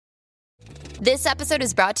This episode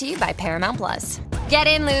is brought to you by Paramount Plus. Get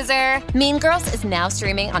in, loser! Mean Girls is now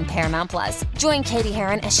streaming on Paramount Plus. Join Katie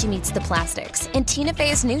Heron as she meets the plastics in Tina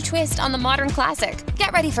Fey's new twist on the modern classic.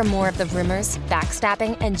 Get ready for more of the rumors,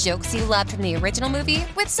 backstabbing, and jokes you loved from the original movie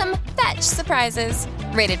with some fetch surprises.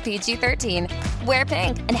 Rated PG-13. Wear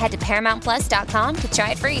pink and head to ParamountPlus.com to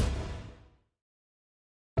try it free.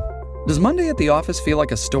 Does Monday at the office feel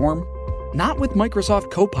like a storm? Not with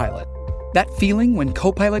Microsoft Copilot. That feeling when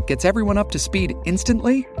Copilot gets everyone up to speed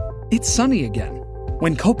instantly? It's sunny again.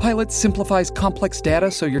 When Copilot simplifies complex data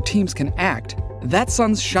so your teams can act, that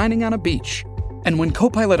sun's shining on a beach. And when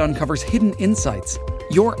Copilot uncovers hidden insights,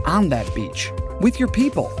 you're on that beach with your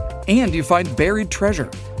people, and you find buried treasure.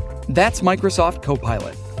 That's Microsoft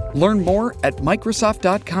Copilot. Learn more at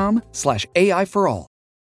Microsoft.com/AI for all.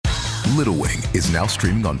 Little Wing is now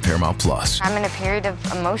streaming on Paramount Plus. I'm in a period of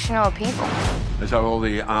emotional upheaval. Is that all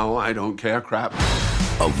the I don't care crap?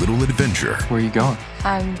 A little adventure. Where are you going?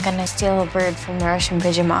 I'm gonna steal a bird from the Russian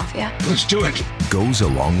pigeon mafia. Let's do it. Goes a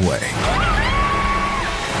long way.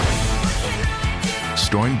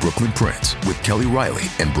 Starring Brooklyn Prince with Kelly Riley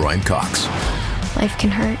and Brian Cox. Life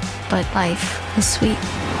can hurt, but life is sweet.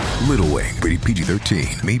 Little Wing, rated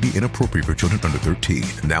PG-13, may be inappropriate for children under 13.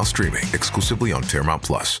 Now streaming exclusively on Paramount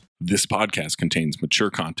Plus. This podcast contains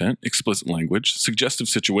mature content, explicit language, suggestive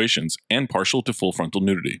situations, and partial to full frontal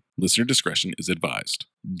nudity. Listener discretion is advised.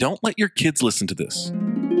 Don't let your kids listen to this.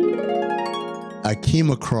 I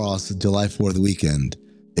came across July 4th weekend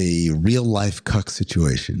a real life cuck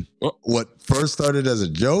situation. What first started as a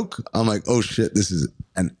joke, I'm like, oh shit, this is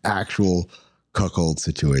an actual cuckold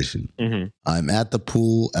situation. Mm-hmm. I'm at the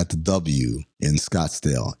pool at the W in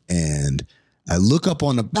Scottsdale, and I look up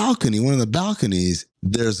on the balcony, one of the balconies,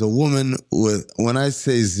 there's a woman with, when I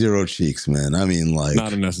say zero cheeks, man, I mean like...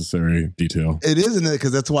 Not a necessary detail. It isn't it?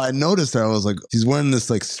 Because that's why I noticed her. I was like, she's wearing this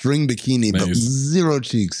like string bikini, but zero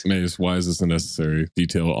cheeks. Maze, why is this a necessary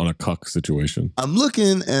detail on a cuck situation? I'm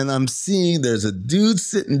looking and I'm seeing there's a dude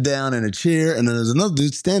sitting down in a chair and then there's another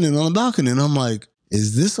dude standing on the balcony. And I'm like,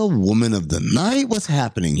 is this a woman of the night? What's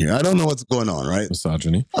happening here? I don't know what's going on, right?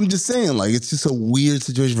 Misogyny. I'm just saying, like, it's just a weird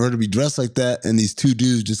situation for her to be dressed like that and these two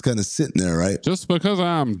dudes just kind of sitting there, right? Just because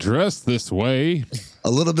I'm dressed this way. A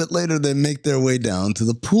little bit later, they make their way down to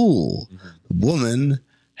the pool. The woman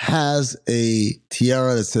has a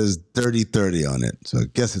tiara that says Dirty 30 on it. So I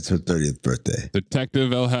guess it's her 30th birthday.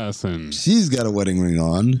 Detective El Hassan. She's got a wedding ring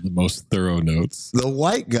on. The most thorough notes. The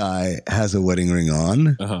white guy has a wedding ring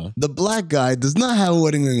on. The black guy does not have a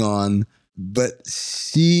wedding ring on, but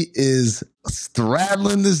she is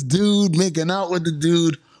straddling this dude, making out with the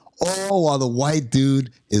dude, all while the white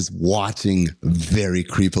dude is watching very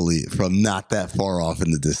creepily from not that far off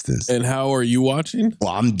in the distance. And how are you watching?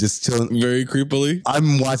 Well, I'm just chilling. Very creepily?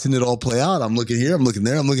 I'm watching it all play out. I'm looking here, I'm looking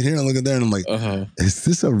there, I'm looking here, I'm looking there, and I'm like, is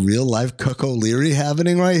this a real life cuck O'Leary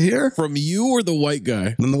happening right here? From you or the white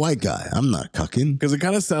guy? From the white guy. I'm not cucking. Because it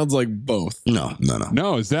kind of sounds like both. No.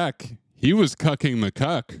 No, Zach. He was cucking the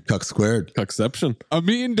cuck. Cuck squared. Cuckception.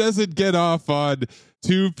 Amin doesn't get off on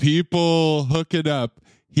two people hooking up.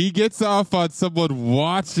 He gets off on someone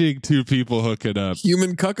watching two people hook it up.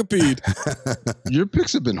 Human cuckapede. Your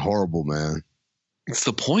picks have been horrible, man. It's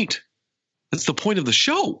the point. It's the point of the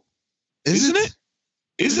show. Isn't it?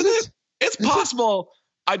 Isn't it? It's possible.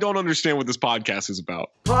 I don't understand what this podcast is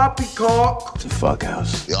about. Poppycock. It's a fuck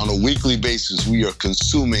house. On a weekly basis, we are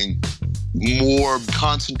consuming more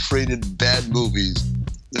concentrated bad movies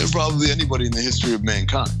than probably anybody in the history of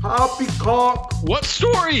mankind. Poppycock. What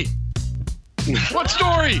story? What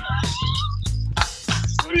story?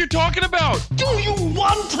 What are you talking about? Do you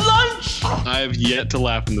want lunch? I have yet to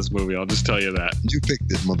laugh in this movie. I'll just tell you that. You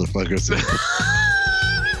picked it, motherfucker. So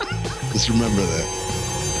just remember that.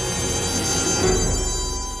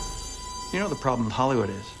 You know what the problem with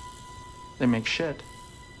Hollywood is? They make shit.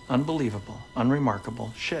 Unbelievable,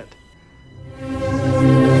 unremarkable shit.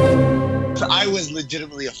 I was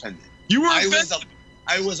legitimately offended. You were offended?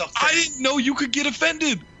 I was offended. I didn't know you could get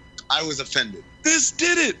offended. I was offended. This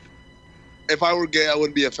did it. If I were gay, I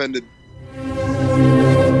wouldn't be offended. They're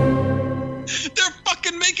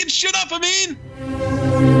fucking making shit up, I mean.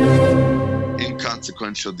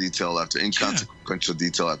 Inconsequential detail after inconsequential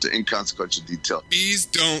detail after inconsequential detail. Bees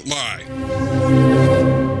don't lie.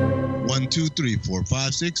 1, 2, 3, 4,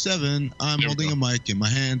 5, 6, 7. I'm holding a mic in my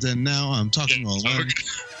hands, and now I'm talking all alone.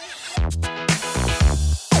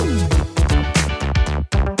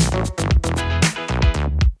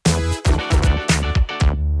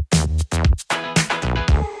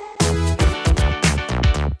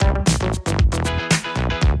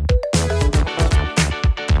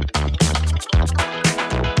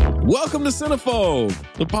 Welcome Welcome to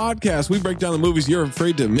CINEPHOBE, the podcast. We break down the movies you're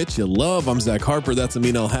afraid to admit you love. I'm Zach Harper. That's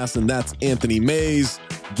Amin El Hassan. That's Anthony Mays.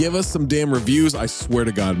 Give us some damn reviews. I swear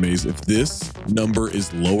to God, Mays, if this number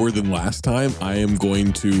is lower than last time, I am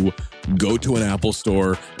going to go to an Apple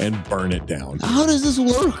store and burn it down. How does this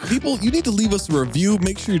work? People, you need to leave us a review.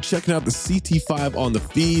 Make sure you're checking out the CT5 on the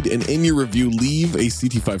feed. And in your review, leave a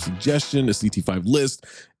CT5 suggestion, a CT5 list,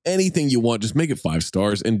 anything you want. Just make it 5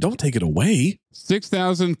 stars and don't take it away.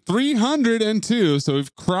 6,302. So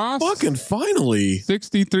we've crossed. Fucking finally.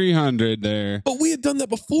 6,300 there. But we had done that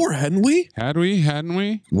before, hadn't we? Had we? Hadn't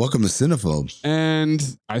we? Welcome to CINEPHOBE.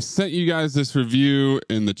 And I sent you guys this review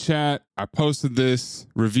in the chat. I posted this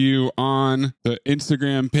review on the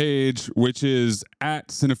Instagram page, which is at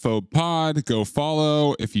CinePhobePod. Go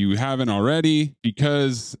follow if you haven't already,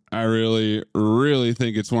 because I really, really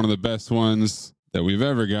think it's one of the best ones that we've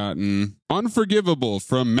ever gotten. Unforgivable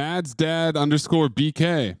from Mads Dad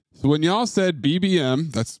 _BK. So when y'all said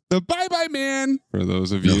BBM, that's the Bye Bye Man. For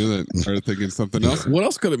those of you that are thinking something else. What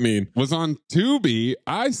else could it mean? Was on Tubi.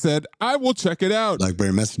 I said, I will check it out.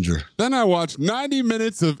 Blackberry Messenger. Then I watched 90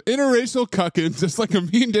 minutes of interracial cucking, just like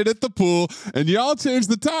Amin did at the pool. And y'all changed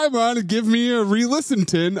the time on and give me a re-listen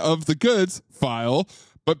tin of the goods file.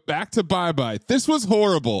 But back to Bye Bye. This was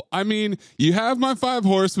horrible. I mean, you have my 5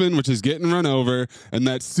 horsemen, which is getting run over, and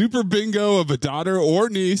that super bingo of a daughter or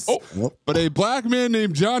niece. But a black man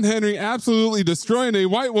named John Henry absolutely destroying a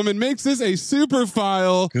white woman makes this a super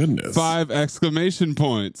file. Goodness. 5 exclamation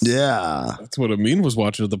points. Yeah. That's what Amin was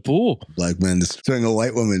watching at the pool. Black man destroying a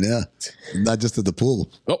white woman, yeah. Not just at the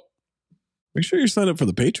pool. Oh, make sure you sign up for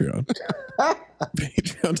the Patreon.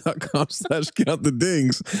 Patreon.com/count the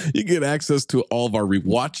dings. You get access to all of our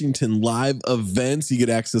Rewatchington live events. You get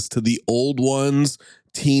access to the old ones,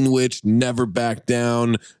 Teen Witch, Never Back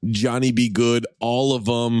Down, Johnny Be Good, all of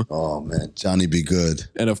them. Oh man, Johnny Be Good.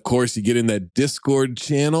 And of course, you get in that Discord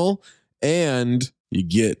channel and you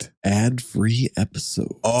get ad-free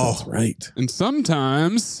episodes. Oh, that's right. And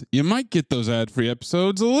sometimes you might get those ad-free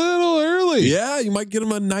episodes a little early. Yeah, you might get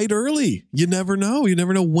them a night early. You never know. You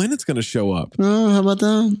never know when it's going to show up. Oh, how about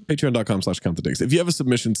that? Patreon.com/count the dings. If you have a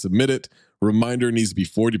submission, submit it. Reminder, it needs to be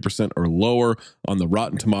 40% or lower on the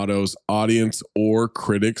Rotten Tomatoes audience or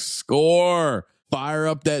critics score. Fire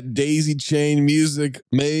up that daisy chain music,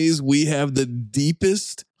 Maze. We have the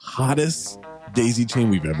deepest, hottest daisy chain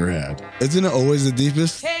we've ever had. Isn't it always the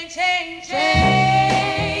deepest? Chain, chain,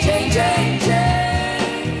 chain. Chain, chain,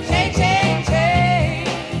 chain. Chain, chain, chain.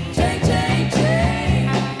 Chain, chain, chain.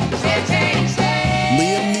 Chain, chain, chain.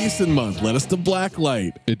 Liam Neeson month led us to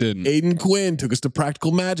Blacklight. It didn't. Aiden Quinn took us to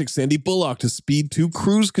Practical Magic. Sandy Bullock to Speed 2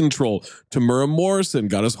 Cruise Control. Tamura Morrison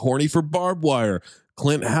got us horny for Barbed Wire.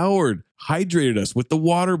 Clint Howard hydrated us with The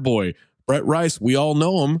Water Boy. Brett Rice, we all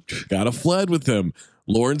know him, got a fled with him.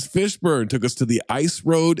 Lawrence Fishburne took us to the Ice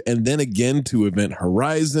Road and then again to Event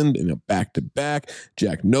Horizon in a back-to-back.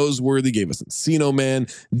 Jack Noseworthy gave us Encino Man.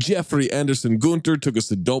 Jeffrey Anderson Gunter took us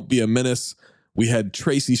to Don't Be a Menace. We had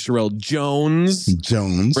Tracy Sherrill Jones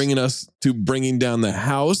bringing us to Bringing Down the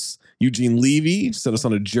House. Eugene Levy set us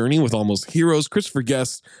on a journey with Almost Heroes. Christopher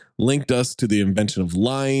Guest linked us to The Invention of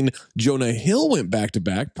Lying. Jonah Hill went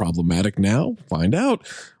back-to-back. Problematic now. Find out.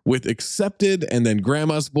 With Accepted and then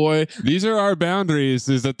Grandma's Boy. These are our boundaries,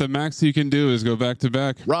 is that the max you can do is go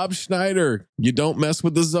back-to-back. Rob Schneider, You Don't Mess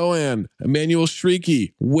with the Zoan. Emmanuel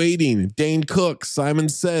Shrieky, Waiting. Dane Cook, Simon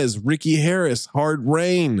Says. Ricky Harris, Hard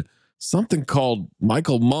Rain. Something called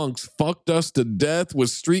Michael Monk's Fucked Us to Death with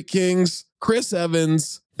Street Kings. Chris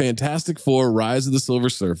Evans, Fantastic Four, Rise of the Silver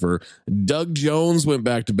Surfer. Doug Jones went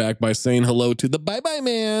back-to-back by saying hello to the Bye Bye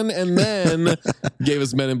Man and then gave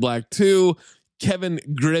us Men in Black 2. Kevin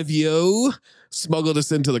Grevio smuggled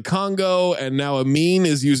us into the Congo, and now Amin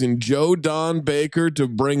is using Joe Don Baker to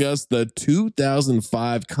bring us the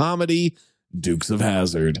 2005 comedy Dukes of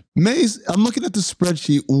Hazzard. Maze, I'm looking at the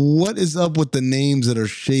spreadsheet. What is up with the names that are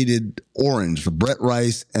shaded orange for Brett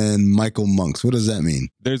Rice and Michael Monks? What does that mean?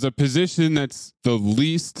 There's a position that's the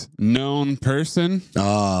least known person.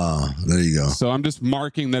 Ah, there you go. So I'm just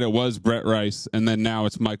marking that it was Brett Rice, and then now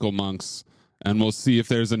it's Michael Monks. And we'll see if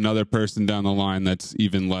there's another person down the line that's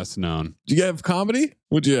even less known. Do you have comedy?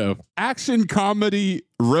 What'd you have? Action Comedy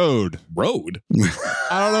Road. Road?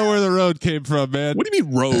 I don't know where the road came from, man. What do you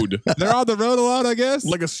mean road? They're on the road a lot, I guess.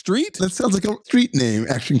 Like a street? That sounds like a street name,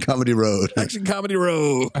 Action Comedy Road. Action Comedy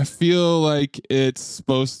Road. I feel like it's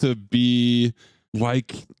supposed to be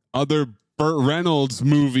like other Burt Reynolds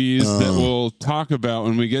movies that we'll talk about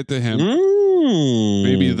when we get to him.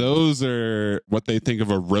 Maybe those are what they think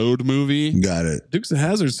of a road movie. Got it. Dukes of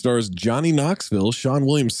Hazzard stars Johnny Knoxville, Sean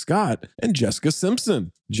William Scott, and Jessica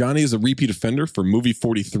Simpson. Johnny is a repeat offender for movie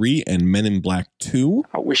 43 and Men in Black 2.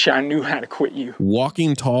 I wish I knew how to quit you.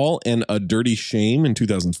 Walking Tall and A Dirty Shame in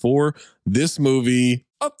 2004. This movie,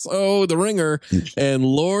 The Ringer, and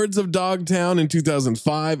Lords of Dogtown in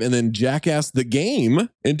 2005, and then Jackass the Game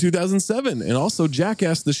in 2007. And also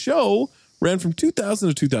Jackass the Show ran from 2000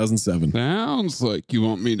 to 2007. Sounds like you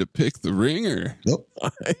want me to pick The Ringer. Nope.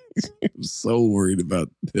 I'm so worried about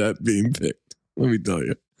that being picked. Let me tell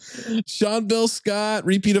you. Sean Bill Scott,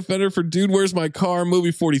 repeat offender for Dude, Where's My Car,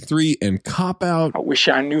 movie 43, and Cop Out. I wish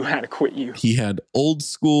I knew how to quit you. He had Old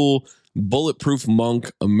School, Bulletproof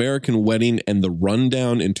Monk, American Wedding, and The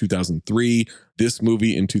Rundown in 2003, this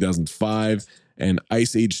movie in 2005, and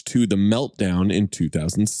Ice Age 2, The Meltdown in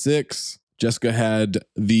 2006. Jessica had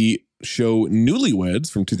the show Newlyweds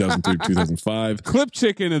from 2003 to 2005. Clip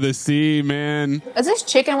Chicken of the Sea, man. Is this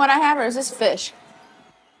chicken what I have, or is this fish?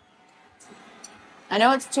 I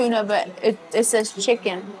know it's tuna, but it says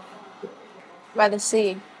chicken by the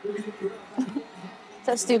sea. Is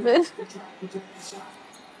that stupid?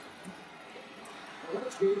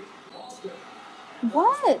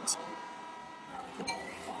 What?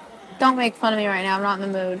 Don't make fun of me right now. I'm not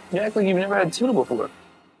in the mood. You act like you've never had tuna before.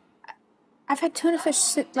 I've had tuna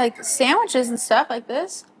fish like sandwiches and stuff like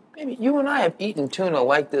this. Maybe you and I have eaten tuna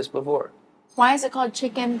like this before. Why is it called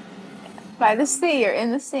chicken by the sea or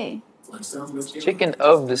in the sea? Chicken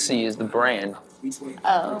of the Sea is the brand.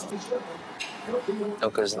 Oh. No,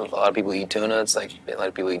 because a lot of people eat tuna. It's like a lot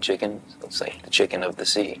of people eat chicken. So it's like the chicken of the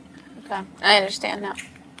sea. Okay. I understand now.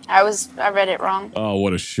 I read it wrong. Oh,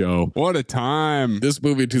 what a show. What a time. This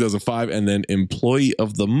movie in 2005, and then Employee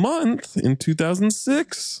of the Month in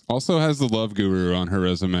 2006. Also has the Love Guru on her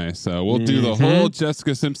resume, so we'll do the whole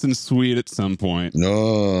Jessica Simpson suite at some point.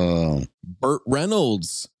 No. Burt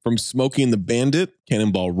Reynolds from Smokey and the Bandit,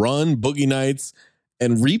 Cannonball Run, Boogie Nights,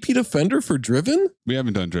 and repeat offender for Driven? We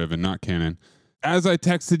haven't done Driven, not canon. As I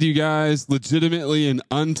texted you guys, legitimately an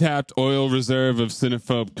untapped oil reserve of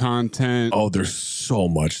CINEPHOBE content. Oh, there's so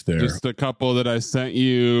much there. Just a couple that I sent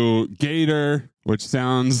you. Gator, which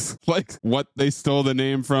sounds like what they stole the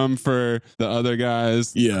name from for the other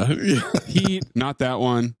guys. Yeah. Heat, not that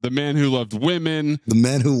one. The Man Who Loved Women. The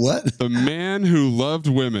Man Who what? The Man Who Loved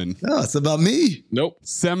Women. No, it's about me. Nope.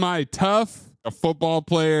 Semi-Tough, a football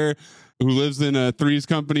player who lives in a Three's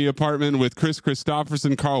Company apartment with Chris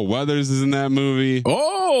Christopherson. Carl Weathers is in that movie.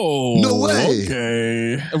 Oh, no way.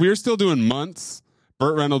 Okay. If we were still doing months,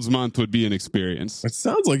 Burt Reynolds month would be an experience. It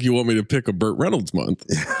sounds like you want me to pick a Burt Reynolds month.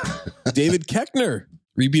 David Koechner,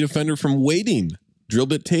 repeat offender from Waiting,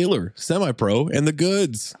 Drillbit Taylor, Semi-Pro, and The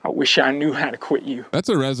Goods. I wish I knew how to quit you. That's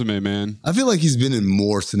a resume, man. I feel like he's been in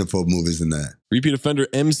more CINEPHOBE movies than that. Repeat offender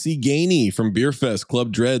MC Gainey from Beerfest,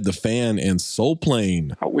 Club Dread, The Fan, and Soul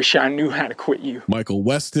Plane. I wish I knew how to quit you. Michael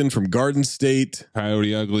Weston from Garden State.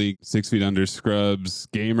 Coyote Ugly, 6 Feet Under, Scrubs,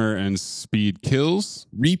 Gamer, and Speed Kills.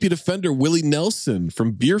 Repeat offender Willie Nelson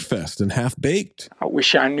from Beerfest and Half Baked. I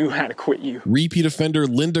wish I knew how to quit you. Repeat offender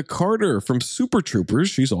Linda Carter from Super Troopers.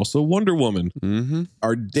 She's also Wonder Woman. Mm-hmm.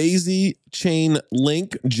 Our Daisy Chain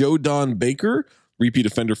Link, Joe Don Baker. Repeat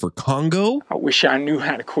offender for Congo. I wish I knew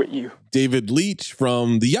how to quit you. David Leitch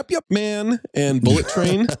from The Yup Yup Man and Bullet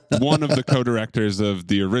Train. One of the co-directors of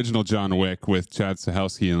the original John Wick with Chad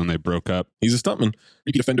Stahelski, and then they broke up. He's a stuntman.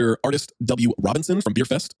 Repeat offender artist W. Robinson from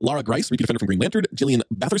Beerfest. Lara Grice, repeat offender from Green Lantern. Jillian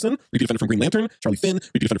Batherson, repeat offender from Green Lantern. Charlie Finn,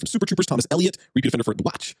 repeat offender from Super Troopers. Thomas Elliott, repeat offender for The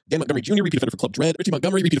Watch. Dan Montgomery Jr., repeat offender for Club Dread. Richie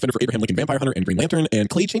Montgomery, repeat offender for Abraham Lincoln Vampire Hunter and Green Lantern. And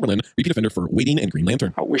Clay Chamberlain, repeat offender for Waiting and Green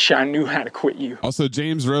Lantern. I wish I knew how to quit you. Also,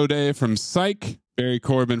 James Roday from Psych. Barry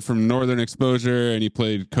Corbin from Northern Exposure, and he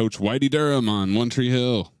played Coach Whitey Durham on One Tree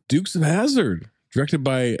Hill. Dukes of Hazzard, directed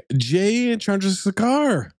by Jay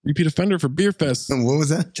Chandrasekhar, repeat offender for Beerfest. What was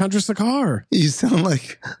that? Chandrasekhar. You sound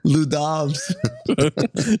like Lou Dobbs.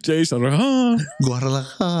 Jay Chandrasekhar.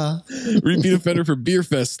 Guadalajara. Repeat offender for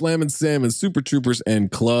Beerfest, Slam and Sam, and Super Troopers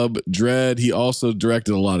and Club Dread. He also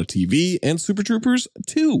directed a lot of TV and Super Troopers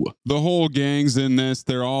 2. The whole gang's in this.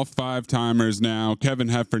 They're all 5-timers now. Kevin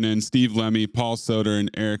Heffernan, Steve Lemmy, Paul Soder,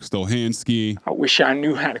 and Eric Stolhansky. I wish I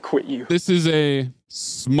knew how to quit you. This is a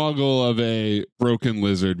smuggle of a Broken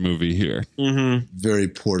Lizard movie here. Mm-hmm. Very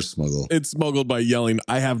poor smuggle. It's smuggled by yelling,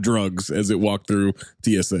 "I have drugs," as it walked through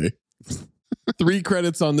TSA. 3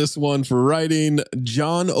 credits on this one for writing.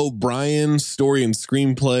 John O'Brien, story and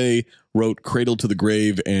screenplay, wrote Cradle to the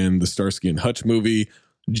Grave and the Starsky and Hutch movie.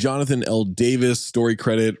 Jonathan L. Davis, story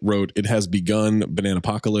credit, wrote It Has Begun, Banana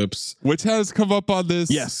Apocalypse. Which has come up on this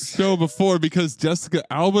show before because Jessica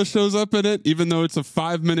Alba shows up in it, even though it's a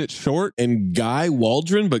 5-minute short. And Guy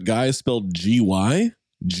Waldron, but Guy is spelled G-Y.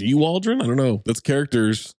 G. Waldron? I don't know. That's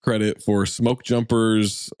characters credit for Smoke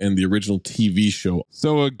Jumpers and the original TV show.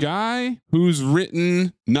 So a guy who's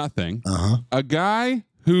written nothing, a guy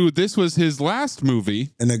who this was his last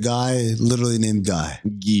movie, and a guy literally named Guy.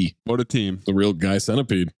 Guy. What a team. The real Guy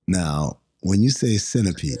Centipede. Now, when you say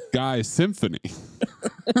centipede, Guy Symphony.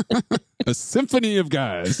 A symphony of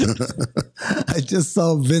guys. I just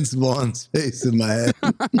saw Vince Vaughn's face in my head.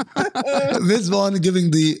 Vince Vaughn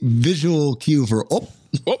giving the visual cue for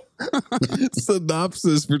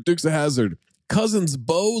Synopsis for Dukes of Hazzard. Cousins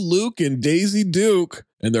Bo, Luke, and Daisy Duke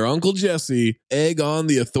and their uncle Jesse egg on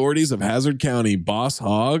the authorities of Hazzard County, Boss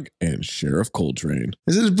Hogg and Sheriff Coltrane.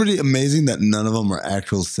 Isn't it pretty amazing that none of them are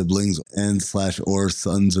actual siblings or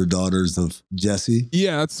sons or daughters of Jesse?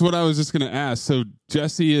 Yeah, that's what I was just going to ask. So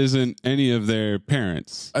Jesse isn't any of their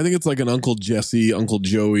parents. I think it's like an Uncle Jesse, Uncle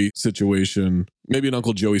Joey situation. Maybe an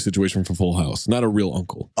Uncle Joey situation from Full House. Not a real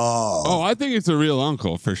uncle. Oh, I think it's a real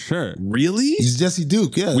uncle for sure. Really? He's Jesse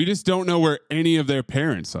Duke, yeah. We just don't know where any of their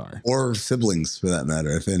parents are. Or siblings, for that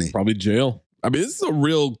matter, if any. Probably jail. I mean, this is a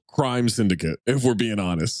real crime syndicate, if we're being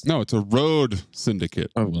honest. No, it's a road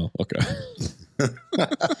syndicate. Oh, well, okay.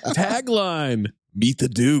 Tagline. Meet the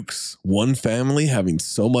Dukes. One family having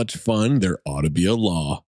so much fun, there ought to be a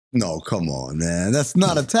law. No, come on, man. That's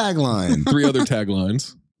not a tagline. 3 other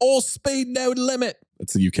taglines. All speed, no limit.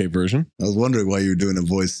 That's the UK version. I was wondering why you were doing a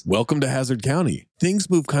voice. Welcome to Hazzard County. Things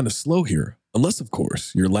move kind of slow here. Unless, of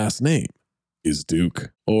course, your last name is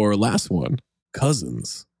Duke. Or last one,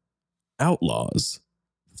 Cousins, Outlaws,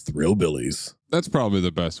 Thrillbillies. That's probably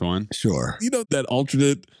the best one. Sure. You know that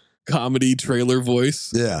alternate comedy trailer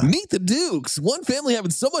voice? Yeah. Meet the Dukes. One family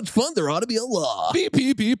having so much fun, there ought to be a law. Beep,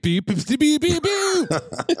 beep, beep, beep, beep, beep, beep, beep.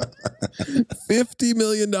 $50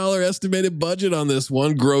 million estimated budget on this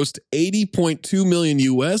one, grossed $80.2 million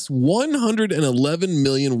US, $111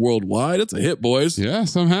 million worldwide. It's a hit, boys. Yeah,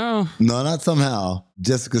 somehow. No, not somehow.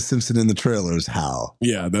 Jessica Simpson in the trailers, how?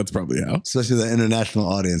 Yeah, that's probably how. Especially the international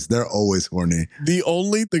audience. They're always horny. The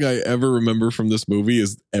only thing I ever remember from this movie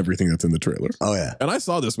is everything that's in the trailer. Oh, yeah. And I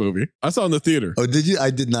saw this movie. I saw it in the theater. Oh, did you? I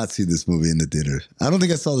did not see this movie in the theater. I don't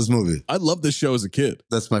think I saw this movie. I loved this show as a kid.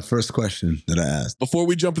 That's my first question that I asked. Before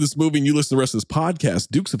we jump to this movie and you listen to the rest of this podcast,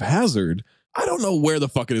 Dukes of Hazzard, I don't know where the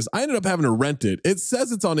fuck it is. I ended up having to rent it. It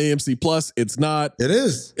says it's on AMC Plus. It's not. It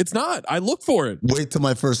is. It's not. I looked for it. Wait till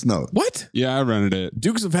my first note. What? Yeah, I rented it.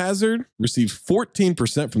 Dukes of Hazzard received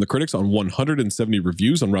 14% from the critics on 170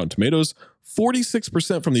 reviews on Rotten Tomatoes,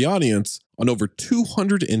 46% from the audience on over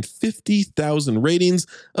 250,000 ratings.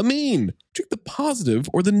 Amin, check the positive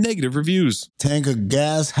or the negative reviews. Tank of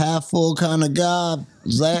gas, half full kind of guy,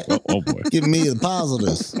 Zach. Oh boy. Give me the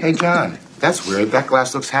positives. Hey, John, that's weird. That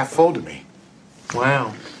glass looks half full to me.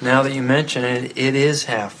 Wow. Now that you mention it, it is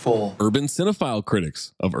half full. Urban Cinephile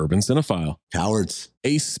critics of Urban Cinephile. Cowards.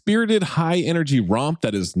 A spirited high-energy romp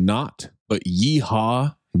that is not but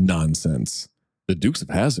yeehaw nonsense. The Dukes of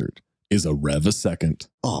Hazzard is a rev a second.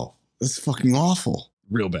 Oh, that's fucking awful.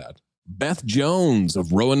 Real bad. Beth Jones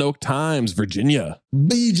of Roanoke Times, Virginia.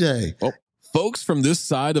 BJ. Oh, folks from this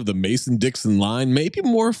side of the Mason-Dixon line may be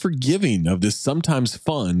more forgiving of this sometimes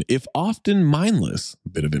fun, if often mindless,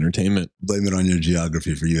 bit of entertainment. Blame it on your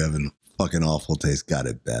geography for you having fucking awful taste. Got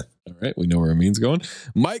it, Beth. All right, we know where Amin's going.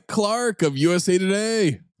 Mike Clark of USA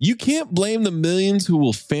Today. You can't blame the millions who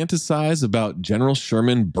will fantasize about General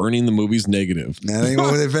Sherman burning the movies negative. That ain't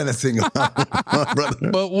what they're fantasizing about, brother.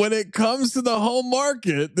 But when it comes to the home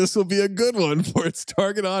market, this will be a good one for its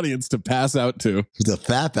target audience to pass out to. To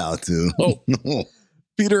fap out to. Oh, no.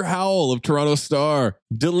 Peter Howell of Toronto Star,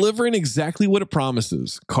 delivering exactly what it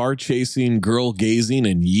promises. Car chasing, girl gazing,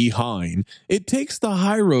 and yee-hawing. It takes the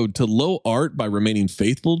high road to low art by remaining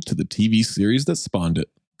faithful to the TV series that spawned it.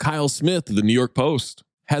 Kyle Smith of the New York Post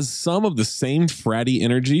has some of the same fratty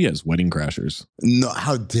energy as Wedding Crashers. No,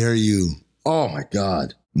 how dare you? Oh my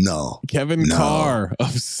God. No. Kevin Carr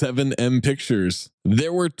of 7M Pictures.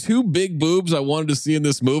 There were 2 big boobs I wanted to see in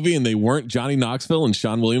this movie, and they weren't Johnny Knoxville and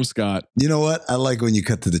Sean William Scott. You know what? I like when you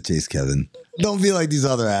cut to the chase, Kevin. Don't be like these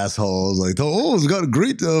other assholes. Like, oh, it's got a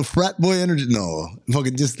great frat boy energy. No,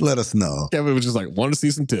 fucking just let us know. Kevin was just like, want to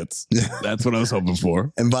see some tits. That's what I was hoping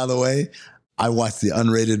for. And by the way, I watched the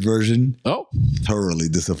unrated version. Oh. Thoroughly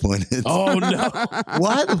disappointed. Oh, no.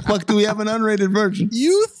 Why the fuck do we have an unrated version?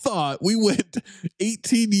 You thought we went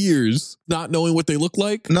 18 years not knowing what they look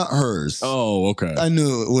like? Not hers. Oh, okay. I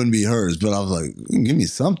knew it wouldn't be hers, but I was like, give me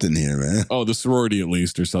something here, man. Oh, the sorority at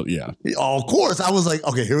least or something. Yeah. Oh, of course. I was like,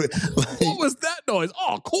 okay, here we What was that noise?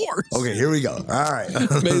 Oh, of course. Okay, here we go. All right.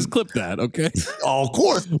 Maze, clip that, okay? Oh, of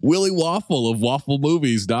course. Willie Waffle of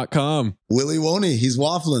wafflemovies.com. Willie won't he? He's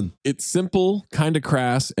waffling. It's simple, kind of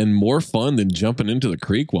crass, and more fun than jumping into the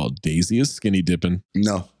creek while Daisy is skinny dipping.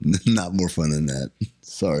 No, not more fun than that.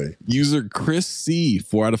 Sorry. User Chris C,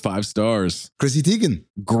 4 out of 5 stars. Chrissy Teigen.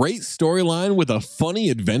 Great storyline with a funny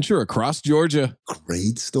adventure across Georgia.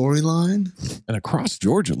 Great storyline? And across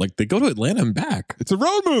Georgia. Like, they go to Atlanta and back. It's a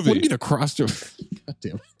road movie. What do you mean across Georgia? God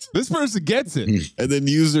damn it. This person gets it. And then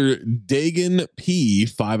user Dagan P,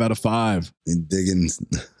 5 out of 5. Dagan's.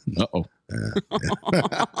 Uh-oh.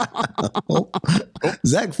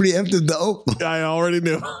 Zach preempted the open. I already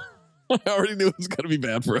knew. I already knew it was going to be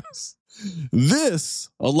bad for us. This,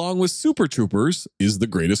 along with Super Troopers, is the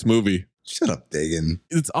greatest movie. Shut up, Dagan.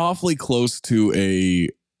 It's awfully close to a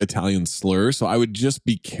Italian slur, so I would just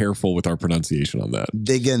be careful with our pronunciation on that.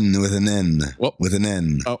 Dagan with an N. Whoop. With an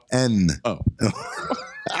N. Oh. N. Oh.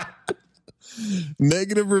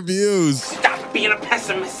 Negative reviews. Stop being a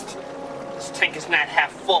pessimist. This tank is not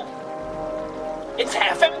half full. It's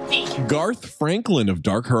half empty. Garth Franklin of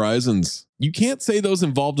Dark Horizons. You can't say those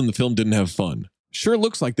involved in the film didn't have fun. Sure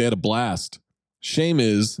looks like they had a blast. Shame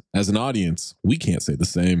is, as an audience, we can't say the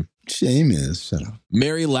same. Shame is, shut up.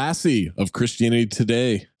 Mary Lassie of Christianity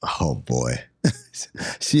Today. Oh boy.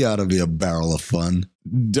 She ought to be a barrel of fun.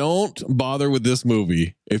 Don't bother with this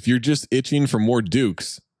movie. If you're just itching for more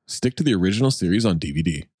Dukes, stick to the original series on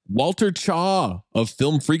DVD. Walter Chaw of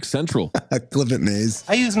Film Freak Central. Clip it, Maze.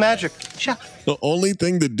 I use magic. The only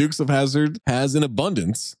thing the Dukes of Hazzard has in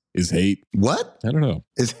abundance is hate. What? I don't know.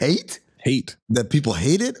 Is hate? Hate. That people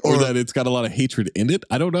hate it? Or that it's got a lot of hatred in it?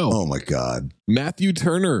 I don't know. Oh my God. Matthew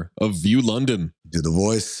Turner of View London. Do the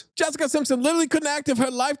voice. Jessica Simpson literally couldn't act if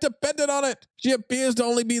her life depended on it. She appears to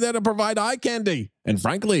only be there to provide eye candy. And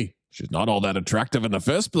frankly, she's not all that attractive in the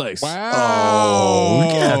first place. Wow.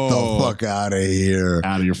 Oh, get the fuck out of here.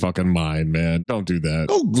 Out of your fucking mind, man. Don't do that.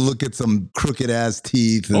 Go look at some crooked ass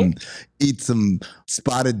teeth and eat some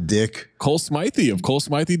spotted dick. Cole Smythe of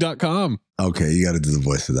ColeSmythe.com. Okay, you got to do the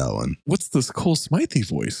voice of that one. What's this Cole Smythe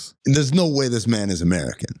voice? There's no way this man is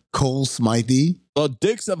American. Cole Smythe? The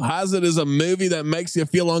Dukes of Hazzard is a movie that makes you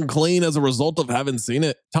feel unclean as a result of having seen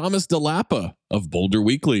it. Thomas DeLappa of Boulder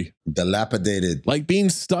Weekly. Dilapidated. Like being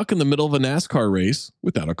stuck in the middle of a NASCAR race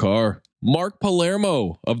without a car. Mark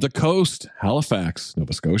Palermo of The Coast, Halifax,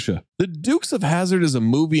 Nova Scotia. The Dukes of Hazzard is a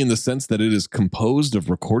movie in the sense that it is composed of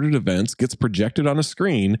recorded events, gets projected on a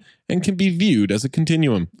screen, and can be viewed as a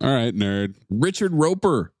continuum. All right, nerd. Richard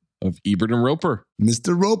Roper of Ebert and Roper.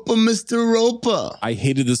 Mr. Roper, Mr. Roper. I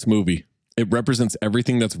hated this movie. It represents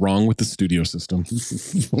everything that's wrong with the studio system.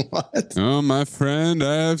 What? Oh, my friend,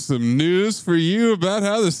 I have some news for you about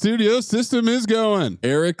how the studio system is going.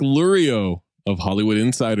 Eric Lurio of Hollywood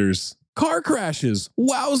Insiders. Car crashes.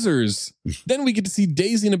 Wowzers. Then we get to see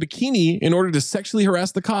Daisy in a bikini in order to sexually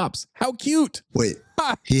harass the cops. How cute. Wait,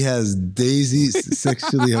 he has Daisy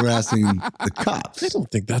sexually harassing the cops. I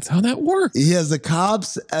don't think that's how that works. He has the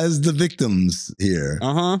cops as the victims here.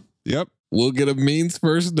 Uh-huh. Yep. We'll get a Mean's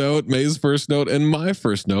first note, May's first note, and my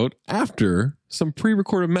first note after some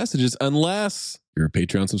pre-recorded messages, unless you're a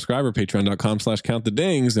Patreon subscriber,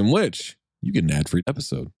 patreon.com/countthedings, in which you get an ad-free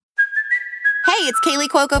episode. Hey, it's Kaylee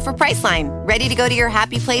Cuoco for Priceline. Ready to go to your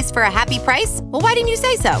happy place for a happy price? Well, why didn't you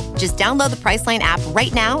say so? Just download the Priceline app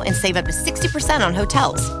right now and save up to 60% on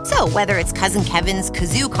hotels. So whether it's Cousin Kevin's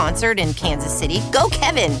Kazoo Concert in Kansas City, go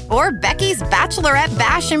Kevin, or Becky's Bachelorette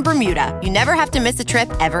Bash in Bermuda, you never have to miss a trip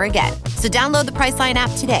ever again. So download the Priceline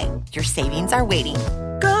app today. Your savings are waiting.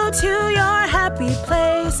 Go to your happy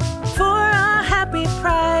place for a happy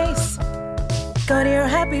price. Go to your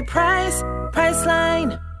happy price,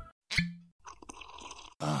 Priceline.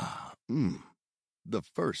 The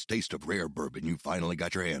first taste of rare bourbon you finally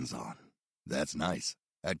got your hands on. That's nice.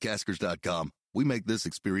 At Caskers.com, we make this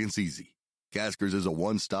experience easy. Caskers is a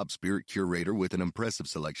one-stop spirit curator with an impressive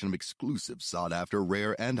selection of exclusive, sought-after,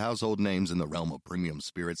 rare, and household names in the realm of premium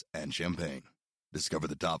spirits and champagne. Discover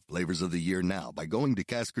the top flavors of the year now by going to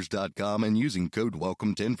Caskers.com and using code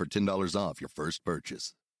WELCOME10 for $10 off your first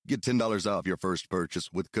purchase. Get $10 off your first purchase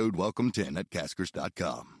with code WELCOME10 at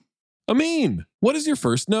Caskers.com. Amin, what is your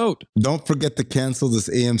first note? Don't forget to cancel this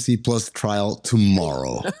AMC Plus trial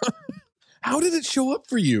tomorrow. How did it show up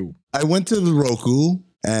for you? I went to the Roku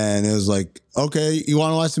and it was like, okay, you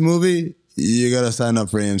want to watch the movie? you got to sign up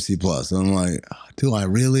for AMC Plus. I'm like, do I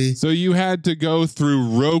really? So you had to go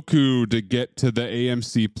through Roku to get to the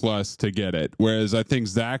AMC Plus to get it. Whereas I think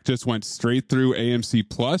Zach just went straight through AMC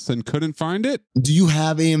Plus and couldn't find it. Do you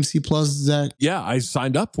have AMC Plus, Zach? Yeah, I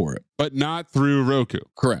signed up for it. But not through Roku.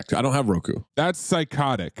 Correct. I don't have Roku. That's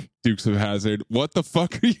psychotic, Dukes of Hazzard. What the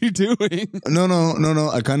fuck are you doing? No.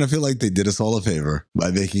 I kind of feel like they did us all a favor by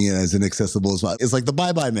making it as inaccessible as possible. It's like the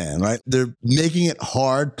Bye Bye Man, right? They're making it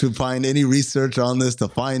hard to find any research on this, to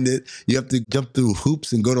find it. You have to jump through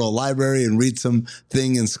hoops and go to a library and read some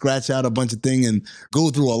thing and scratch out a bunch of thing and go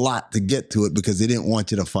through a lot to get to it because they didn't want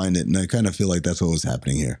you to find it. And I kind of feel like that's what was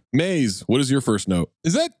happening here. Maze, what is your first note?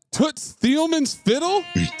 Is that Toots Thielman's fiddle?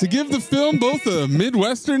 To give the film both a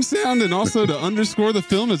Midwestern sound and also to underscore the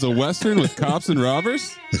film as a Western with cops and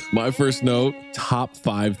robbers? My first note, top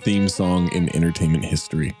 5 theme song in entertainment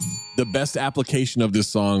history. The best application of this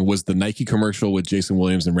song was the Nike commercial with Jason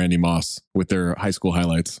Williams and Randy Moss with their high school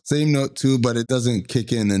highlights. Same note too, but it doesn't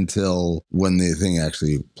kick in until when the thing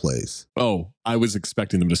actually plays. Oh, I was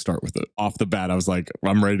expecting them to start with it. Off the bat, I was like,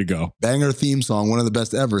 I'm ready to go. Banger theme song, one of the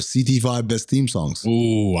best ever. CT5 best theme songs.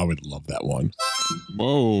 Ooh, I would love that one.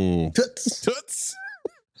 Whoa. Toots.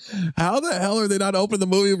 How the hell are they not opening the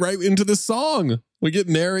movie right into the song? We get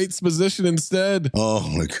narrate's position instead. Oh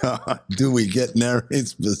my God. Do we get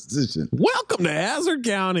narrate's position? Welcome to Hazzard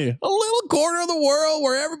County, a little corner of the world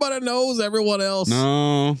where everybody knows everyone else.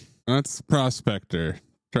 No, that's Prospector.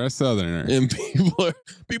 Try Southerner. And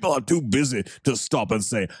people are too busy to stop and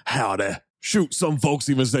say, howdy. Shoot, some folks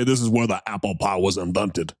even say this is where the apple pie was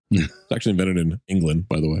invented. It's actually invented in England,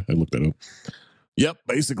 by the way. I looked that up. Yep,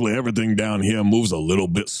 basically everything down here moves a little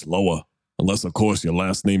bit slower. Unless, of course, your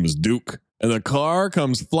last name is Duke. And the car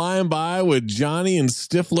comes flying by with Johnny and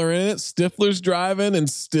Stifler in it. Stifler's driving and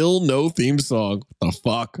still no theme song. What the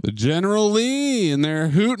fuck? The General Lee, and they're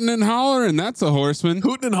hooting and hollering. That's a horseman.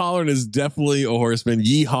 Hooting and hollering is definitely a horseman.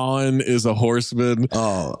 Yee-hawing is a horseman.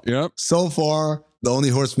 Oh, yep. So far, the only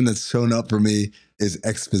horseman that's shown up for me is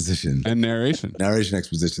exposition. And narration. Narration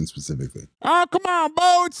exposition specifically. Oh, come on,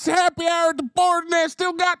 Bo. It's happy hour at the board and they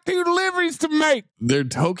still got 2 deliveries to make. They're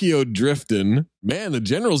Tokyo drifting. Man, the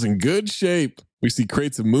General's in good shape. We see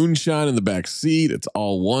crates of moonshine in the back seat. It's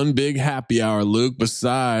all one big happy hour, Luke.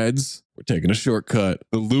 Besides, we're taking a shortcut.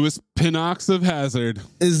 The Louis Pinnox of Hazzard.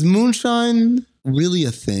 Is moonshine really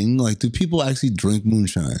a thing? Like, do people actually drink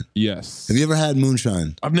moonshine? Yes. Have you ever had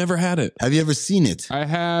moonshine? I've never had it. Have you ever seen it? I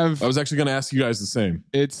have. I was actually going to ask you guys the same.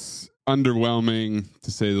 It's underwhelming, to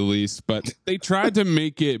say the least, but they tried to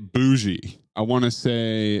make it bougie. I want to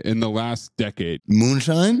say in the last decade.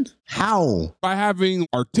 Moonshine? How? By having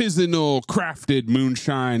artisanal crafted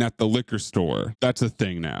moonshine at the liquor store. That's a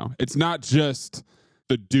thing now. It's not just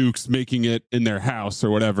the Dukes making it in their house or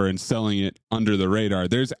whatever and selling it under the radar.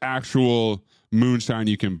 There's actual moonshine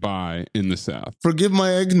you can buy in the South. Forgive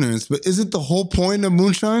my ignorance, but isn't the whole point of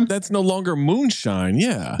moonshine? That's no longer moonshine,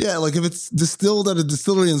 yeah. Yeah, like if it's distilled at a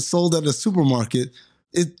distillery and sold at a supermarket,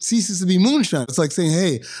 it ceases to be moonshine. It's like saying,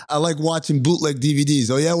 hey, I like watching bootleg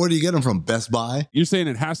DVDs. Oh yeah, where do you get them from? Best Buy? You're saying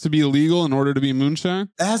it has to be illegal in order to be moonshine?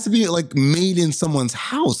 It has to be like made in someone's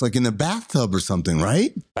house, like in a bathtub or something,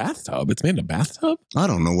 right? Bathtub? It's made in a bathtub? I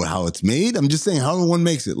don't know how it's made. I'm just saying however one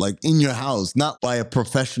makes it, like in your house, not by a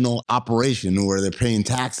professional operation where they're paying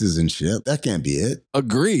taxes and shit. That can't be it.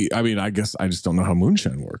 Agree. I mean, I guess I just don't know how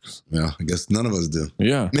moonshine works. Yeah, I guess none of us do.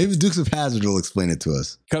 Yeah. Maybe Dukes of Hazzard will explain it to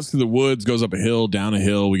us. Cuts through the woods, goes up a hill, down a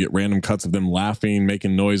hill. We get random cuts of them laughing,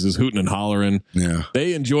 making noises, hooting and hollering. Yeah.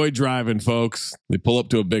 They enjoy driving, folks. They pull up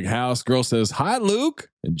to a big house. Girl says, hi, Luke.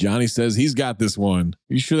 And Johnny says he's got this one.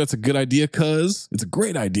 You sure that's a good idea, cuz? It's a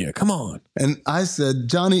great idea. Come on. And I said,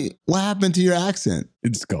 Johnny, what happened to your accent?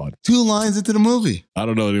 It's gone. 2 lines into the movie. I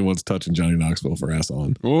don't know anyone's touching Johnny Knoxville for ass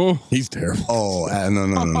on. Oh, he's terrible. Oh,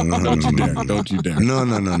 no. Don't you dare. Don't you dare. No.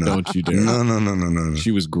 Don't you dare. No.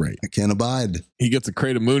 She was great. I can't abide. He gets a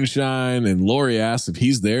crate of moonshine, and Lori asks if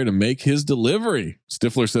he's there to make his delivery.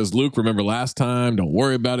 Stifler says, Luke, remember last time? Don't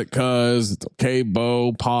worry about it, cuz. It's okay,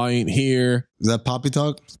 Bo. Pa ain't here. Is that Poppy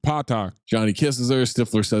talk? It's Pa talk. Johnny kisses her.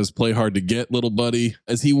 Stifler says, play hard to get, little buddy.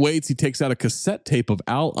 As he waits, he takes out a cassette tape of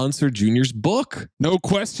Al Unser Jr.'s book. No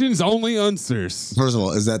questions, only answers. First of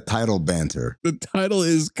all, is that title banter? The title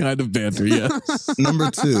is kind of banter, yes.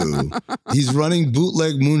 Number 2, he's running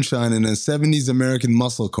bootleg moonshine in a 70s American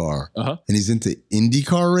muscle car. Uh-huh. And he's into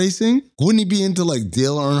IndyCar racing? Wouldn't he be into like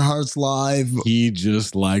Dale Earnhardt's Live? He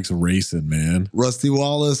just likes racing, man. Rusty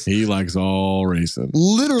Wallace? He likes all racing.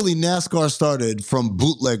 Literally, NASCAR started from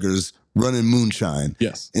bootleggers running moonshine.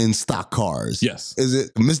 Yes. In stock cars. Yes. Is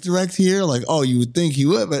it misdirect here? Like, oh, you would think he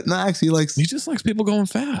would, but no, actually he just likes people going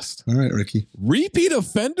fast. All right, Ricky. Repeat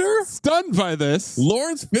offender? Stunned by this.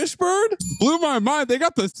 Lawrence Fishburne? Blew my mind. They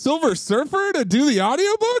got the Silver Surfer to do the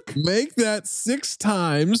audiobook? Make that 6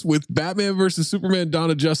 times with Batman vs. Superman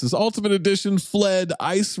Dawn of Justice Ultimate Edition, Fled,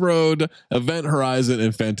 Ice Road, Event Horizon,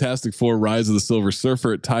 and Fantastic Four Rise of the Silver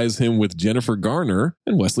Surfer. It ties him with Jennifer Garner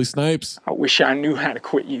and Wesley Snipes. I wish I knew how to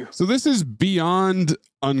quit you. So this is beyond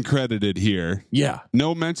uncredited here. Yeah.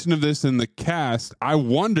 No mention of this in the cast. I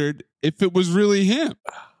wondered if it was really him.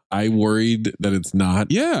 I worried that it's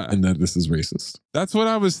not. Yeah. And that this is racist. That's what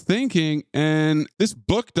I was thinking. And this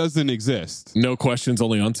book doesn't exist. No questions,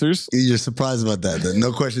 only answers. You're surprised about that. That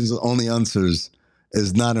No Questions, Only Answers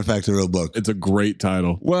is not, in fact, a real book. It's a great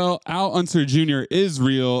title. Well, Al Unser Jr. is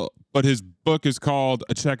real, but his book is called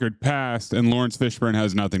A Checkered Past, and Lawrence Fishburne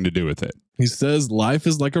has nothing to do with it. He says life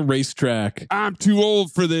is like a racetrack. I'm too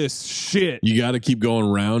old for this shit. You got to keep going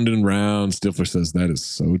round and round. Stifler says that is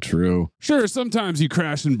so true. Sure, sometimes you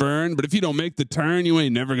crash and burn, but if you don't make the turn, you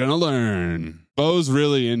ain't never gonna learn. Bo's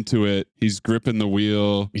really into it. He's gripping the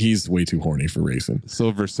wheel. He's way too horny for racing.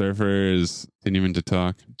 Silver Surfer is continuing to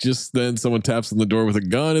talk. Just then someone taps on the door with a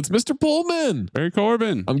gun. It's Mr. Pullman. Barry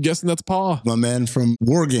Corbin. I'm guessing that's Pa. My man from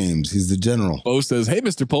War Games. He's the general. Bo says, hey,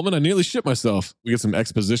 Mr. Pullman, I nearly shit myself. We get some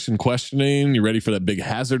exposition questioning. You ready for that big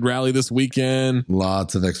Hazzard rally this weekend?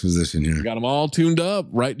 Lots of exposition here. We got them all tuned up,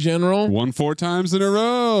 right, General? Won 4 times in a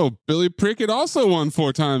row. Billy Prickett also won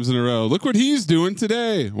 4 times in a row. Look what he's doing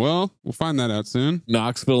today. Well, we'll find that out soon.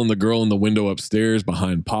 Knoxville and the girl in the window upstairs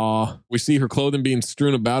behind Pa. We see her clothing being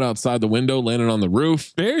strewn about outside the window, landing on the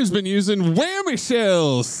roof. Barry's been using whammy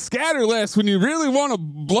shells. Scatter less when you really want to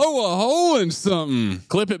blow a hole in something.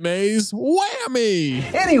 Clip it, Maze.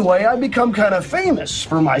 Whammy! Anyway, I become kind of famous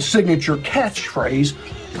for my signature catchphrase,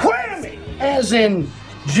 whammy, as in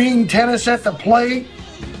Gene Tennis at the plate.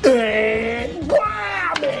 Whammy!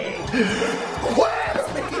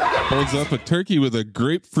 Holds up a turkey with a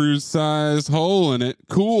grapefruit-sized hole in it.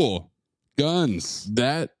 Cool. Guns.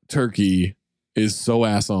 That turkey is so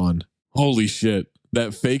ass on. Holy shit.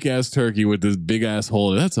 That fake ass turkey with this big ass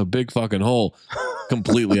hole. That's a big fucking hole.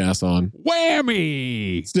 Completely ass on.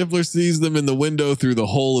 Whammy! Stifler sees them in the window through the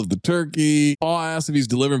hole of the turkey. Paul asks if he's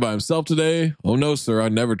delivering by himself today. Oh no, sir. I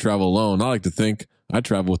never travel alone. I like to think I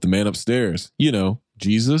travel with the man upstairs. You know,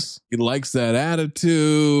 Jesus. He likes that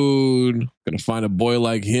attitude. Gonna find a boy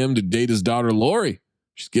like him to date his daughter, Lori.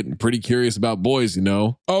 She's getting pretty curious about boys, you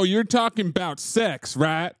know. Oh, you're talking about sex,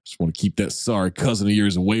 right? Just want to keep that sorry cousin of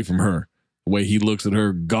yours away from her. The way he looks at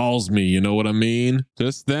her galls me, you know what I mean?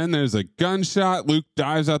 Just then, there's a gunshot. Luke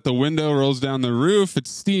dives out the window, rolls down the roof. It's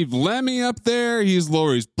Steve Lemmy up there. He's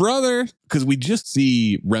Lori's brother. Because we just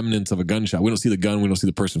see remnants of a gunshot. We don't see the gun. We don't see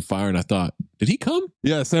the person firing. I thought, did he come?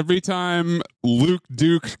 Yes, every time Luke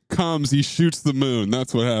Duke comes, he shoots the moon.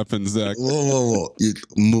 That's what happens, Zach. Whoa. You're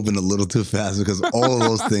moving a little too fast because all of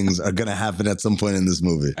those things are going to happen at some point in this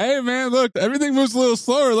movie. Hey, man, look, everything moves a little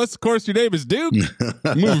slower. Let's, of course, your name is Duke.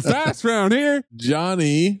 Moving fast around here.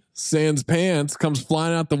 Johnny sans pants comes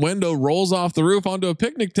flying out the window, rolls off the roof onto a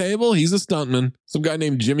picnic table. He's a stuntman. Some guy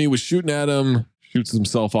named Jimmy was shooting at him. Shoots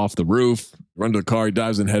himself off the roof, run to the car, he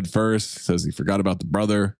dives in head first, says he forgot about the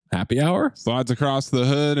brother. Happy hour? Slides across the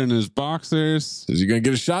hood in his boxers. Says you're going to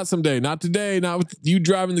get a shot someday. Not today, not with you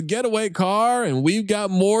driving the getaway car, and we've got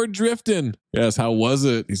more drifting. Yes, how was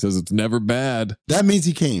it? He says it's never bad. That means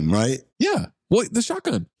he came, right? Yeah. Well, the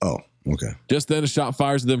shotgun. Oh, okay. Just then a shot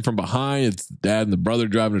fires at them from behind. It's the dad and the brother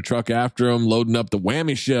driving a truck after him, loading up the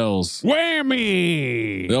whammy shells.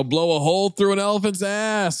 Whammy! They'll blow a hole through an elephant's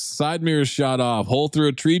ass. Side mirrors shot off. Hole through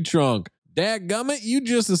a tree trunk. Dadgummit, you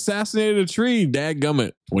just assassinated a tree.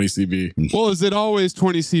 Dadgummit. 20 CB. Well, is it always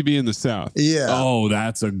 20 CB in the South? Yeah. Oh,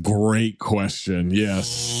 that's a great question.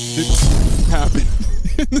 Yes. It happened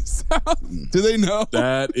in the South? Do they know?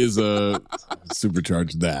 That is a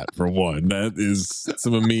supercharged that for one. That is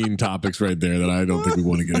some mean topics right there that I don't think we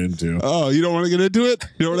want to get into. Oh, you don't want to get into it?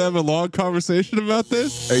 You don't want to have a long conversation about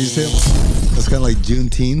this? Are you saying that's kind of like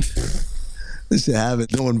Juneteenth? They should have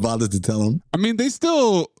it. No one bothered to tell them. I mean, they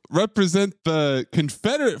still represent the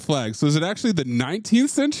Confederate flag. So is it actually the 19th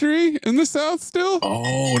century in the South still?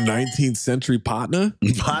 Oh, 19th century Patna?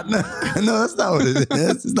 Patna? No, that's not what it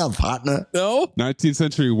is. It's not Patna. No? 19th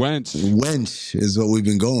century wench. Wench is what we've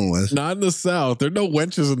been going with. Not in the South. There are no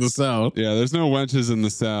wenches in the South. Yeah, there's no wenches in the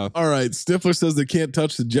South. All right. Stifler says they can't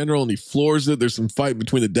touch the general and he floors it. There's some fight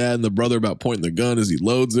between the dad and the brother about pointing the gun as he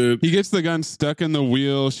loads it. He gets the gun stuck in the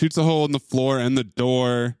wheel, shoots a hole in the floor and the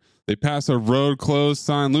door. They pass a road closed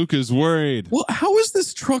sign. Luke is worried. Well, how is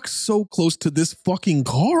this truck so close to this fucking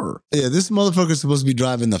car? Yeah, this motherfucker's supposed to be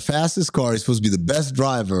driving the fastest car. He's supposed to be the best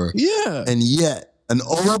driver. Yeah. And yet, an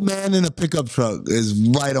old man in a pickup truck is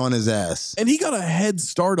right on his ass. And he got a head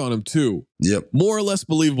start on him, too. Yep. More or less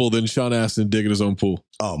believable than Sean Astin digging his own pool.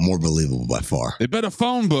 Oh, more believable by far. They bet a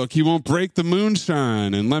phone book he won't break the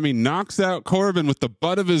moonshine. And Lemmy knocks out Corbin with the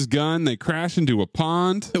butt of his gun. They crash into a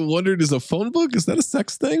pond. I wondered, is a phone book? Is that a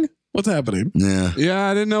sex thing? What's happening? Yeah. Yeah,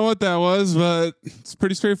 I didn't know what that was, but it's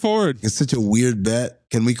pretty straightforward. It's such a weird bet.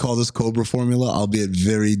 Can we call this Cobra formula? Albeit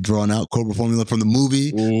very drawn out Cobra formula from the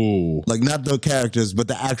movie. Ooh. Like not the characters, but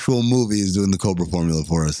the actual movie is doing the Cobra formula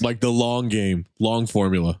for us. Like the long game, long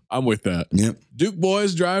formula. I'm with that. Yep. Duke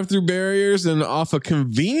boys drive through barriers and off a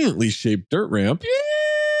conveniently shaped dirt ramp.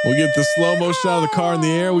 We get the slow-mo shot of the car in the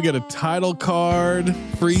air. We get a title card,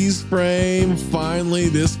 freeze frame. Finally,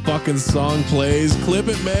 this fucking song plays. Clip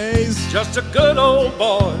it, Maze. Just a good old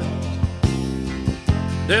boy,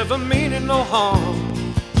 never meaning no harm.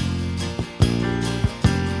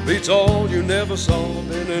 Beats all you never saw,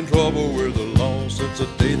 been in trouble with the law since the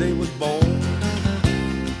day they was born.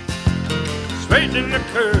 Straightening the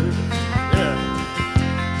curves, yeah,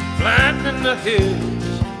 flattening the hills.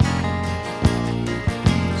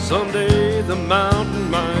 Someday the mountain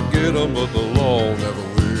might get them, but the law never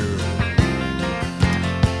will.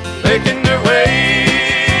 Making their way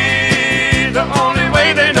the only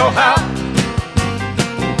way they know how.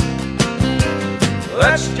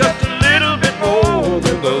 That's just a little bit more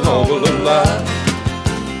than the law will allow.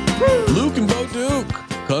 Luke and Bo Duke,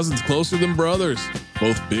 cousins closer than brothers.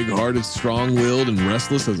 Both big-hearted, strong-willed, and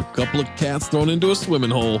restless as a couple of cats thrown into a swimming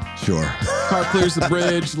hole. Sure. Car clears the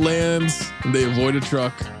bridge, lands, and they avoid a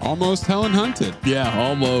truck. Almost Helen hunted. Yeah,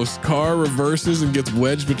 almost. Car reverses and gets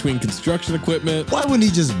wedged between construction equipment. Why wouldn't he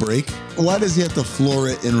just brake? Why does he have to floor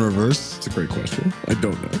it in reverse? That's a great question. I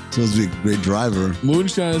don't know. Supposed to be a great driver.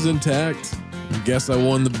 Moonshine is intact. Guess I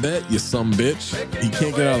won the bet, you some bitch. He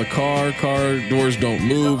can't get out of the car. Car doors don't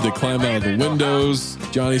move. They climb out of the windows.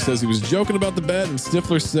 Johnny says he was joking about the bet, and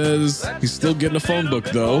Stifler says he's still getting a phone book,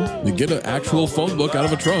 though. They get an actual phone book out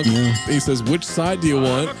of a trunk. He says, which side do you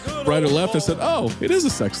want? Right or left? I said, oh, it is a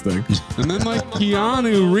sex thing. And then like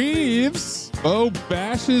Keanu Reeves,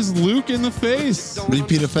 bashes Luke in the face.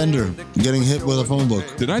 Repeat offender, getting hit with a phone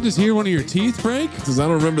book. Did I just hear one of your teeth break? Because I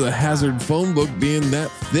don't remember the Hazzard phone book being that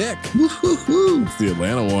thick. It's the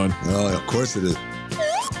Atlanta one. Oh, of course it is.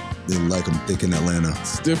 Didn't like them thick in Atlanta.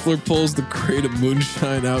 Stifler pulls the crate of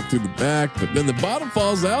moonshine out through the back, but then the bottom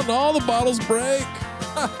falls out and all the bottles break.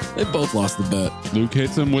 They both lost the bet. Luke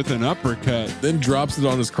hits him with an uppercut, then drops it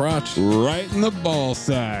on his crotch. Right in the ball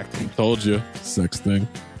sack. Told you. Sex thing.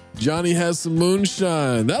 Johnny has some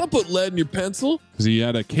moonshine. That'll put lead in your pencil. Because he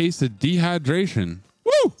had a case of dehydration.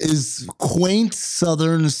 Woo! Is quaint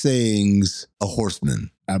Southern sayings a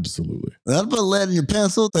horseman? Absolutely. That'll put lead in your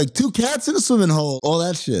pencil. Like two cats in a swimming hole. All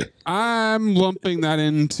that shit. I'm lumping that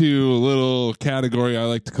into a little category I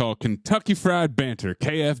like to call Kentucky Fried Banter,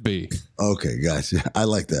 KFB. Okay, gotcha. I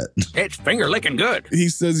like that. It's finger licking good. He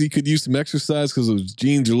says he could use some exercise because his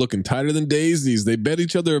jeans are looking tighter than daisies. They bet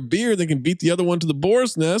each other a beer. They can beat the other one to the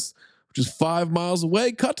boar's nest, which is 5 miles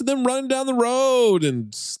away. Cut to them running down the road,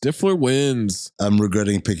 and Stifler wins. I'm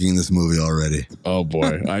regretting picking this movie already. Oh,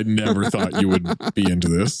 boy. I never thought you would be into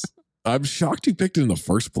this. I'm shocked you picked it in the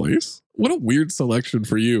first place. What a weird selection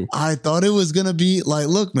for you. I thought it was going to be like,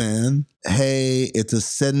 look, man, hey, it's a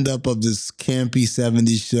send up of this campy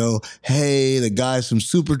 70s show. Hey, the guys from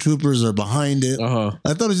Super Troopers are behind it. Uh-huh.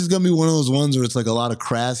 I thought it was just going to be one of those ones where it's like a lot of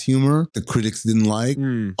crass humor the critics didn't like.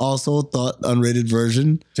 Also thought unrated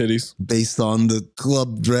version. Titties. Based on the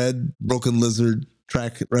Club Dread Broken Lizard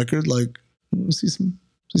track record. Like, see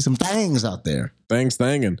some things out there. Thanks,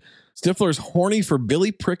 thangin'. Stifler's horny for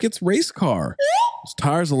Billy Prickett's race car. His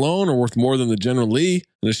tires alone are worth more than the General Lee.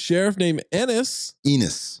 And a sheriff named Ennis.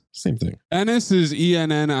 Enos. Same thing. Ennis is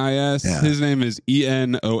E-N-N-I-S. Yeah. His name is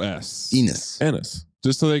E-N-O-S. Enos.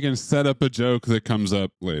 Just so they can set up a joke that comes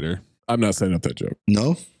up later. I'm not setting up that joke.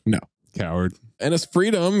 No? No. Coward. Ennis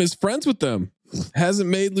Freedom is friends with them. Hasn't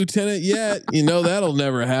made lieutenant yet. You know that'll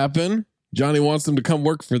never happen. Johnny wants them to come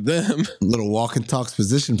work for them. A little walk and talks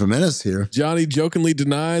position from Ennis here. Johnny jokingly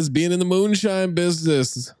denies being in the moonshine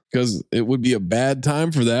business because it would be a bad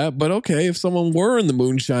time for that. But okay, if someone were in the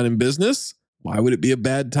moonshining business, why would it be a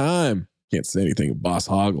bad time? Can't say anything. Boss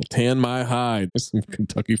Hogg will tan my hide. There's some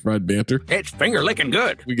Kentucky Fried Banter. It's finger licking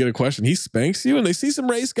good. We get a question. He spanks you, and they see some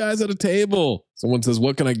race guys at a table. Someone says,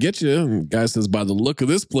 what can I get you? And the guy says, by the look of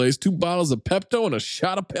this place, 2 bottles of Pepto and a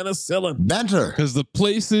shot of penicillin. Banter. Because the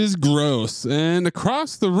place is gross. And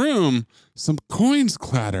across the room, some coins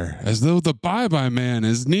clatter as though the bye-bye man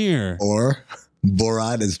is near. Or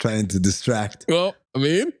Borat is trying to distract. Well, I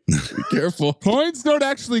mean, be careful. Coins don't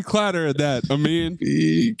actually clatter at that. I mean,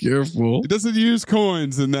 be careful. He doesn't use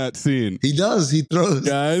coins in that scene. He does. He throws.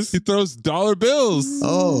 Guys. He throws dollar bills.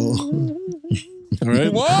 Oh. All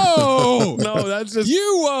right. Whoa. No, that's just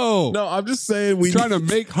you. Whoa. No, I'm just saying we trying to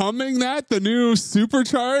make humming that the new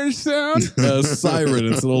supercharged sound. A siren.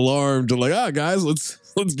 It's an alarm to like, guys, let's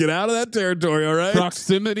get out of that territory. All right.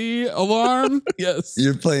 Proximity alarm. Yes.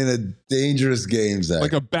 You're playing a dangerous game, Zach.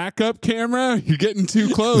 Like a backup camera. You're getting too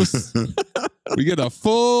close. We get a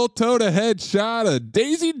full toe-to-head shot of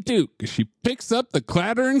Daisy Duke as she picks up the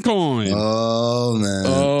clattering coin. Oh, man.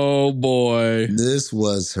 Oh, boy. This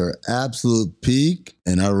was her absolute peak.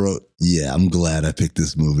 And I wrote, yeah, I'm glad I picked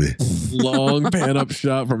this movie. Long pan-up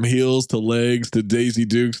shot from heels to legs to Daisy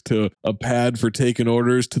Dukes to a pad for taking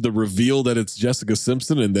orders to the reveal that it's Jessica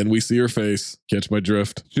Simpson, and then we see her face. Catch my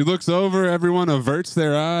drift. She looks over. Everyone averts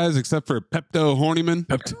their eyes except for Pepto Horniman.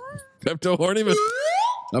 Pepto Horniman.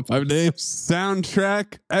 Top 5 names.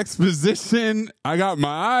 Soundtrack, exposition. I got my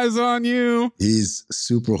eyes on you. He's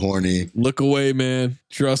super horny. Look away, man.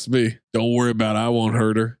 Trust me. Don't worry about it. I won't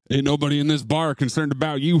hurt her. Ain't nobody in this bar concerned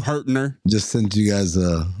about you hurting her. Just sent you guys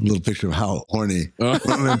a little picture of how horny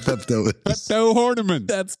Pepto is. Pepto Horniman.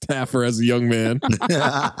 That's Taffer as a young man.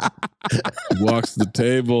 He walks to the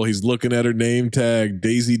table. He's looking at her name tag,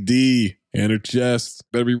 Daisy D. And her chest.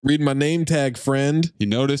 Better be reading my name tag, friend. You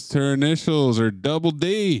noticed her initials are double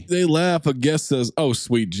D. They laugh. A guest says, oh,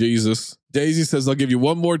 sweet Jesus. Daisy says, I'll give you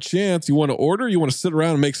one more chance. You want to order? You want to sit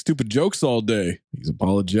around and make stupid jokes all day? He's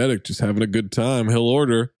apologetic, just having a good time. He'll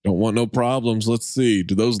order. Don't want no problems. Let's see.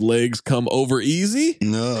 Do those legs come over easy?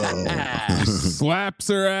 No. Slaps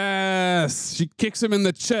her ass. She kicks him in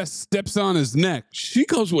the chest, steps on his neck. She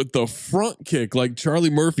comes with the front kick like Charlie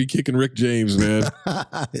Murphy kicking Rick James, man.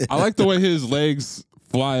 I like the way his legs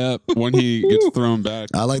fly up when he gets thrown back.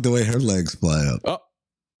 I like the way her legs fly up. Oh,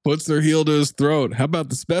 puts her heel to his throat. How about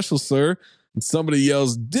the special, sir? And somebody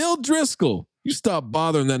yells, Dill Driscoll, you stop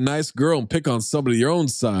bothering that nice girl and pick on somebody your own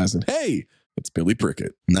size. And hey, it's Billy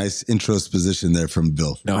Prickett. Nice introsposition there from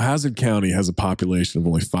Bill. Now, Hazzard County has a population of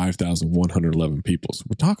only 5,111 people. So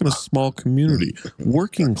we're talking a small community,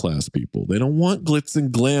 working class people. They don't want glitz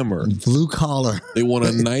and glamour. Blue collar. They want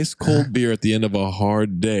a nice cold beer at the end of a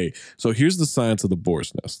hard day. So here's the science of the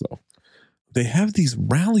boar's nest, though. They have these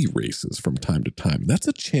rally races from time to time. That's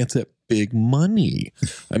a chance at big money.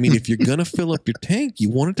 I mean, if you're going to fill up your tank, you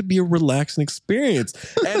want it to be a relaxing experience.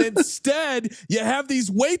 And instead, you have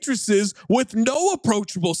these waitresses with no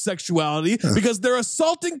approachable sexuality because they're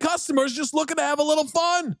assaulting customers just looking to have a little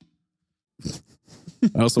fun.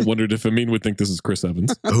 I also wondered if Amin would think this is Chris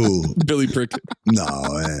Evans. Who? Billy Prickett. No,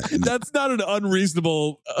 man. That's not an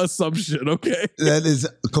unreasonable assumption, okay? That is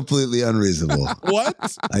completely unreasonable.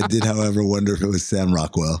 What? I did, however, wonder if it was Sam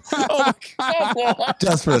Rockwell. Oh, come on.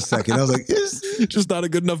 Just for a second. I was like, just not a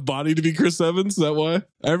good enough body to be Chris Evans? Is that why?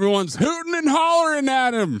 Everyone's hooting and hollering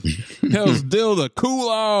at him. Tells Dill to cool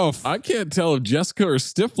off. I can't tell if Jessica or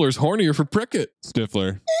Stifler's hornier for Prickett.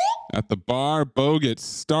 Stifler. At the bar, Bo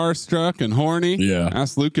gets starstruck and horny. Yeah.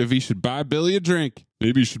 Asks Luke if he should buy Billy a drink.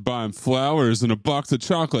 Maybe you should buy him flowers and a box of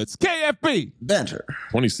chocolates. KFB. Banter.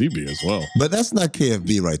 20 CB as well. But that's not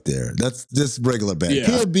KFB right there. That's just regular banter. Yeah.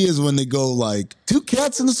 KFB is when they go like, 2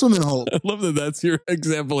 cats in the swimming hole. I love that that's your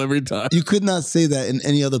example every time. You could not say that in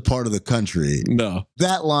any other part of the country. No.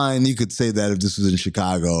 That line, you could say that if this was in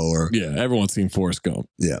Chicago or... Yeah, everyone's seen Forrest Gump.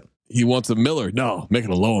 Yeah. He wants a Miller. No, make it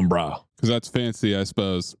a Lowenbrow. Because that's fancy, I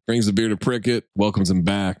suppose. Brings the beer to Prickett, welcomes him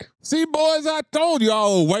back. See, boys, I told you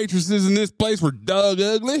all the waitresses in this place were dug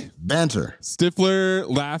ugly. Banter. Stifler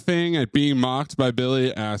laughing at being mocked by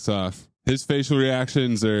Billy, ass off. His facial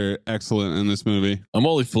reactions are excellent in this movie. I'm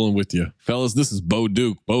only fooling with you. Fellas, this is Bo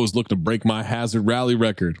Duke. Bo's looking to break my Hazzard rally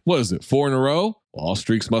record. What is it, 4 in a row? All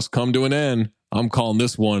streaks must come to an end. I'm calling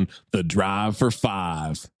this one the Drive for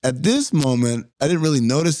 5. At this moment, I didn't really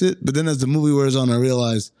notice it, but then as the movie wears on, I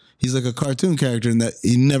realized he's like a cartoon character in that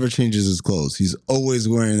he never changes his clothes. He's always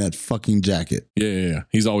wearing that fucking jacket. Yeah.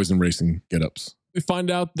 He's always in racing get-ups. We find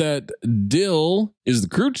out that Dill is the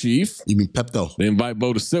crew chief. You mean Pepto? They invite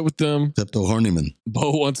Bo to sit with them. Pepto Horniman.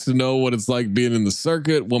 Bo wants to know what it's like being in the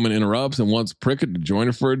circuit. Woman interrupts and wants Prickett to join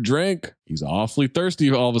her for a drink. He's awfully thirsty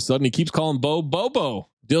all of a sudden. He keeps calling Bo Bobo.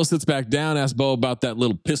 Dill sits back down, asks Bo about that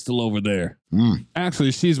little pistol over there.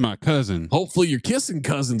 Actually, she's my cousin. Hopefully you're kissing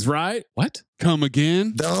cousins, right? What? Come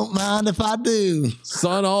again? Don't mind if I do.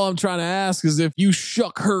 Son, all I'm trying to ask is if you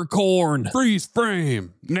shuck her corn. Freeze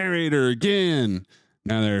frame. Narrator again.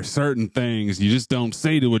 Now, there are certain things you just don't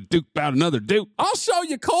say to a duke about another duke. I'll show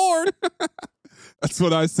you corn. That's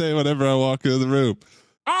what I say whenever I walk into the room.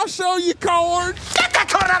 I'll show you corn. Get that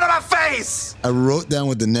corn out of my face! I wrote down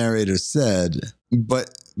what the narrator said, but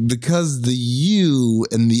because the U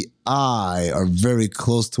and the I are very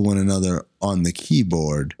close to one another on the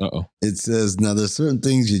keyboard, it says, now there's certain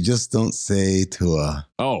things you just don't say to a...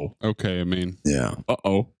 Oh. Okay, I mean. Yeah.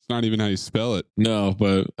 It's not even how you spell it. No,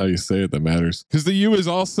 but how you say it that matters. Because the U is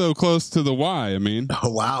also close to the Y, I mean. Oh,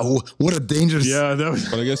 wow. What a dangerous... Yeah, that was...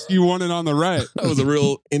 But I guess you won it on the right. That was a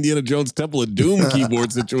real Indiana Jones Temple of Doom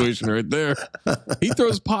keyboard situation right there. He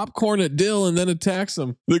throws popcorn at Dill and then attacks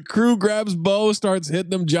him. The crew grabs Bo, starts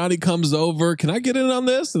hitting him. Johnny comes over. Can I get in on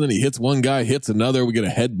this? And then he hits one guy, hits another. We get a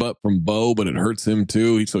headbutt from Bo, but it hurts him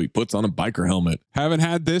too. So he puts on a biker helmet. Haven't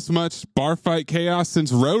had this much bar fight chaos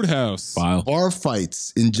since Roadhouse. Wow. Bar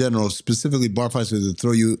fights in general, specifically bar fights where they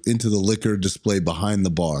throw you into the liquor display behind the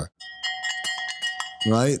bar.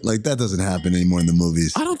 Right? Like that doesn't happen anymore in the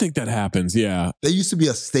movies. I don't think that happens. Yeah. They used to be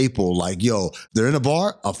a staple. Like, yo, they're in a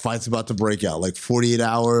bar, a fight's about to break out. Like 48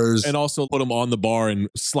 hours. And also put them on the bar and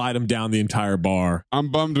slide them down the entire bar. I'm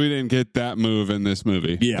bummed we didn't get that move in this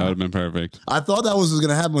movie. Yeah. That would have been perfect. I thought that was going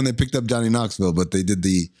to happen when they picked up Johnny Knoxville, but they did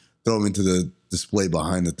the throw him into the display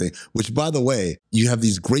behind the thing, which, by the way, you have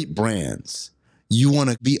these great brands. You want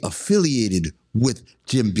to be affiliated with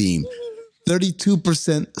Jim Beam.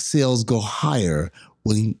 32% sales go higher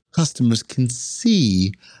when customers can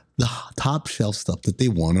see the top shelf stuff that they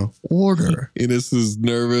want to order. Enos is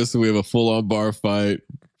nervous. We have a full-on bar fight.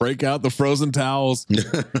 Break out the frozen towels.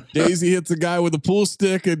 Daisy hits a guy with a pool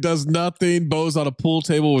stick. It does nothing. Bo's on a pool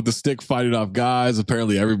table with the stick fighting off guys.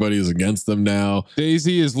 Apparently everybody is against them now.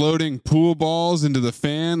 Daisy is loading pool balls into the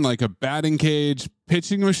fan like a batting cage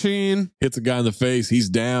pitching machine. Hits a guy in the face. He's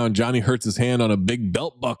down. Johnny hurts his hand on a big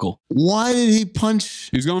belt buckle. Why did he punch?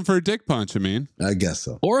 He's going for a dick punch, I mean. I guess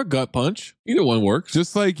so. Or a gut punch. Either one works.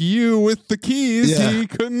 Just like you with the keys. Yeah. He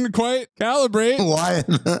couldn't quite calibrate. Why?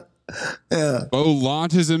 Yeah. Bo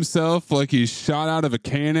launches himself like he's shot out of a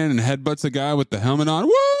cannon and headbutts a guy with the helmet on.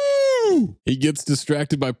 Woo! He gets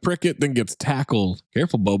distracted by Prickett, then gets tackled.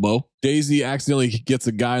 Careful, Bobo. Daisy accidentally gets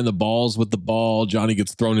a guy in the balls with the ball. Johnny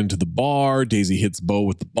gets thrown into the bar. Daisy hits Bo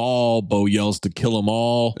with the ball. Bo yells to kill them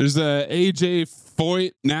all. There's a AJ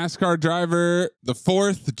Foyt NASCAR driver, the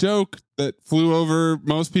fourth joke that flew over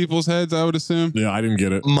most people's heads, I would assume. Yeah, I didn't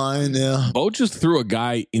get it. Mine, yeah. Bo just threw a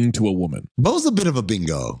guy into a woman. Bo's a bit of a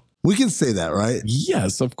bingo. We can say that, right?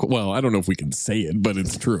 Yes, of course. Well, I don't know if we can say it, but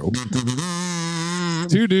it's true.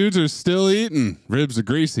 Two dudes are still eating. Ribs are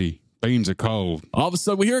greasy. Beans are cold. All of a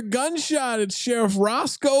sudden, we hear a gunshot. It's Sheriff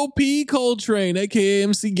Roscoe P. Coltrane, a.k.a.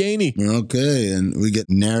 MC Gainey. Okay, and we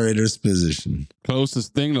get narrator's position.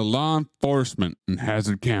 Closest thing to law enforcement in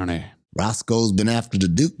Hazzard County. Roscoe's been after the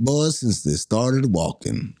Duke boys since they started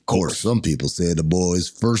walking. Of course, some people say the boys'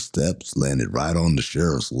 first steps landed right on the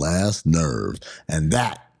sheriff's last nerve, and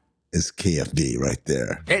that is KFD right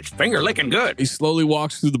there. It's finger licking good. He slowly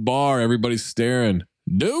walks through the bar. Everybody's staring.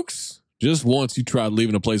 Dukes, just once you tried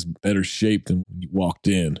leaving a place better shape than when you walked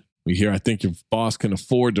in. We hear, I think your boss can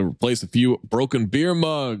afford to replace a few broken beer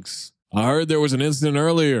mugs. I heard there was an incident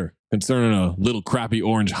earlier concerning a little crappy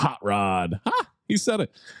orange hot rod. Ha! He said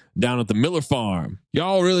it. Down at the Miller farm.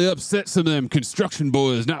 Y'all really upset some of them construction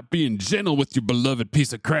boys not being gentle with your beloved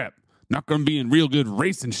piece of crap. Not going to be in real good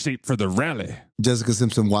racing shape for the rally. Jessica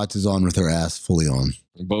Simpson watches on with her ass fully on.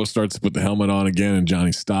 Bo starts to put the helmet on again, and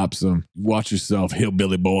Johnny stops him. Watch yourself,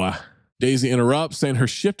 hillbilly boy. Daisy interrupts, saying her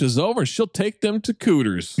shift is over and she'll take them to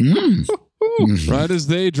Cooters. Right as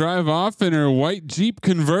they drive off in her white Jeep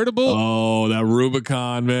convertible. Oh, that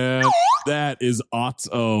Rubicon, man. That is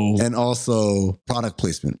Otto. And also product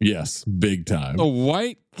placement. Yes, big time. A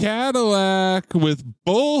white Cadillac with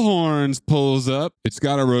bullhorns pulls up. It's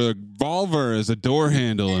got a revolver as a door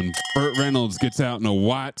handle, and Burt Reynolds gets out in a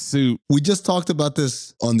white suit. We just talked about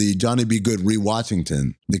this on the Johnny Be Good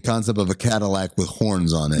Rewatchington, the concept of a Cadillac with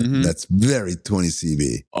horns on it. Mm-hmm. That's very 20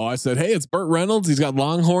 CB. Oh, I said, hey, it's Burt Reynolds. He's got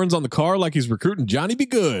long horns on the car like he's recruiting Johnny Be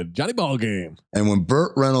Good, Johnny Ballgame. And when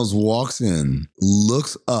Burt Reynolds walks in,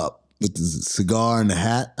 looks up with the cigar and the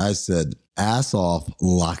hat, I said, ass off,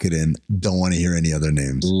 lock it in. Don't want to hear any other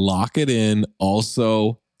names. Lock it in.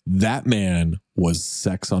 Also, that man was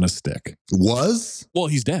sex on a stick. Was? Well,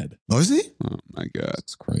 he's dead. Oh, is he? Oh my God.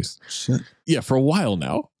 Jesus Christ. Shit. Yeah, for a while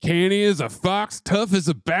now. Canny as a fox, tough as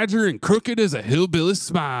a badger, and crooked as a hillbilly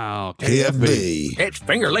smile. KFB. It's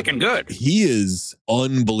finger licking good. He is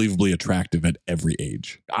unbelievably attractive at every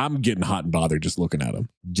age. I'm getting hot and bothered just looking at him.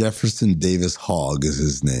 Jefferson Davis Hogg is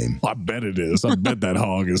his name. I bet it is. I bet that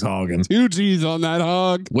hog is hogging. 2 G's on that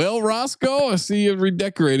hog. Well, Roscoe, I see you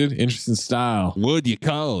redecorated. Interesting style. What'd you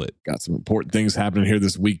call it? Got some important things happening here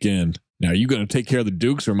this weekend. Now, are you going to take care of the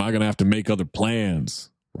Dukes or am I going to have to make other plans?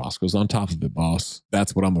 Roscoe's on top of it, boss.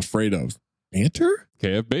 That's what I'm afraid of. Banter?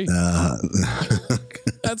 KFB.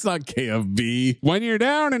 That's not KFB. When you're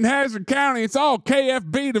down in Hazzard County, it's all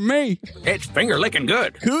KFB to me. It's finger licking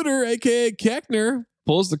good. Cooter, a.k.a. Keckner,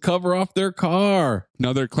 pulls the cover off their car.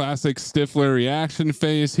 Another classic Stifler reaction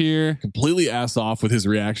phase here. Completely ass off with his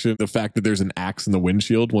reaction. The fact that there's an axe in the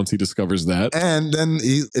windshield once he discovers that. And then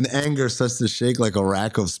he, in anger, starts to shake like a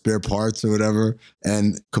rack of spare parts or whatever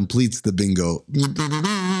and completes the bingo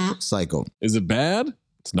cycle. Is it bad?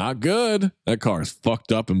 It's not good. That car is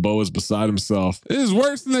fucked up and Bo is beside himself. This is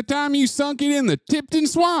worse than the time you sunk it in the Tipton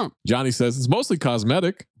Swamp. Johnny says it's mostly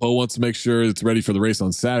cosmetic. Bo wants to make sure it's ready for the race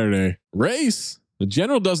on Saturday. Race? The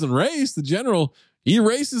general doesn't race. The general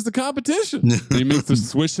erases the competition. He makes the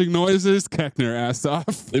swishing noises. Keckner ass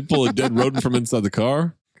off. They pull a dead rodent from inside the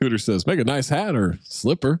car. Cooter says, make a nice hat or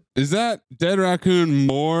slipper. Is that dead raccoon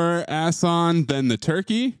more ass on than the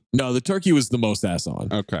turkey? No, the turkey was the most ass on.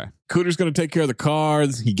 Okay. Cooter's going to take care of the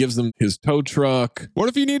cars. He gives them his tow truck. What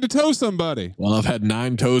if you need to tow somebody? Well, I've had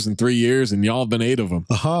 9 tows in 3 years and y'all have been 8 of them.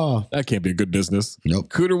 Aha. That can't be a good business. Nope.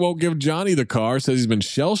 Cooter won't give Johnny the car, says he's been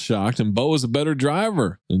shell shocked and Bo is a better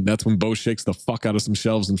driver. And that's when Bo shakes the fuck out of some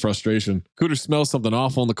shelves in frustration. Cooter smells something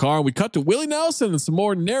awful in the car and we cut to Willie Nelson and some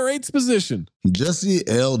more narrates position. Jesse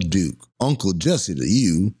L. Duke, Uncle Jesse to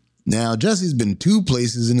you. Now, Jesse's been 2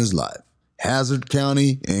 places in his life, Hazzard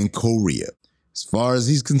County and Korea. As far as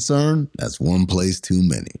he's concerned, that's 1 place too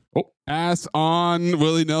many. Oh, ass on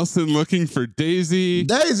Willie Nelson looking for Daisy.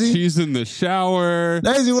 Daisy. She's in the shower.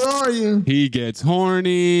 Daisy, where are you? He gets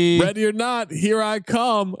horny. Ready or not, here I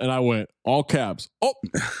come. And I went, all caps. Oh,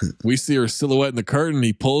 we see her silhouette in the curtain.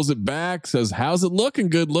 He pulls it back, says, how's it looking?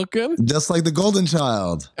 Good looking. Just like the Golden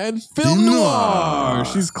Child. And Film Noir.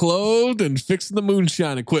 She's clothed and fixing the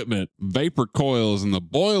moonshine equipment. Vapor coils in the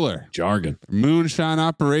boiler. Jargon. Moonshine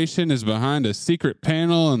operation is behind a secret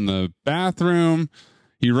panel in the bathroom.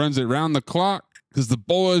 He runs it round the clock because the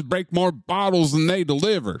boys break more bottles than they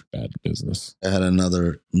deliver. Bad business. I had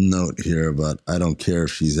another note here about I don't care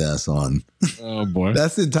if she's ass on. Oh, boy.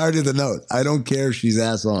 That's the entirety of the note. I don't care if she's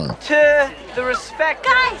ass on. To the respect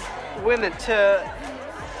of women, to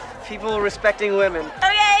people respecting women.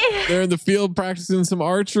 Okay. They're in the field practicing some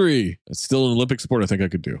archery. It's still an Olympic sport I think I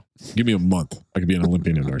could do. Give me a month. I could be an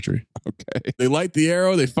Olympian in archery. Okay. They light the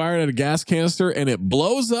arrow, they fire it at a gas canister, and it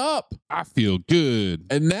blows up. I feel good.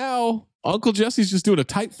 And now Uncle Jesse's just doing a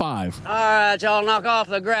tight 5. All right, y'all knock off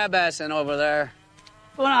the grab-assing over there.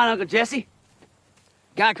 What's going on, Uncle Jesse?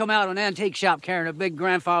 Guy come out of an antique shop carrying a big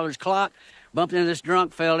grandfather's clock, bumped into this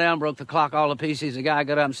drunk, fell down, broke the clock all to pieces. The guy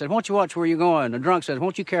got up and said, won't you watch where you're going? The drunk says,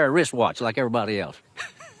 won't you carry a wristwatch like everybody else?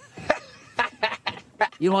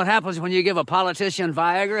 You know what happens when you give a politician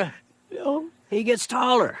Viagra? He gets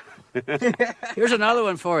taller. Here's another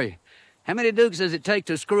one for you. How many dukes does it take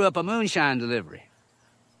to screw up a moonshine delivery?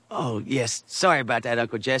 Oh, yes. Sorry about that,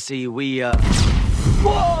 Uncle Jesse. We,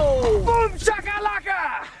 Whoa! Boom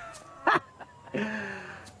shakalaka!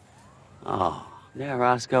 Oh, yeah,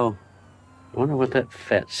 Roscoe. Wonder what that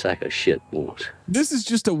fat sack of shit wants. This is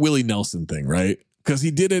just a Willie Nelson thing, right? Because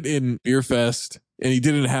he did it in Beer Fest and he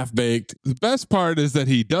did it in Half Baked. The best part is that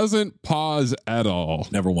he doesn't pause at all.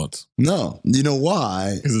 Never once. No. You know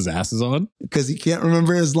why? Because his ass is on? Because he can't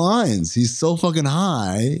remember his lines. He's so fucking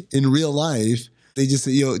high in real life. They just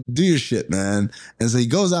say, yo, do your shit, man. And so he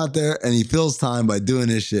goes out there and he fills time by doing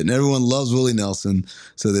his shit. And everyone loves Willie Nelson,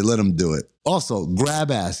 so they let him do it. Also,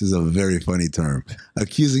 grab ass is a very funny term.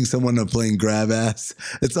 Accusing someone of playing grab ass.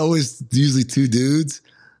 It's always usually 2 dudes.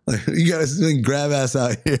 Like, you got to grab ass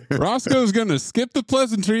out here. Roscoe's going to skip the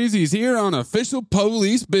pleasantries. He's here on official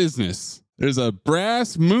police business. There's a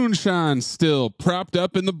brass moonshine still propped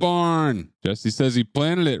up in the barn. Jesse says he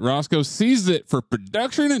planted it. Roscoe seized it for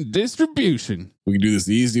production and distribution. We can do this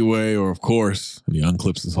the easy way, or of course, he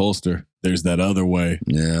unclips his holster. There's that other way.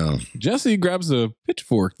 Yeah. Jesse grabs a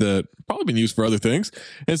pitchfork that probably been used for other things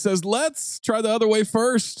and says, let's try the other way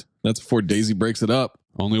first. That's before Daisy breaks it up.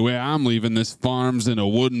 Only way I'm leaving this farm's in a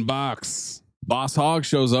wooden box. Boss Hogg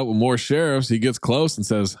shows up with more sheriffs. He gets close and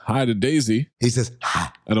says hi to Daisy. He says hi.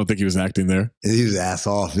 I don't think he was acting there. He was ass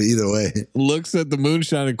off either way. Looks at the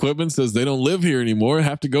moonshine equipment, says they don't live here anymore,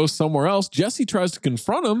 have to go somewhere else. Jesse tries to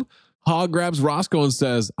confront him. Hogg grabs Roscoe and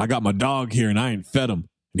says, I got my dog here and I ain't fed him.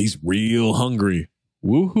 And he's real hungry.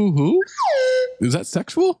 Woo-hoo-hoo. Is that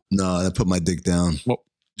sexual? No, that put my dick down. Well,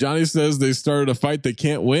 Johnny says they started a fight they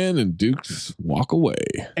can't win and Dukes walk away.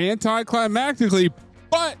 Anticlimactically,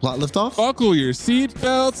 but plot lift off. Buckle your seat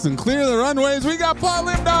belts and clear the runways. We got plot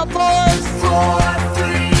lift off, boys. 4, 3,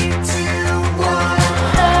 2, 1.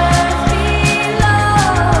 Earth below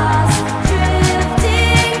us,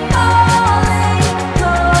 drifting, falling,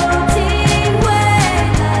 floating,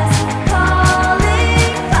 weightless, falling.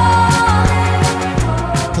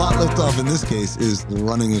 Plot lift off in this case is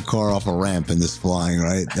running a car off a ramp and just flying,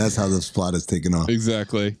 right? That's how this plot is taken off.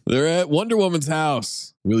 Exactly. They're at Wonder Woman's house.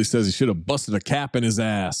 Willie says he should have busted a cap in his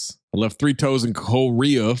ass. I left 3 toes in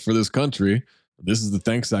Korea for this country. This is the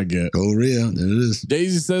thanks I get. Korea, there it is.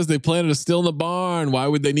 Daisy says they planted a still in the barn. Why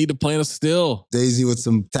would they need to plant a still? Daisy with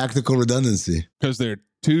some tactical redundancy. Because they're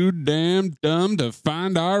too damn dumb to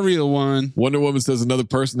find our real one. Wonder Woman says another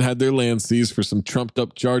person had their land seized for some trumped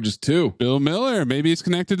up charges too. Bill Miller. Maybe it's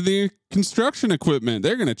connected to the construction equipment.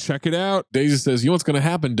 They're going to check it out. Daisy says, you know what's going to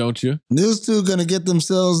happen, don't you? Those two are going to get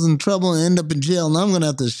themselves in trouble and end up in jail, and I'm going to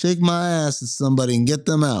have to shake my ass at somebody and get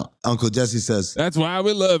them out. Uncle Jesse says, that's why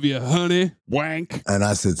we love you, honey. Wank. And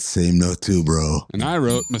I said, same note too, bro. And I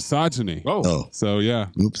wrote misogyny. Oh. So, yeah.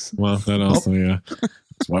 Oops. Well, that also, yeah.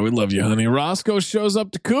 That's why we love you, honey. Roscoe shows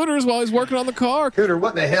up to Cooter's while he's working on the car. Cooter,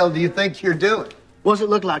 what the hell do you think you're doing? What's it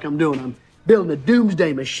look like I'm doing? I'm building a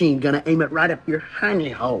doomsday machine, gonna aim it right up your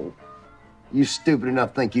hiney hole. You stupid enough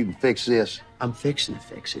to think you can fix this? I'm fixing to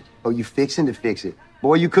fix it. Oh, you fixing to fix it?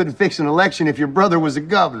 Boy, you couldn't fix an election if your brother was a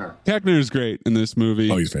governor. Keckner's great in this movie.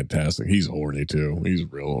 Oh, he's fantastic. He's horny, too. He's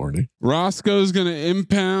real horny. Roscoe's going to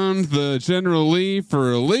impound the General Lee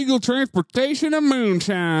for illegal transportation of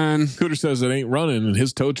moonshine. Cooter says it ain't running, and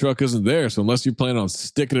his tow truck isn't there, so unless you plan on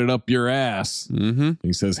sticking it up your ass. Mm-hmm.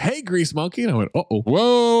 He says, hey, Grease Monkey. And I went, uh-oh.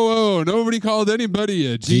 Whoa, nobody called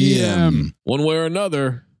anybody a GM. One way or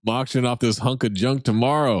another, I'm auctioning off this hunk of junk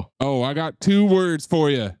tomorrow. Oh, I got 2 words for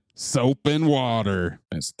you. Soap and water.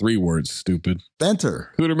 That's 3 words, stupid.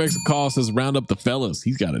 Benter. Cooter makes a call, says round up the fellas.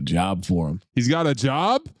 He's got a job for him. He's got a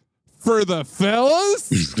job? For the fellas?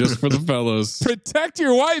 Just for the fellas. Protect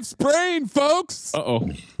your wife's brain, folks. Uh-oh.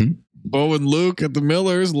 Bo and Luke at the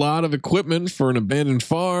Millers, lot of equipment for an abandoned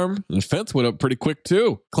farm. The fence went up pretty quick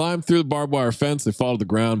too. Climb through the barbed wire fence. They fall to the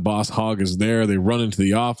ground. Boss Hogg is there. They run into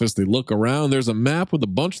the office. They look around. There's a map with a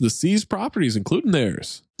bunch of the seized properties, including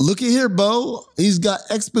theirs. Looky here, Bo. He's got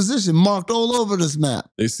exposition marked all over this map.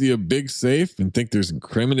 They see a big safe and think there's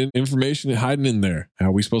incriminating information hiding in there. How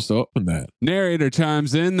are we supposed to open that? Narrator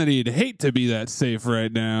chimes in that he'd hate to be that safe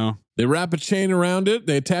right now. They wrap a chain around it.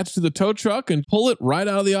 They attach to the tow truck and pull it right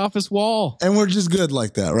out of the office wall. And we're just good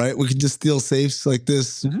like that, right? We can just steal safes like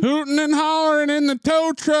this. Hooting and hollering in the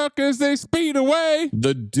tow truck as they speed away.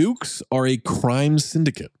 The Dukes are a crime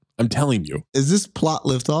syndicate. I'm telling you. Is this plot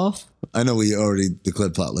lift off? I know we already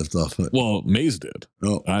declared plot lift off. But... Well, Maze did.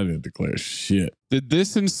 Oh, I didn't declare shit. Did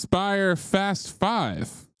this inspire Fast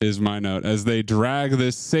 5? Is my note as they drag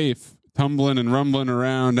this safe tumbling and rumbling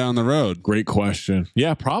around down the road. Great question.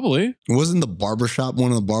 Yeah, probably. Wasn't the barbershop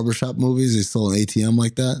one of the barbershop movies? They stole an ATM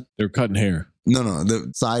like that? They're cutting hair. No,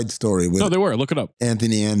 the side story with No, they were. Look it up.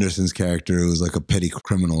 Anthony Anderson's character who was like a petty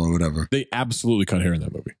criminal or whatever. They absolutely cut hair in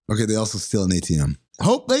that movie. Okay, they also steal an ATM.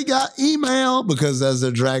 Hope they got email because as they're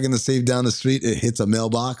dragging the safe down the street, it hits a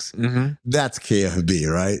mailbox. Mm-hmm. That's KFB,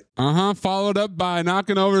 right? Followed up by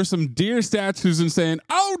knocking over some deer statues and saying,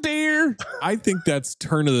 "Oh dear." I think that's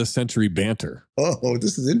turn of the century banter. Oh,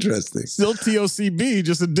 this is interesting. Still TOCB,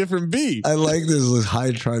 just a different B. I like this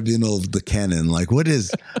high tribunal of the canon. Like, what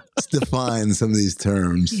is define some of these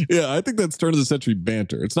terms? Yeah, I think that's turn of the century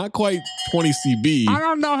banter. It's not quite 20 CB. I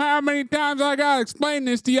don't know how many times I gotta explain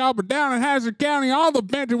this to y'all, but down in Hazzard County, all the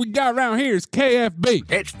banter we got around here is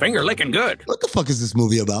KFB. It's finger licking good. What the fuck is this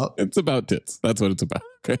movie about? It's about tits. That's what it's about.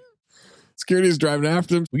 Okay. Security's driving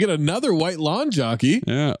after him. We get another white lawn jockey.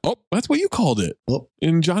 Yeah. Oh, that's what you called it. Oh.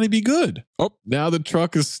 In Johnny Be Good. Oh, now the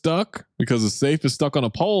truck is stuck because the safe is stuck on a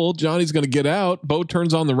pole. Johnny's going to get out. Bo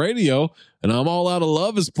turns on the radio, and I'm All Out of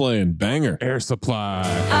Love is playing. Banger. Air Supply.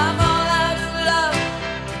 I'm all out of love.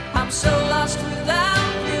 I'm so lost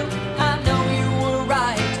without you. I know you were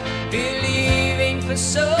right, believing for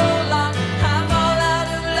so long. I'm all out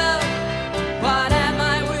of love. What am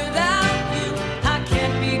I without you? I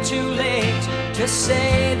can't be too late to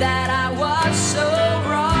say that I was so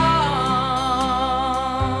wrong.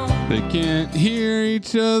 They can't hear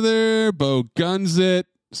each other. Bo guns it,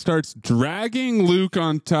 starts dragging Luke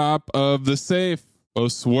on top of the safe. Bo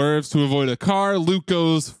swerves to avoid a car. Luke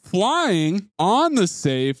goes flying on the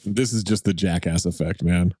safe. This is just the jackass effect,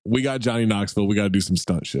 man. We got Johnny Knoxville. We got to do some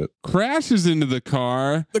stunt shit. Crashes into the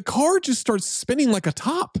car. The car just starts spinning like a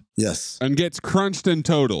top. Yes. And gets crunched and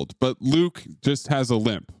totaled. But Luke just has a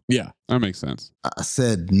limp. Yeah. That makes sense. I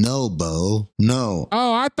said, no, Bo. No.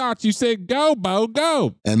 Oh, I thought you said go, Bo,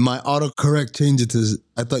 go. And my autocorrect changed it to,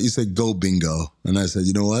 I thought you said go bingo. And I said,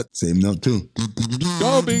 you know what? Same note too.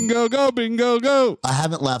 Go bingo, go bingo, go. I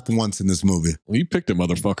haven't laughed once in this movie. Well, you picked a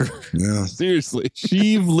motherfucker. Yeah. Seriously.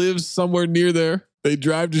 Sheev lives somewhere near there. They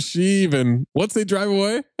drive to Sheev, and once they drive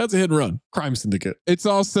away, that's a hit and run. Crime syndicate. It's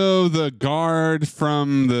also the guard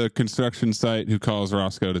from the construction site who calls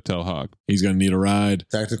Roscoe to tell Hog. He's going to need a ride.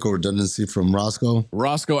 Tactical redundancy from Roscoe.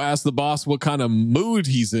 Roscoe asks the boss what kind of mood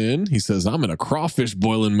he's in. He says, I'm in a crawfish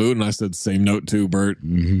boiling mood. And I said, same note too, Bert.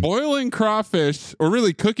 Mm-hmm. Boiling crawfish, or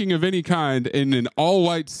really cooking of any kind, in an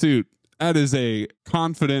all-white suit. That is a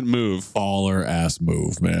confident move. Baller ass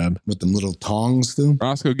move, man. With them little tongs, too.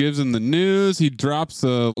 Roscoe gives him the news. He drops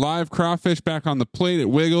a live crawfish back on the plate.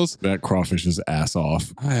 It wiggles. That crawfish is ass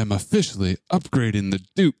off. I am officially upgrading the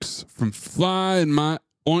Dukes from fly in my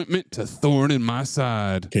ointment to thorn in my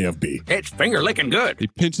side. KFB. It's finger licking good. He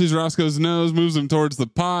pinches Roscoe's nose, moves him towards the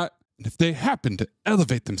pot. And if they happen to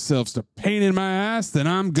elevate themselves to pain in my ass, then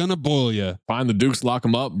I'm gonna boil you. Find the Dukes, lock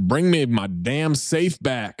them up. Bring me my damn safe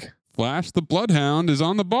back. Flash the Bloodhound is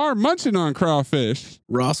on the bar munching on crawfish.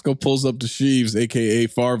 Roscoe pulls up to Sheeves, a.k.a.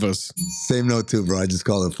 Farvas. Same note too, bro. I just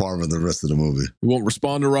call it Farva the rest of the movie. We won't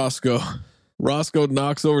respond to Roscoe. Roscoe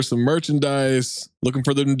knocks over some merchandise. Looking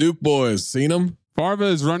for the Duke boys. Seen them? Farva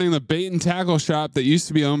is running the bait and tackle shop that used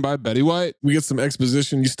to be owned by Betty White. We get some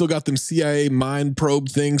exposition. You still got them CIA mind probe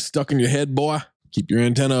things stuck in your head, boy. Keep your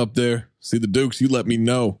antenna up there. See the Dukes, you let me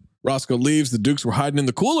know. Roscoe leaves. The Dukes were hiding in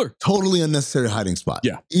the cooler. Totally unnecessary hiding spot.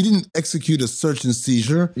 Yeah. He didn't execute a search and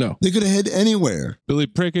seizure. No. They could have hid anywhere. Billy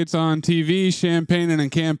Prickett's on TV, champagning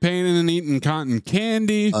and campaigning and eating cotton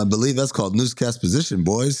candy. I believe that's called newscast position,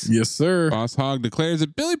 boys. Yes, sir. Boss Hog declares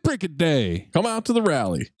it Billy Prickett Day. Come out to the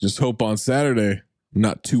rally. Just hope on Saturday,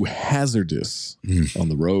 not too hazardous on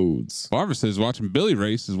the roads. Farva says watching Billy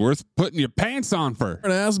race is worth putting your pants on for.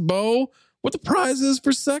 And ask Bo what the prize is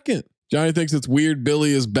for second. Johnny thinks it's weird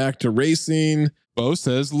Billy is back to racing. Bo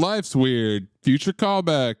says life's weird. Future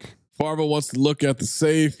callback. Farva wants to look at the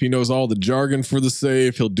safe. He knows all the jargon for the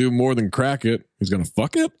safe. He'll do more than crack it. He's going to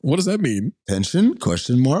fuck it? What does that mean? Tension?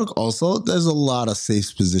 Question mark. Also, there's a lot of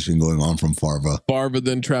safe position going on from Farva. Farva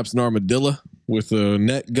then traps an armadillo with a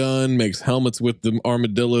net gun, makes helmets with the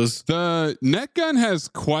armadillos. The net gun has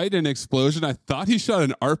quite an explosion. I thought he shot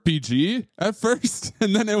an RPG at first,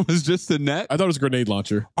 and then it was just a net. I thought it was a grenade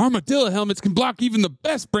launcher. Armadillo helmets can block even the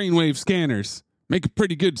best brainwave scanners. Make a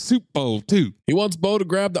pretty good soup bowl, too. He wants Bo to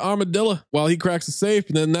grab the armadillo while he cracks the safe,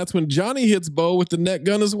 and then that's when Johnny hits Bo with the net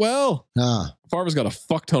gun as well. Farva's got a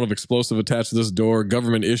fuck ton of explosive attached to this door,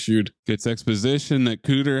 government issued. Gets exposition that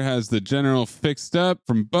Cooter has the general fixed up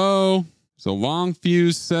from Bo. So long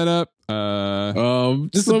fuse setup.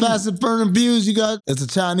 Just a passive burning fuse you got. It's a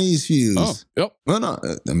Chinese fuse. Oh, yep. Well, no,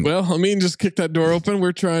 well, Amin just kicked that door open.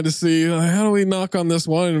 We're trying to see how do we knock on this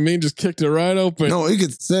one, and Amin just kicked it right open. No, you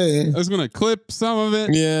could say. I was going to clip some of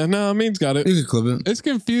it. Yeah, no, Amin's got it. You could clip it. It's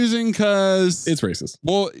confusing because it's racist.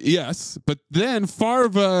 Well, yes, but then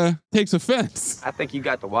Farva takes offense. I think you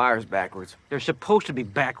got the wires backwards. They're supposed to be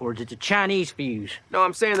backwards. It's a Chinese fuse. No,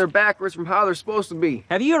 I'm saying they're backwards from how they're supposed to be.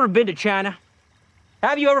 Have you ever been to China?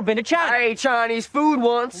 Have you ever been to China? I ate Chinese food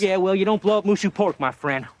once. Yeah, well, you don't blow up Mushu pork, my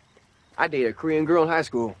friend. I dated a Korean girl in high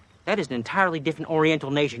school. That is an entirely different Oriental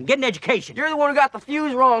nation. Get an education. You're the one who got the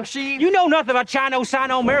fuse wrong, Sheev. You know nothing about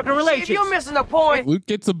Chino-Sino-American relations. Sheev, you're missing the point. Luke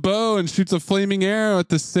gets a bow and shoots a flaming arrow at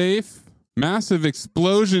the safe. Massive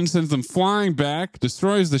explosion sends them flying back,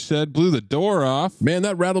 destroys the shed, blew the door off. Man,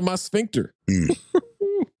 that rattled my sphincter.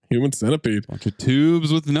 Human centipede. Bunch of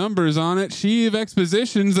tubes with numbers on it. Sheev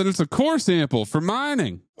expositions that it's a core sample for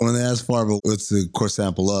mining. When they ask Farva what's the core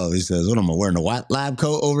sample of, he says, what am I wearing, a white lab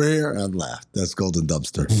coat over here? I laughed. That's Golden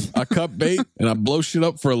Dumpster. I cut bait and I blow shit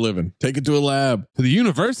up for a living. Take it to a lab. To the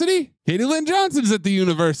university? Katie Lynn Johnson's at the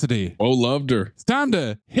university. Bo loved her. It's time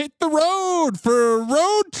to hit the road for a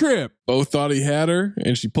road trip. Bo thought he had her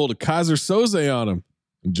and she pulled a Kaiser Soze on him.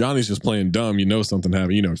 Johnny's just playing dumb. You know something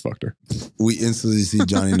happened. You know he fucked her. We instantly see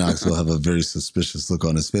Johnny Knoxville have a very suspicious look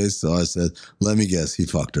on his face. So I said, let me guess, he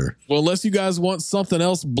fucked her. Well, unless you guys want something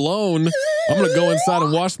else blown, I'm going to go inside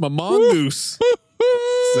and wash my mongoose.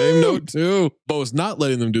 Same note too. Bo is not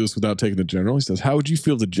letting them do this without taking the general. He says, how would you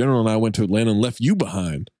feel if the general and I went to Atlanta and left you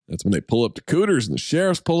behind? That's when they pull up to Cooters and the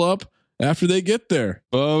sheriffs pull up after they get there.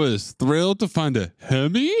 Bo is thrilled to find a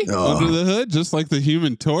Hemi under the hood, just like the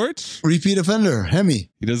Human Torch. Repeat offender, Hemi.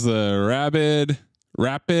 He does a rapid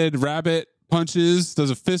rabbit punches,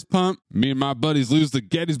 does a fist pump. Me and my buddies lose the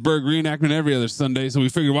Gettysburg reenactment every other Sunday, so we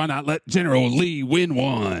figured why not let General Lee win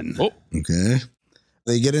one. Oh, okay.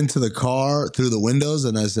 They get into the car through the windows,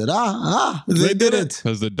 and I said, they did it.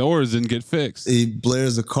 Because the doors didn't get fixed. He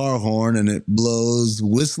blares a car horn, and it blows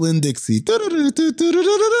Whistling Dixie.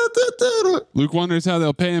 Luke wonders how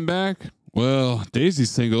they'll pay him back. Well, Daisy's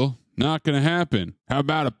single. Not going to happen. How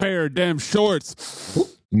about a pair of damn shorts?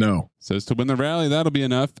 No. Says to win the rally, that'll be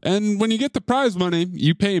enough. And when you get the prize money,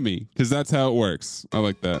 you pay me, because that's how it works. I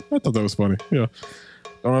like that. I thought that was funny. Yeah.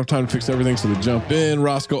 Don't have time to fix everything, so they jump in.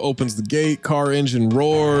 Roscoe opens the gate. Car engine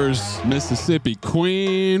roars. Mississippi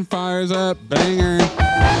Queen fires up. Banger.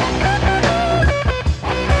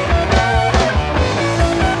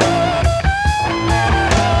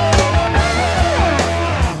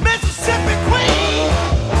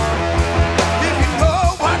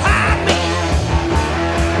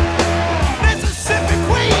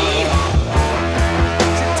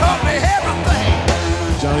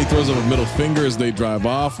 Throws up a middle finger as they drive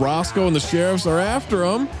off. Roscoe and the sheriffs are after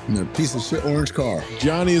him. In a piece of shit orange car.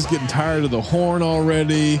 Johnny is getting tired of the horn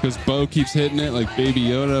already. Because Bo keeps hitting it like Baby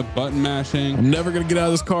Yoda, button mashing. I'm never going to get out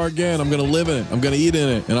of this car again. I'm going to live in it. I'm going to eat in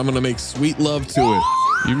it. And I'm going to make sweet love to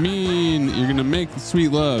it. You mean you're going to make sweet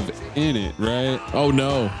love in it, right? Oh,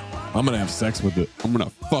 no. I'm going to have sex with it. I'm going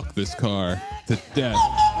to fuck this car to death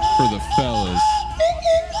for the fellas.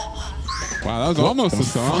 Wow, that was almost a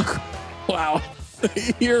song. Wow.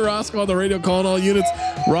 You hear Roscoe on the radio calling all units.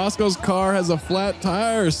 Roscoe's car has a flat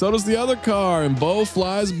tire. So does the other car. And Bo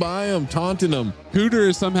flies by him, taunting him. Hooter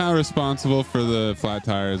is somehow responsible for the flat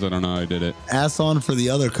tires. I don't know how he did it. Ass on for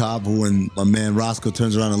the other cop. When my man Roscoe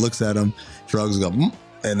turns around and looks at him, shrugs, go,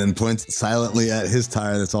 and then points silently at his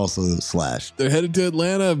tire that's also slashed. They're headed to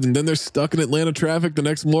Atlanta, and then they're stuck in Atlanta traffic the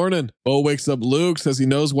next morning. Bo wakes up Luke, says he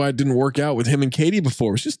knows why it didn't work out with him and Katie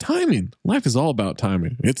before. It's just timing. Life is all about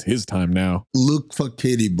timing. It's his time now. Luke, fuck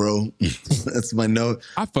Katie, bro. That's my note.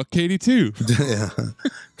 I fuck Katie too. Yeah.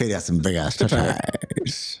 Katie has some big ass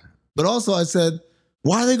tires. But also I said,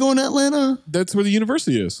 why are they going to Atlanta? That's where the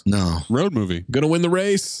university is. No. Road movie. Gonna win the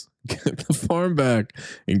race. Get the farm back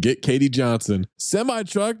and get Katie Johnson.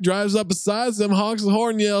 Semi-truck drives up beside them, honks the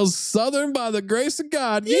horn, yells, Southern by the grace of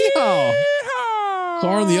God. Yeehaw!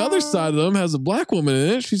 Car on the other side of them has a black woman in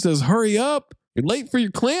it. She says, hurry up. You're late for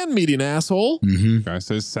your Klan meeting, asshole. Guy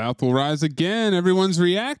says South will rise again. Everyone's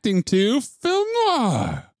reacting to Film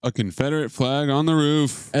Noir. A Confederate flag on the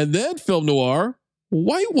roof. And then Film Noir.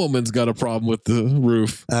 White woman's got a problem with the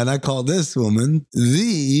roof. And I call this woman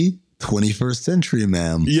the 21st century,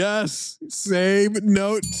 ma'am. Yes. Same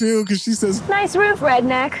note, too, because she says, nice roof,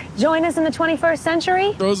 redneck. Join us in the 21st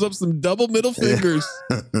century. Throws up some double middle fingers.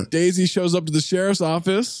 Daisy shows up to the sheriff's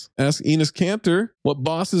office, asks Enos Cantor what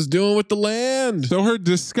boss is doing with the land. So her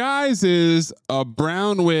disguise is a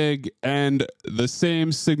brown wig and the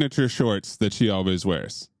same signature shorts that she always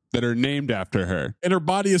wears that are named after her. And her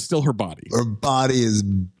body is still her body. Her body is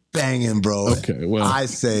banging, bro. Okay, well. I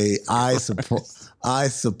say I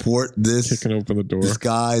support this. Kicking open the door.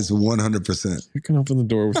 Disguise 100%. Kicking open the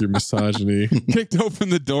door with your misogyny. Kicked open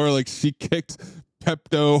the door like she kicked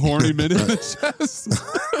Pepto Hornyman in the chest.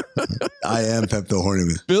 I am Pepto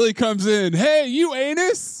Hornyman. Billy comes in. Hey, you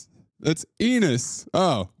anus? That's Enos.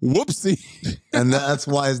 Oh, whoopsie. And that's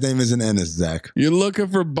why his name isn't Ennis, Zach. You're looking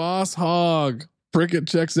for Boss Hog. Prickett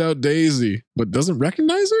checks out Daisy, but doesn't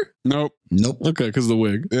recognize her? Nope. Okay, because of the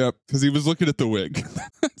wig. Yep, because he was looking at the wig.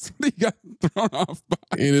 That's what he got thrown off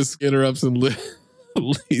by. Enos interrupts and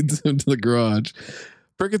leads him to the garage.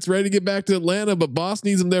 Prickett's ready to get back to Atlanta, but Boss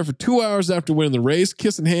needs him there for 2 hours after winning the race,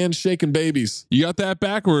 kissing hands, shaking babies. You got that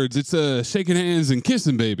backwards. It's shaking hands and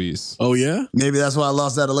kissing babies. Oh, yeah? Maybe that's why I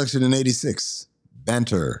lost that election in 86.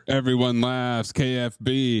 Banter. Everyone laughs.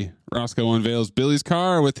 KFB. Roscoe unveils Billy's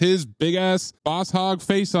car with his big ass Boss Hog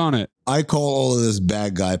face on it. I call all of this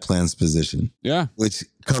bad guy plans position. Yeah. Which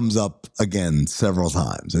comes up again several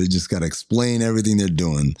times. They just got to explain everything they're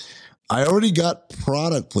doing. I already got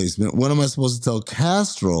product placement. What am I supposed to tell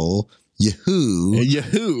Castrol? Yahoo.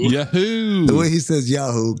 Yahoo. Yahoo. The way he says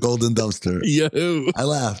Yahoo, golden dumpster. Yahoo. I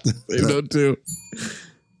laughed. They know too.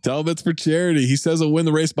 Tell him it's for charity. He says he'll win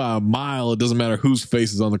the race by a mile. It doesn't matter whose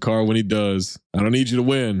face is on the car when he does. I don't need you to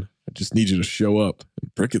win. I just need you to show up.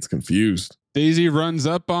 And Prickett's confused. Daisy runs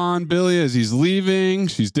up on Billy as he's leaving.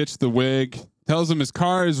 She's ditched the wig. Tells him his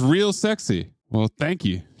car is real sexy. Well, thank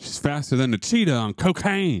you. She's faster than a cheetah on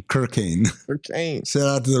cocaine. Cocaine. Shout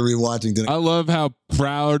out to the rewatching tonight. I love how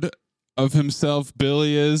proud of himself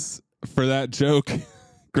Billy is for that joke.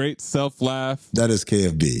 Great self-laugh. That is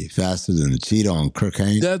KFB. Faster than a cheetah on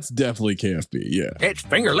cocaine. That's definitely KFB, yeah. It's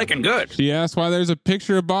finger licking good. She asked why there's a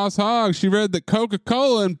picture of Boss Hogg. She read that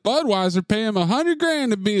Coca-Cola and Budweiser pay him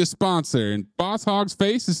 $100,000 to be a sponsor, and Boss Hogg's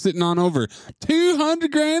face is sitting on over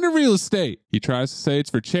 $200,000 of real estate. He tries to say it's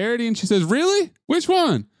for charity, and she says, "Really? Which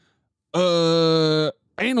one?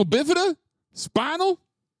 Anal bifida? Spinal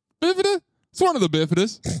bifida? It's one of the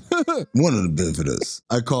bifidas." One of the bifidas.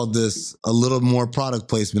 I called this a little more product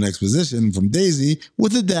placement exposition from Daisy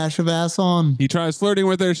with a dash of ass on. He tries flirting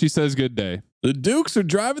with her. She says good day. The Dukes are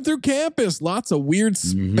driving through campus. Lots of weird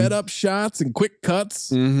sped up shots and quick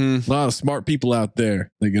cuts. A lot of smart people out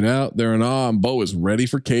there. They get out, they're in awe, and Bo is ready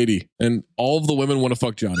for Katie. And all of the women want to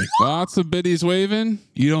fuck Johnny. Lots of biddies waving.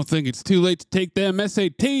 You don't think it's too late to take them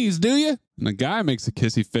SATs, do you? And the guy makes a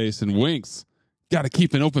kissy face and winks. Got to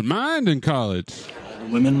keep an open mind in college. The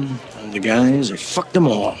women and the guys, I fucked them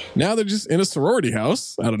all. Now they're just in a sorority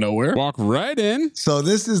house out of nowhere. Walk right in. So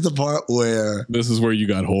this is the part where... This is where you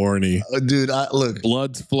got horny. Dude, look.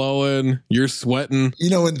 Blood's flowing. You're sweating. You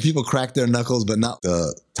know when people crack their knuckles, but not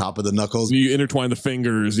the top of the knuckles? You intertwine the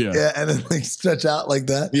fingers, yeah. Yeah, and then like stretch out like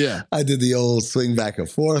that. Yeah. I did the old swing back and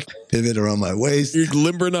forth, pivot around my waist. You're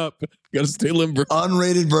limbering up. You got to stay limber.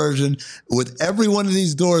 Unrated version. With every one of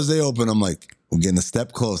these doors they open, I'm like... We're getting a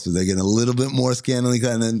step closer. They're getting a little bit more scantily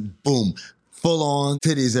cut, and then boom, full on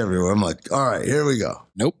titties everywhere. I'm like, all right, here we go.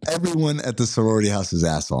 Nope. Everyone at the sorority house is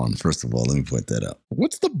ass on, first of all. Let me point that out.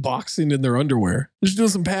 What's the boxing in their underwear? They're just doing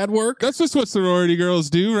some pad work? That's just what sorority girls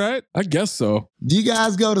do, right? I guess so. Do you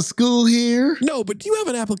guys go to school here? No, but do you have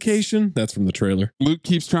an application? That's from the trailer. Luke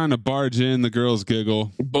keeps trying to barge in. The girls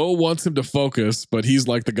giggle. Bo wants him to focus, but he's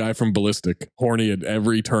like the guy from Ballistic. Horny at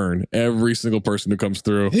every turn. Every single person who comes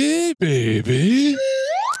through. Hey, baby.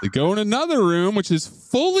 They go in another room, which is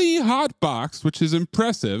fully hotboxed, which is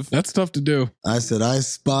impressive. That's tough to do. I said, I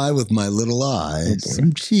spy with my little eye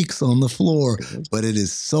some cheeks on the floor, but it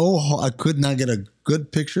is so hot. I could not get a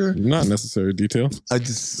good picture. Not necessary detail.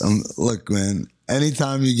 Look, man,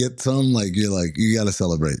 anytime you get some, you got to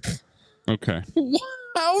celebrate. Okay.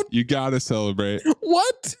 How? You got to celebrate.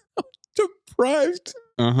 What? Deprived.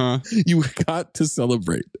 You got to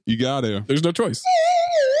celebrate. You got to. There's no choice.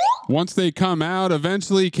 Once they come out,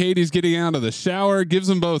 eventually Katie's getting out of the shower, gives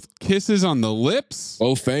them both kisses on the lips.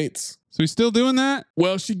 Bo faints. So he's still doing that?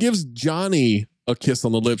 Well, she gives Johnny a kiss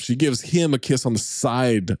on the lips. She gives him a kiss on the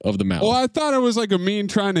side of the mouth. Well, I thought it was like a mean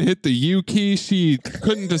trying to hit the U key. She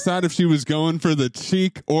couldn't decide if she was going for the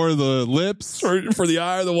cheek or the lips. Or for the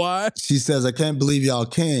I or the Y. She says, I can't believe y'all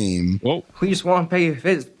came. Whoa. We just want to pay a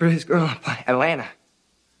visit for this girl in Atlanta.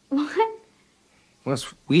 What?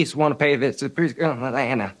 We just want to pay a visit to the pretty girl in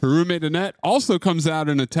Atlanta. Her roommate Annette also comes out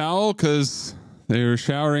in a towel because they were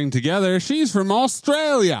showering together. She's from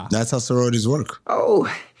Australia. That's how sororities work.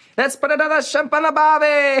 Oh, let's put another champagne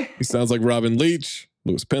Bobby. He sounds like Robin Leach,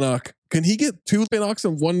 Louis Pinnock. Can he get two Pinnocks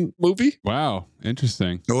in one movie? Wow,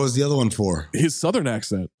 interesting. What was the other one for? His southern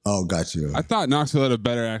accent. Oh, got you. I thought Knoxville had a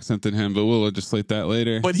better accent than him, but we'll legislate that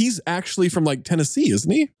later. But he's actually from Tennessee,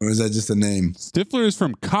 isn't he? Or is that just a name? Stifler is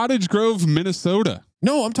from Cottage Grove, Minnesota.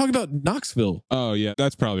 No, I'm talking about Knoxville. Oh, yeah,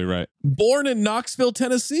 that's probably right. Born in Knoxville,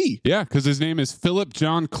 Tennessee. Yeah, because his name is Philip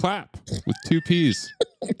John Clapp with 2 P's.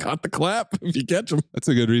 Got the clap if you catch him. That's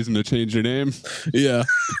a good reason to change your name. Yeah.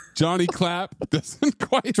 Johnny Clapp doesn't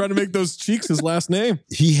quite try to make those cheeks his last name.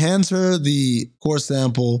 He hands her the core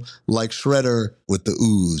sample like Shredder with the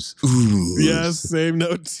ooze. Ooze. Yes, same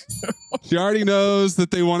note. She already knows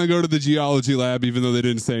that they want to go to the geology lab, even though they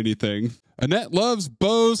didn't say anything. Annette loves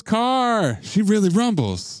Bo's car. She really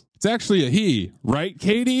rumbles. It's actually a he, right,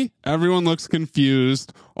 Katie? Everyone looks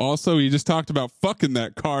confused. Also, he just talked about fucking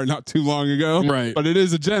that car not too long ago. Right. But it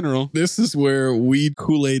is a general. This is where we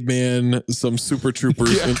Kool-Aid Man some Super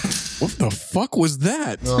Troopers. Yeah. What the fuck was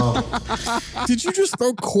that? Oh. Did you just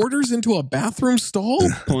throw quarters into a bathroom stall?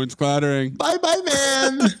 Points clattering. Bye-bye,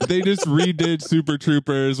 man. They just redid Super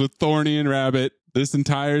Troopers with Thorny and Rabbit. This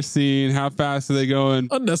entire scene, how fast are they going?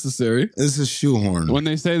 Unnecessary. This is shoehorn. When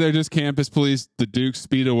they say they're just campus police, the Dukes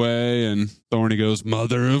speed away and Thorny goes,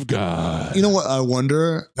 Mother of God. You know what? I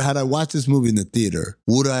wonder, had I watched this movie in the theater,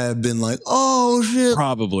 would I have been like, oh shit?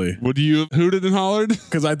 Probably. Would you have hooted and hollered?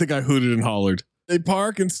 Because I think I hooted and hollered. They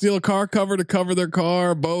park and steal a car cover to cover their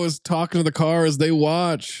car. Bo is talking to the car as they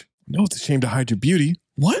watch. No, it's a shame to hide your beauty.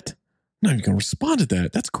 What? I'm not even going to respond to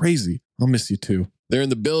that. That's crazy. I'll miss you too. They're in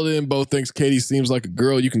the building. Bo thinks Katie seems like a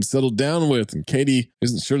girl you can settle down with. And Katie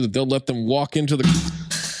isn't sure that they'll let them walk into the...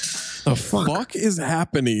 The fuck is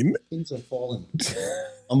happening? Things are falling.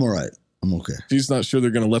 I'm all right. I'm okay. She's not sure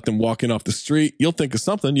they're going to let them walk in off the street. You'll think of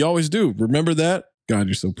something. You always do. Remember that? God,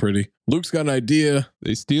 you're so pretty. Luke's got an idea.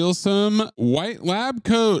 They steal some white lab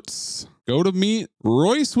coats. Go to meet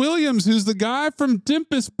Royce Williams, who's the guy from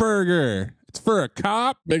Dimpus Burger. It's for a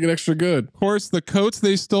cop. Make it extra good. Of course, the coats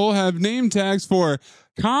they stole have name tags for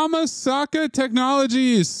Kamasaka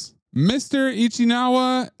Technologies, Mr.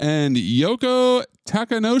 Ichinawa, and Yoko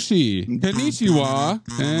Takanoshi. Konnichiwa.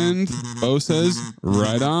 And Bo says,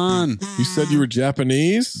 right on. You said you were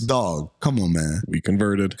Japanese? Dog, come on, man. We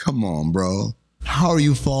converted. Come on, bro. How are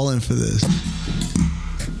you falling for this?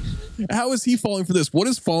 How is he falling for this? What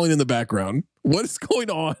is falling in the background? What is going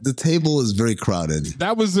on? The table is very crowded.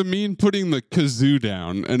 That was Amin putting the kazoo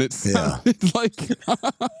down, and it sounded like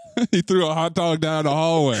he threw a hot dog down the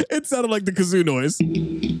hallway. It sounded like the kazoo noise.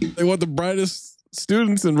 They want the brightest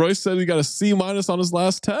students, and Royce said he got a C- on his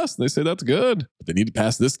last test. They say that's good. But they need to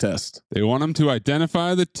pass this test. They want him to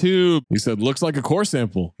identify the tube. He said, looks like a core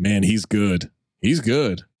sample. Man, he's good. He's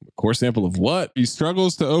good. Core sample of what? He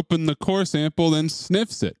struggles to open the core sample, then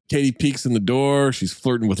sniffs it. Katie peeks in the door. She's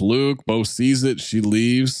flirting with Luke. Bo sees it. She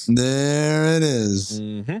leaves. There it is.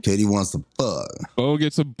 Katie wants to fuck. Bo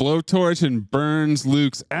gets a blowtorch and burns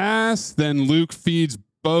Luke's ass. Then Luke feeds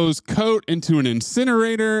Bo's coat into an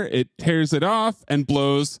incinerator. It tears it off and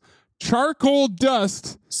blows charcoal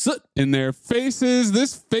dust in their faces.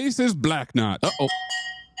 This face is Black Knot. Uh-oh.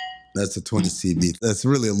 That's a 20 CB. That's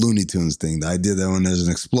really a Looney Tunes thing. The idea that when there's an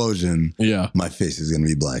explosion, my face is going to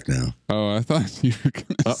be black now. Oh, I thought you were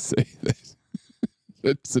going to say that.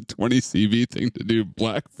 It's a 20 CB thing to do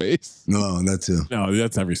blackface. No, that too. No,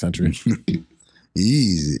 that's every century.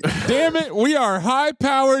 Easy. Damn it. We are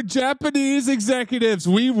high-powered Japanese executives.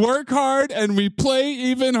 We work hard and we play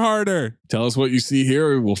even harder. Tell us what you see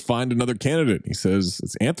here. We'll find another candidate. He says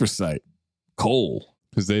it's anthracite. Coal.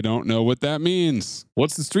 Because they don't know what that means.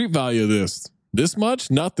 What's the street value of this? This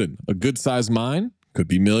much? Nothing. A good-sized mine? Could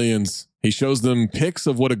be millions. He shows them pics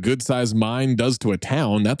of what a good-sized mine does to a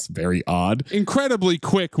town. That's very odd. Incredibly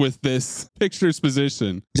quick with this picture's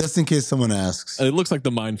position. Just in case someone asks. It looks like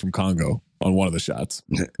the mine from Congo on one of the shots.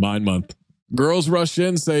 Mine month. Girls rush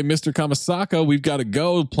in, say, Mr. Kamasaka, we've got to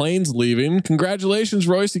go. Plane's leaving. Congratulations,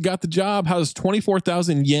 Royce. You got the job. How does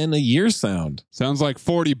 24,000 yen a year sound? Sounds like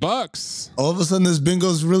 $40. All of a sudden, this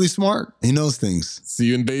bingo's really smart. He knows things. See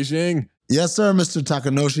you in Beijing. Yes, sir, Mr.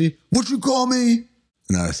 Takanoshi. What you call me?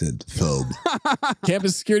 And I said, phobe.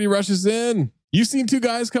 Campus security rushes in. You seen two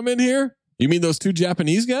guys come in here? You mean those two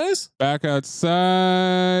Japanese guys? Back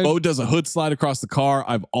outside. Bo does a hood slide across the car.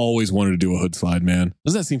 I've always wanted to do a hood slide, man.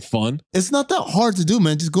 Doesn't that seem fun? It's not that hard to do,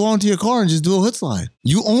 man. Just go onto your car and just do a hood slide.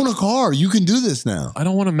 You own a car. You can do this now. I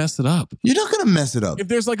don't want to mess it up. You're not going to mess it up. If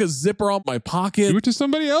there's like a zipper on my pocket. Do it to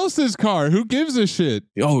somebody else's car. Who gives a shit?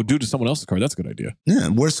 Oh, do it to someone else's car. That's a good idea. Yeah,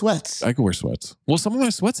 wear sweats. I can wear sweats. Well, some of my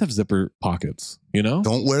sweats have zipper pockets, you know?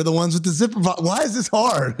 Don't wear the ones with the zipper. Why is this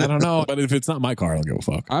hard? I don't know. But if it's not my car, I don't give a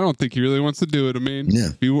fuck. I don't think he really wants to do it. I mean,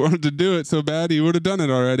 if he wanted to do it so bad, he would have done it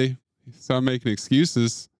already. Stop making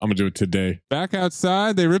excuses. I'm going to do it today. Back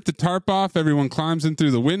outside, they rip the tarp off. Everyone climbs in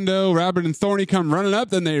through the window. Rabbit and Thorny come running up.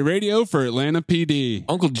 Then they radio for Atlanta PD.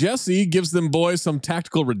 Uncle Jesse gives them boys some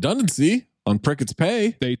tactical redundancy on Prickett's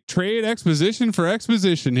pay. They trade exposition for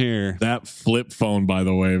exposition here. That flip phone, by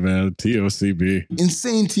the way, man. TOCB.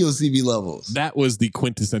 Insane TOCB levels. That was the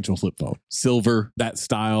quintessential flip phone. Silver, that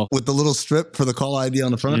style. With the little strip for the call ID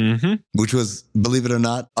on the front, which was, believe it or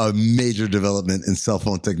not, a major development in cell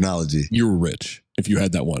phone technology. You were rich if you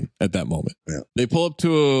had that one at that moment. Yeah. They pull up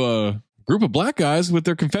to a group of black guys with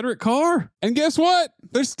their Confederate car. And guess what?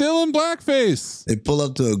 They're still in blackface. They pull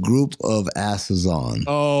up to a group of asses on.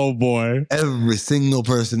 Oh, boy. Every single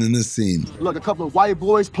person in this scene. Look, a couple of white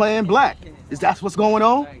boys playing black. Is that what's going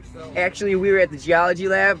on? Actually, we were at the geology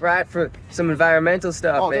lab, right, for some environmental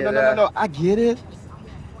stuff. Oh, no. I get it.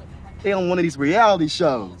 They on one of these reality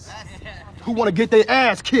shows. Who want to get their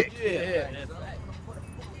ass kicked? Yeah.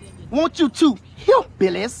 Want you two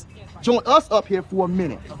hillbillies join us up here for a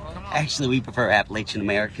minute. Actually, we prefer Appalachian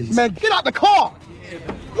Americans. Man, get out the car!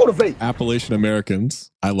 Motivate. Appalachian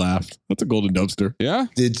Americans. I laughed. That's a golden dumpster. Yeah?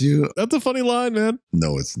 Did you? That's a funny line, man.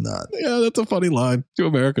 No, it's not. Yeah, that's a funny line. Two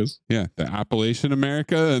Americas. Yeah, the Appalachian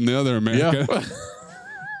America and the other America. Yeah.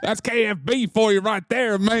 That's KFB for you right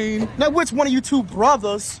there, man. Now, which one of you two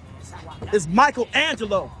brothers is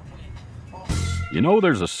Michelangelo? You know,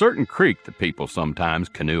 there's a certain creek that people sometimes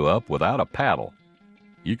canoe up without a paddle.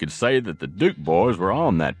 You could say that the Duke boys were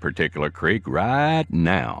on that particular creek right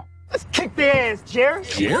now. Let's kick their ass, Jerry.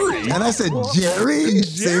 Jerry? And I said, Jerry?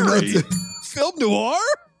 Jerry? Film noir?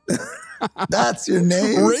 That's your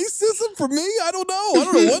name? Racism for me? I don't know. I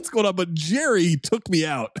don't know what's going on, but Jerry took me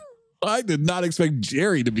out. I did not expect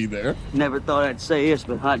Jerry to be there. Never thought I'd say this,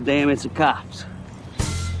 but hot damn, it's the cops.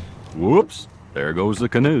 Whoops. There goes the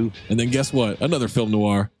canoe. And then guess what? Another film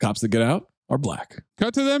noir. Cops that get out are black.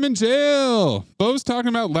 Cut to them in jail. Bo's talking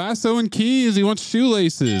about lasso and keys. He wants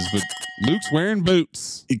shoelaces, but Luke's wearing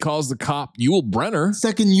boots. He calls the cop Yul Brenner.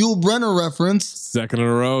 Second Yul Brenner reference. Second in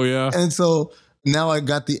a row, yeah. And so now I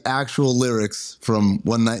got the actual lyrics from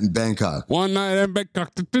One Night in Bangkok. One night in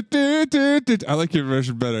Bangkok. I like your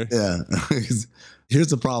version better. Yeah. Here's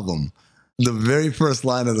the problem. The very first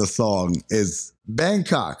line of the song is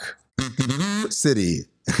Bangkok city.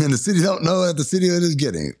 And the city don't know what the city is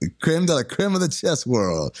getting. Creme de la creme of the chess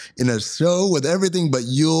world. In a show with everything but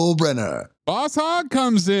Yul Brenner. Boss Hogg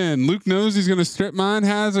comes in. Luke knows he's going to strip mine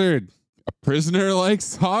Hazzard. A prisoner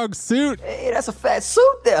likes Hogg's suit. Hey, that's a fat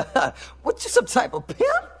suit there. What, you some type of pimp?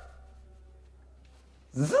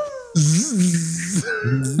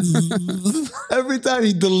 Every time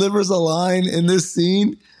he delivers a line in this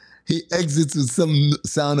scene, he exits with some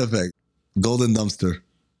sound effect. Golden dumpster.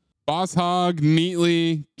 Boss Hogg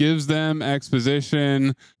neatly gives them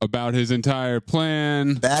exposition about his entire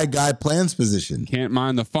plan. Bad guy plans position. Can't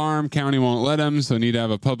mind the farm. County won't let him, so need to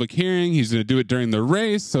have a public hearing. He's going to do it during the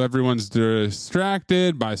race, so everyone's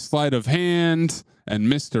distracted by sleight of hand and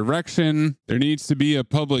misdirection. There needs to be a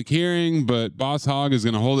public hearing, but Boss Hogg is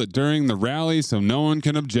going to hold it during the rally so no one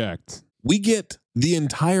can object. We get the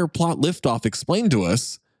entire plot liftoff explained to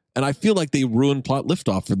us, and I feel like they ruined plot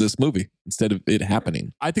liftoff for this movie instead of it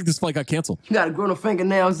happening. I think this flight got canceled. You gotta grow the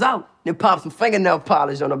fingernails out, then pop some fingernail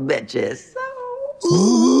polish on the bitches.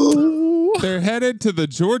 They're headed to the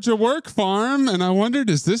Georgia work farm, and I wondered,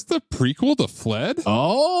 is this the prequel to Fled?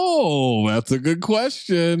 Oh, that's a good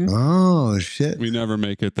question. Oh, shit. We never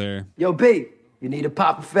make it there. Yo, B, you need to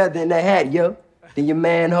pop a feather in that hat, yo. Then your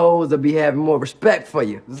manholes will be having more respect for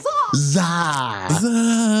you. Zah.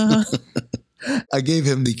 I gave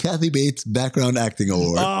him the Kathy Bates Background Acting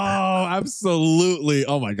Award. Oh, absolutely.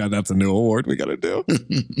 Oh, my God, that's a new award we got to do.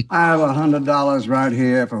 I have $100 right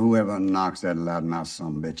here for whoever knocks that loudmouth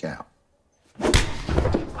sumbitch out.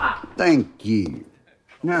 Thank you.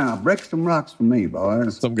 Now, break some rocks for me,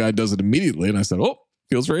 boys. Some guy does it immediately, and I said, oh,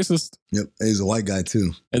 feels racist. Yep, he's a white guy,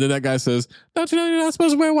 too. And then that guy says, don't you know you're not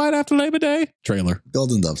supposed to wear white after Labor Day? Trailer.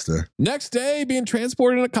 Golden dumpster. Next day, being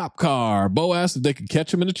transported in a cop car. Bo asked if they could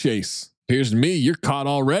catch him in a chase. Here's me, you're caught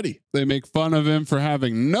already. They make fun of him for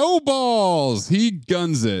having no balls. He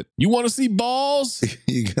guns it. You want to see balls?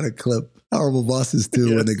 You got to clip Horrible Bosses,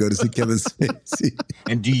 too, when they go to see Kevin Spacey.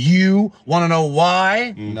 And do you want to know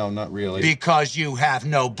why? No, not really. Because you have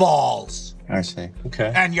no balls. I see.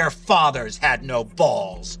 Okay. And your fathers had no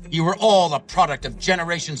balls. You were all the product of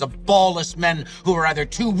generations of ballless men who were either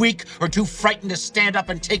too weak or too frightened to stand up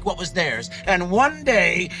and take what was theirs. And one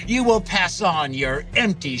day, you will pass on your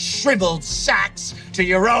empty, shriveled sacks to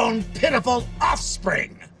your own pitiful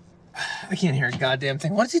offspring. I can't hear a goddamn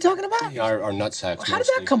thing. What is he talking about? Our nutsacks. How did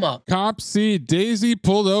that come up? Cops see Daisy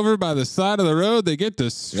pulled over by the side of the road. They get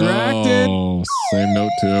distracted. Oh, same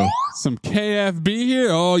note too. Some KFB here.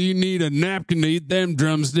 Oh, you need a napkin to eat them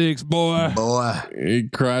drumsticks, boy. He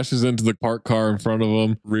crashes into the parked car in front of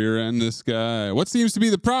him. Rear end this guy. What seems to be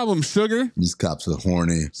the problem, Sugar? These cops are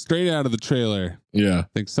horny. Straight out of the trailer. Yeah.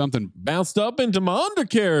 Think something bounced up into my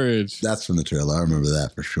undercarriage. That's from the trailer. I remember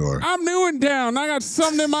that for sure. I'm new in town. I got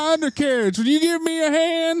something in my undercarriage. Would you give me a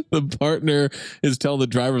hand? The partner is telling the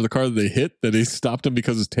driver of the car that they hit that he stopped him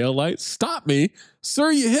because his taillight. Stop me.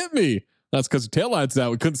 Sir, you hit me. That's because your taillight's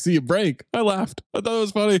out. We couldn't see you brake. I laughed. I thought it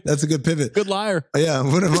was funny. That's a good pivot. Good liar. Yeah,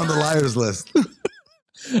 put him on the liars list.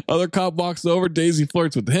 Other cop walks over. Daisy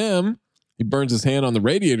flirts with him. He burns his hand on the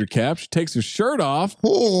radiator cap. She takes her shirt off.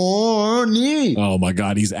 Horny. Oh my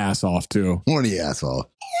God, he's ass off too. Horny asshole.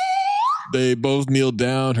 They both kneel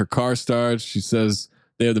down. Her car starts. She says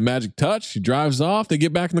they have the magic touch. She drives off. They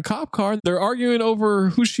get back in the cop car. They're arguing over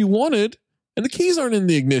who she wanted. And the keys aren't in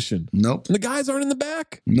the ignition. Nope. And the guys aren't in the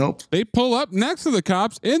back. Nope. They pull up next to the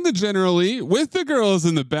cops in the General Lee with the girls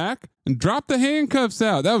in the back and drop the handcuffs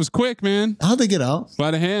out. That was quick, man. How'd they get out?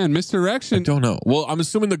 Sleight of hand, misdirection. I don't know. Well, I'm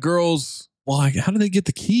assuming the girls... Well, how did they get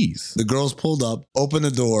the keys? The girls pulled up, opened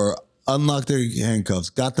the door, unlocked their handcuffs,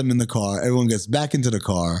 got them in the car. Everyone gets back into the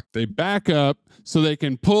car. They back up so they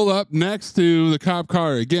can pull up next to the cop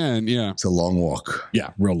car again. Yeah. It's a long walk. Yeah,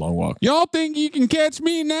 real long walk. Y'all think you can catch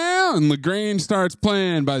me now? And LaGrange starts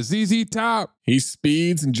playing by ZZ Top. He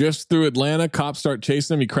speeds and drifts through Atlanta. Cops start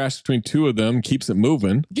chasing him. He crashes between two of them, keeps it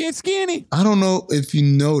moving. Get skinny. I don't know if you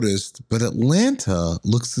noticed, but Atlanta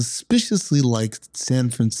looks suspiciously like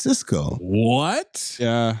San Francisco. What?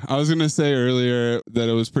 Yeah, I was going to say earlier that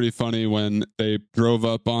it was pretty funny when they drove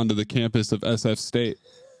up onto the campus of SF State.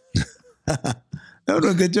 That was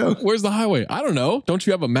a good joke. Where's the highway? I don't know. Don't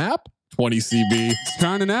you have a map? 20 CB.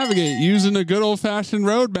 Trying to navigate using a good old-fashioned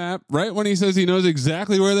road map. Right when he says he knows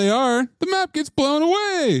exactly where they are, the map gets blown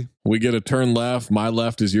away. We get a turn left. My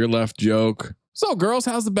left is your left joke. So, girls,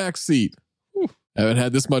 how's the back seat? Whew. Haven't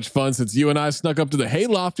had this much fun since you and I snuck up to the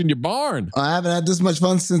hayloft in your barn. I haven't had this much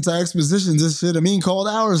fun since I expositioned this shit called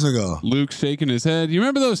hours ago. Luke shaking his head. You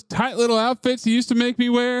remember those tight little outfits you used to make me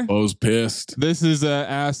wear? Bo's pissed. This is a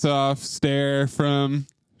ass-off stare from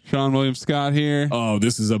Sean William Scott here. Oh,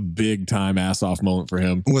 this is a big time ass off moment for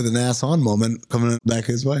him. With an ass on moment coming back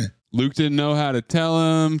his way. Luke didn't know how to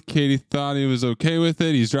tell him. Katie thought he was okay with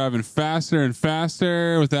it. He's driving faster and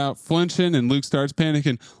faster without flinching, and Luke starts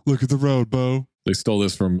panicking. Look at the road, Bo. They stole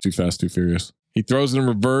this from Too Fast, Too Furious. He throws it in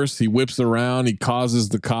reverse. He whips around. He causes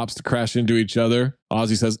the cops to crash into each other.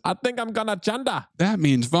 Ozzy says, I think I'm gonna chanda. That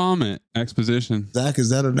means vomit. Exposition. Zach, is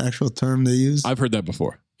that an actual term they use? I've heard that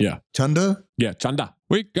before. Yeah. Chunda? Yeah, chanda.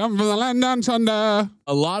 We come from the land down Chunda.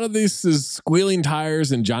 A lot of this is squealing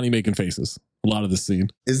tires and Johnny making faces. A lot of this scene.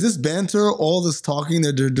 Is this banter, all this talking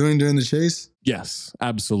that they're doing during the chase? Yes,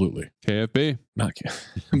 absolutely. KFB. Not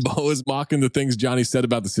Bo is mocking the things Johnny said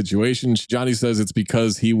about the situation. Johnny says it's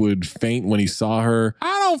because he would faint when he saw her.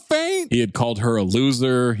 I don't faint. He had called her a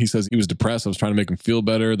loser. He says he was depressed. I was trying to make him feel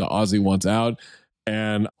better. The Aussie wants out.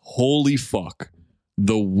 And holy fuck,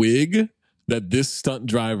 the wig that this stunt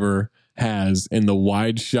driver has in the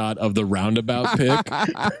wide shot of the roundabout pick.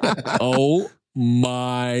 Oh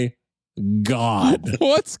my God.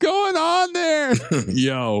 What's going on there?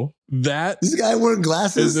 Yo, that this guy wearing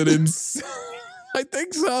glasses? Is it insane? I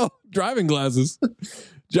think so. Driving glasses.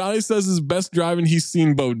 Johnny says his best driving he's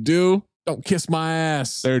seen Bo do. Don't kiss my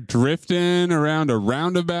ass. They're drifting around a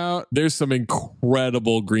roundabout. There's some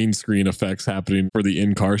incredible green screen effects happening for the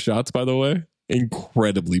in-car shots, by the way.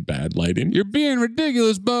 Incredibly bad lighting. You're being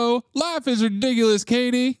ridiculous, Bo. Life is ridiculous,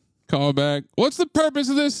 Katie. Call back. What's the purpose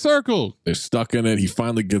of this circle? They're stuck in it. He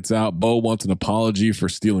finally gets out. Bo wants an apology for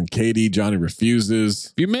stealing Katie. Johnny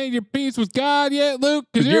refuses. You made your peace with God yet, Luke?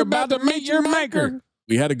 Because you're about to meet your maker.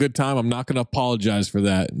 We had a good time. I'm not going to apologize for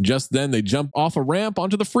that. And just then, they jump off a ramp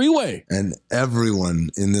onto the freeway. And everyone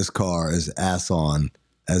in this car is ass on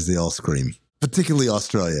as they all scream. Particularly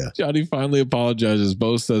Australia. Johnny finally apologizes.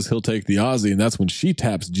 Bo says he'll take the Aussie. And that's when she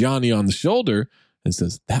taps Johnny on the shoulder and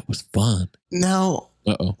says, that was fun. Now...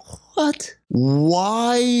 Uh-oh. What?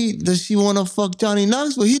 Why does she want to fuck Johnny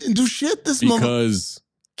Knoxville? He didn't do shit this moment. Because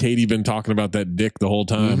Katie been talking about that dick the whole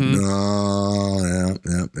time. Mm-hmm. Oh,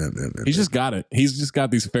 yeah. He's just got it. He's just got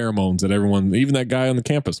these pheromones that everyone, even that guy on the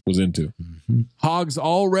campus, was into. Mm-hmm. Hogg's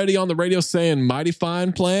already on the radio saying, mighty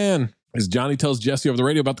fine plan. As Johnny tells Jesse over the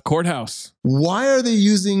radio about the courthouse. Why are they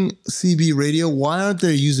using CB radio? Why aren't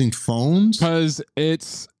they using phones? Because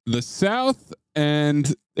it's the South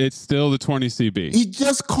and it's still the 20 CB. He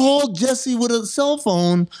just called Jesse with a cell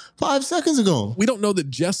phone 5 seconds ago. We don't know that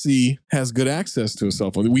Jesse has good access to a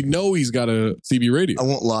cell phone. We know he's got a CB radio. I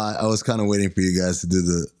won't lie. I was kind of waiting for you guys to do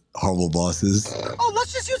the horrible bosses. Oh,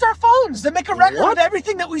 let's just use our phones to make a record of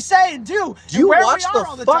everything that we say and do. You where watch we are the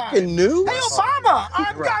all the fucking time. news? Hey, Obama,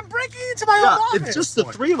 I'm breaking into my own office. It's just the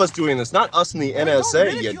three of us doing this, not us and the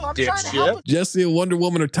NSA, you dipshit. Jesse and Wonder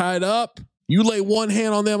Woman are tied up. You lay one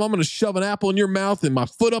hand on them, I'm going to shove an apple in your mouth and my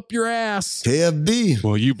foot up your ass. KFB.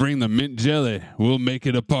 Well, you bring the mint jelly. We'll make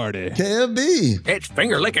it a party. KFB. It's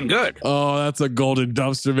finger licking good. Oh, that's a golden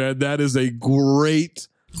dumpster, man. That is a great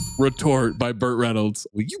retort by Burt Reynolds.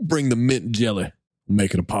 Will you bring the mint jelly? We'll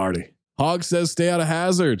make it a party. Hogg says stay out of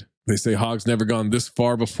Hazzard. They say Hogg's never gone this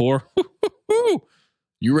far before.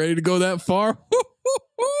 You ready to go that far?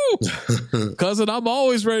 Cousin, I'm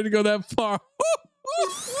always ready to go that far.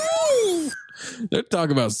 They're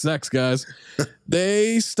talking about sex, guys.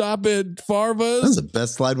 They stop at Farva's. That's the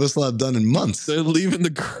best slide whistle I've done in months. They're leaving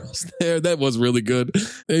the girls there. That was really good.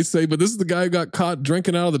 They say, but this is the guy who got caught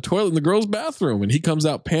drinking out of the toilet in the girls' bathroom. And he comes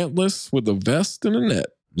out pantless with a vest and a net.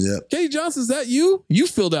 Yeah. Katie Johnson, is that you? You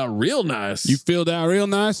filled out real nice. You filled out real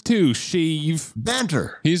nice too, Sheev.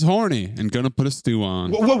 Banter. He's horny and gonna put a stew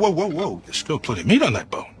on. Whoa. There's still plenty of meat on that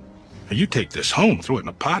bone. Now you take this home, throw it in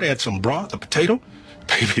a pot, add some broth, a potato.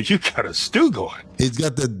 Baby, you got a stew going. He's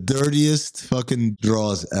got the dirtiest fucking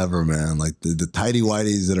draws ever, man. Like the tighty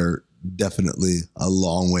whities that are definitely a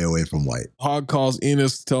long way away from white. Hogg calls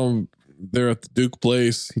Enos to tell him They're at the Duke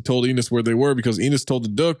place. He told Enos where they were because Enos told the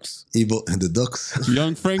Dukes. The Dukes.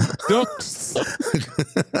 Young Frank Dukes.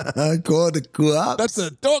 That's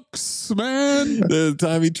a Dukes, man. The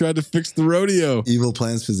time he tried to fix the rodeo. Evil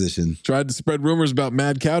plans physician. Tried to spread rumors about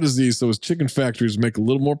mad cow disease so his chicken factories make a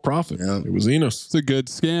little more profit. Yep. It was Enos. It's a good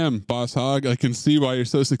scam, Boss Hog. I can see why you're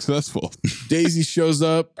so successful. Daisy shows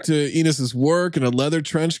up to Enos's work in a leather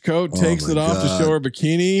trench coat, takes it off to show her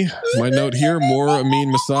bikini. My note here, more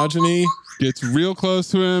Amin misogyny. Gets real close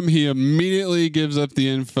to him. He immediately gives up the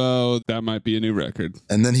info. That might be a new record.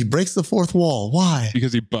 And then he breaks the fourth wall. Why?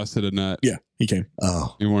 Because he busted a nut. Yeah, he came.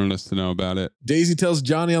 Oh. He wanted us to know about it. Daisy tells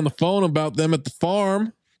Johnny on the phone about them at the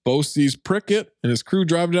farm. Bo sees Prickett and his crew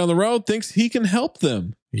driving down the road, thinks he can help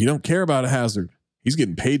them. You don't care about a Hazzard. He's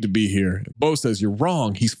getting paid to be here. Bo says, you're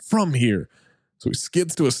wrong. He's from here. So he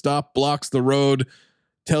skids to a stop, blocks the road,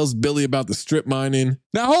 tells Billy about the strip mining.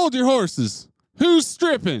 Now hold your horses. Who's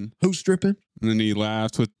stripping? Who's stripping? And then he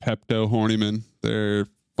laughs with Pepto Horniman. They're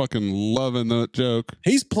fucking loving the joke.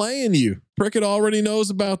 He's playing you. Prickett already knows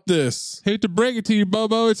about this. Hate to break it to you,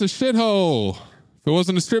 Bobo. It's a shithole. If it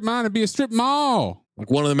wasn't a strip mine, it'd be a strip mall. Like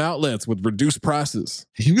one of them outlets with reduced prices.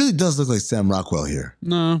 He really does look like Sam Rockwell here.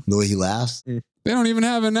 No. The way he laughs. They don't even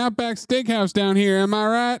have an Outback Steakhouse down here, am I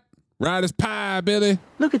right? Right as pie, Billy.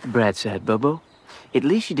 Look at the bright side, Bobo. At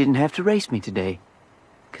least you didn't have to race me today.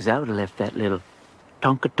 Because I would have left that little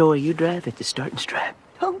Tonka toy you drive at the starting stripe.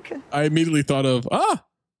 Tonka. I immediately thought of,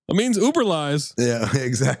 it means Uber lies. Yeah,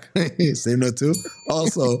 exactly. Same note too.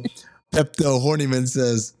 Also, Pepto Horniman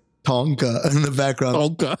says Tonka in the background.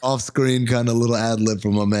 Tonka. Off screen, kind of little ad lib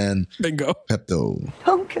from my man. Bingo. Pepto.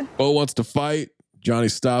 Tonka. Bo wants to fight. Johnny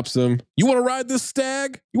stops him. You want to ride this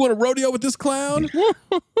stag? You want to rodeo with this clown?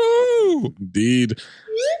 Indeed.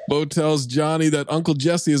 Bo tells Johnny that Uncle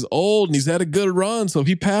Jesse is old and he's had a good run. So if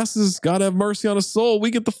he passes, God have mercy on his soul.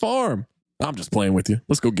 We get the farm. I'm just playing with you.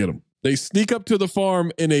 Let's go get him. They sneak up to the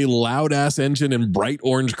farm in a loud ass engine and bright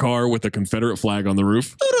orange car with a Confederate flag on the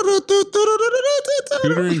roof.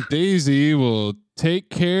 Scooter and Daisy will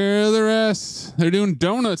take care of the rest. They're doing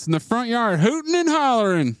donuts in the front yard, hooting and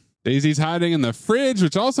hollering. Daisy's hiding in the fridge,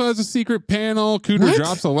 which also has a secret panel. Cooter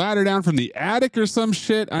drops a ladder down from the attic or some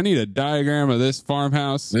shit. I need a diagram of this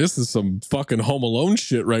farmhouse. This is some fucking Home Alone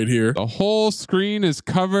shit right here. The whole screen is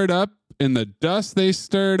covered up in the dust they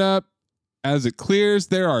stirred up. As it clears,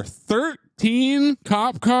 there are 13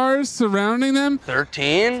 cop cars surrounding them.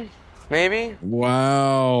 13, maybe?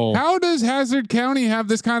 Wow. How does Hazzard County have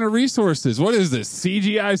this kind of resources? What is this,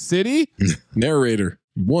 CGI City? Narrator.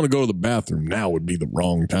 You want to go to the bathroom, now would be the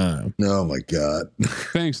wrong time. Oh my God.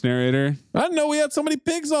 Thanks, narrator. I didn't know we had so many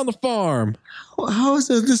pigs on the farm. How is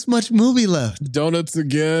there this much movie left? Donuts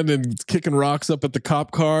again and kicking rocks up at the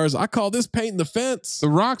cop cars. I call this painting the fence. The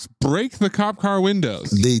rocks break the cop car windows.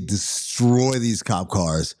 They destroy these cop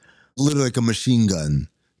cars. Literally like a machine gun.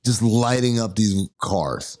 Just lighting up these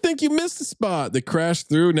cars. Think you missed the spot. They crashed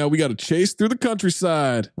through. Now we got to chase through the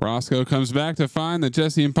countryside. Roscoe comes back to find that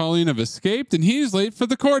Jesse and Pauline have escaped and he's late for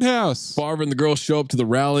the courthouse. Farver and the girls show up to the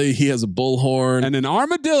rally. He has a bullhorn and an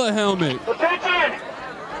armadillo helmet. Attention!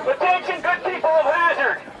 Attention, good people of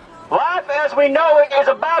Hazzard! Life as we know it is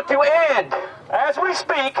about to end. As we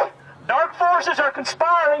speak, dark forces are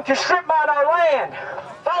conspiring to strip mine our land.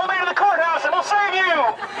 Follow me to the courthouse and we'll save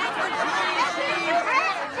you!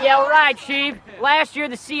 Yeah, right, Chief. Last year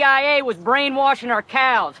the CIA was brainwashing our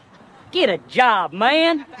cows. Get a job,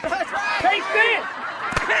 man. Take this!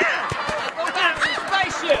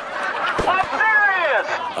 Spaceship! I'm serious!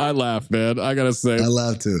 I laugh, man. I gotta say. I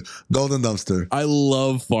laugh too. Golden Dumpster. I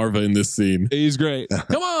love Farva in this scene. He's great.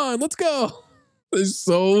 Come on, let's go. There's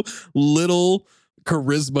so little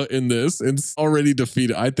charisma in this. It's already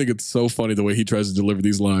defeated. I think it's so funny the way he tries to deliver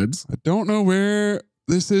these lines. I don't know where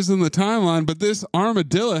this is in the timeline, but this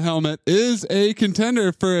armadillo helmet is a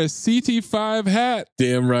contender for a CT5 hat.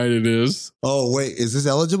 Damn right it is. Oh, wait. Is this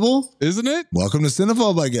eligible? Isn't it? Welcome to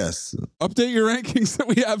CINEPHOBE, I guess. Update your rankings that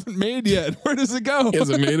we haven't made yet. Where does it go? He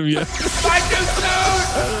hasn't made them yet.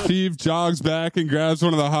 Steve jogs back and grabs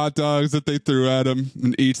one of the hot dogs that they threw at him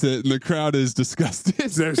and eats it, and the crowd is disgusted.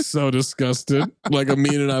 They're so disgusted. Like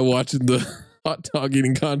Amin and I watching the hot dog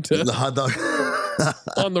eating contest. The hot dog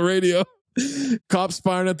on the radio. Cops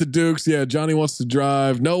firing at the Dukes. Yeah, Johnny wants to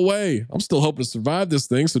drive. No way. I'm still hoping to survive this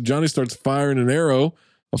thing. So Johnny starts firing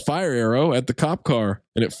a fire arrow at the cop car,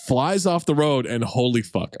 and it flies off the road. And holy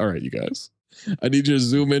fuck. All right, you guys. I need you to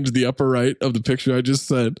zoom into the upper right of the picture I just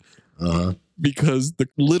said. Because the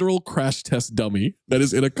literal crash test dummy that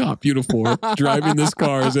is in a cop uniform driving this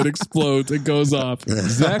car as it explodes, it goes off.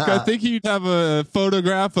 Zach, I think you'd have a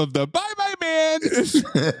photograph of the bye-bye man.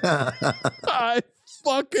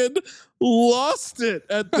 fucking lost it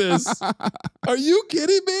at this. Are you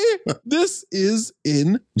kidding me? This is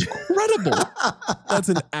incredible. That's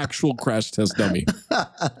an actual crash test dummy.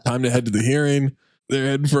 Time to head to the hearing. They're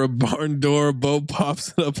heading for a barn door. Bo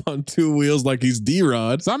pops it up on 2 wheels like he's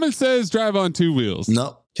D-Rod. Simon Says drive on 2 wheels.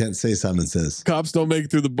 No, can't say Simon Says. Cops don't make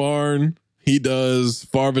it through the barn. He does.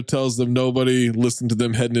 Farva tells them nobody listened to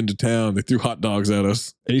them heading into town. They threw hot dogs at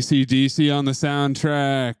us. AC/DC on the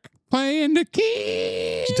soundtrack. Playing the key.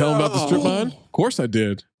 Did you tell him about the strip mine? Of course I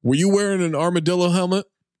did. Were you wearing an armadillo helmet?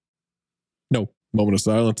 No. Moment of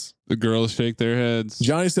silence. The girls shake their heads.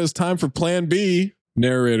 Johnny says time for plan B.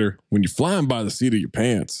 Narrator, when you're flying by the seat of your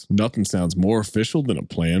pants, nothing sounds more official than a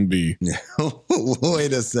plan B.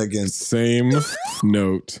 Wait a second. Same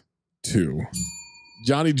note 2.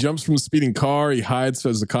 Johnny jumps from the speeding car. He hides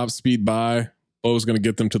as the cops speed by. Bo's going to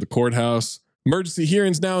get them to the courthouse. Emergency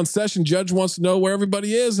hearings now in session. Judge wants to know where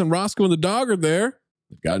everybody is, and Roscoe and the dog are there.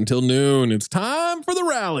 They've got until noon. It's time for the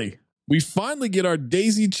rally. We finally get our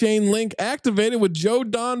daisy chain link activated with Joe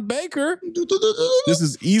Don Baker. This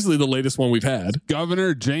is easily the latest one we've had.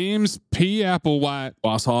 Governor James P. Applewhite.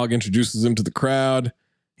 Boss Hogg introduces him to the crowd.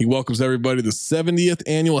 He welcomes everybody to the 70th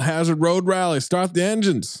annual Hazzard Road Rally. Start the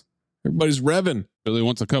engines. Everybody's revving. Billy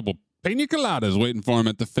wants a couple pina coladas waiting for him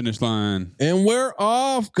at the finish line. And we're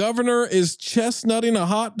off. Governor is chestnutting a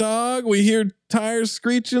hot dog. We hear tires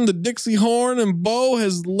screeching, the Dixie horn, and Bo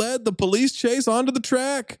has led the police chase onto the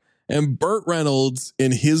track. And Burt Reynolds,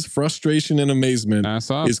 in his frustration and amazement,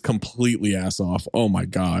 is completely ass off. Oh my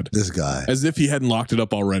God. This guy. As if he hadn't locked it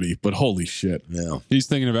up already, but holy shit. Yeah. He's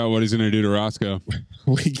thinking about what he's going to do to Roscoe.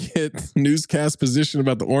 We get newscast position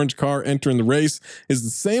about the orange car entering the race is the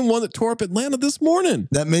same one that tore up Atlanta this morning.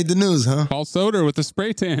 That made the news, huh? Paul Soder with the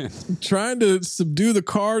spray tan. Trying to subdue the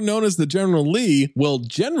car known as the General Lee. Well,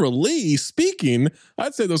 General Lee speaking,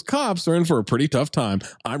 I'd say those cops are in for a pretty tough time.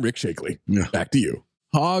 I'm Rick Shakely. Yeah. Back to you.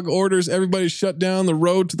 Hogg orders everybody shut down the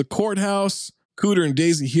road to the courthouse. Cooter and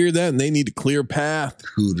Daisy hear that and they need a clear path.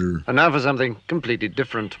 Cooter. And now for something completely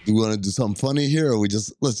different. You want to do something funny here, or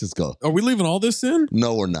let's just go? Are we leaving all this in?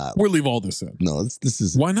 No, we're not. We'll leave all this in. No, this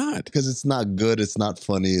is. Why not? Because it's not good. It's not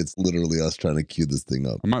funny. It's literally us trying to cue this thing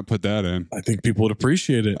up. I might put that in. I think people would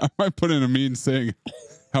appreciate it. I might put in a mean saying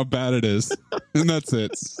how bad it is. And that's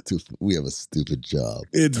it. Stupid. We have a stupid job.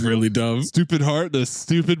 It's really dumb. Stupid heart, the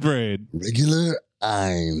stupid brain. Regular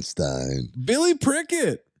Einstein. Billy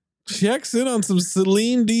Prickett checks in on some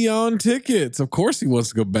Celine Dion tickets. Of course he wants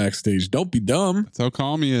to go backstage. Don't be dumb. That's how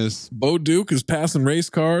calm he is. Bo Duke is passing race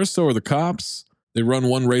cars. So are the cops. They run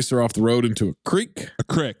one racer off the road into a creek. A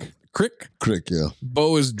crick. Crick, yeah.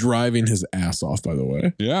 Bo is driving his ass off, by the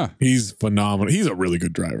way. Yeah. He's phenomenal. He's a really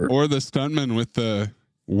good driver. Or the stuntman with the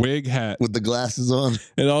wig hat. With the glasses on.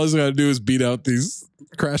 And all he's got to do is beat out these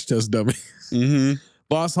crash test dummies. Mm-hmm.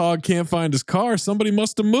 Boss Hogg can't find his car. Somebody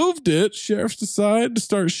must have moved it. Sheriffs decide to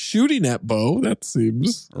start shooting at Bo. That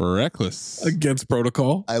seems reckless. Against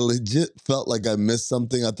protocol. I legit felt like I missed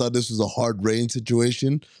something. I thought this was a hard rain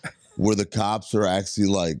situation where the cops are actually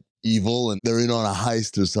like evil and they're in on a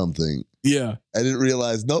heist or something. Yeah. I didn't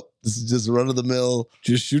realize, nope, this is just run of the mill.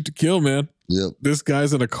 Just shoot to kill, man. Yep. This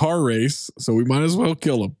guy's in a car race, so we might as well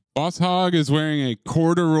kill him. Boss Hogg is wearing a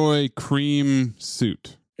corduroy cream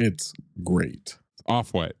suit. It's great.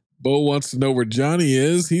 Off-white. Bo wants to know where Johnny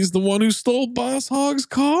is. He's the one who stole Boss Hogg's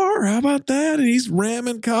car. How about that? And he's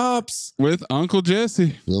ramming cops. With Uncle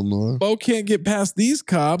Jesse. Bo can't get past these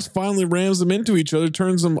cops, finally rams them into each other,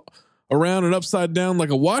 turns them around and upside down like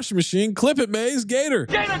a washing machine. Clip it, Maze. Gator.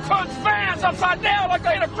 Gator turns fans upside down like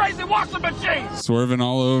they in a crazy washing machine. Swerving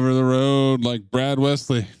all over the road like Brad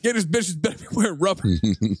Wesley. Gator's bitches better be wearing rubber.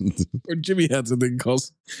 Or Jimmy Hats, I think he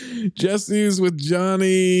calls. Jesse's with Johnny.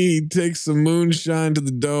 He takes some moonshine to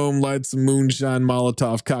the dome, lights some moonshine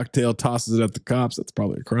Molotov cocktail, tosses it at the cops. That's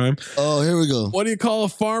probably a crime. Oh, here we go. What do you call a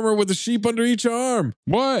farmer with a sheep under each arm?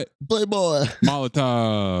 What? Playboy.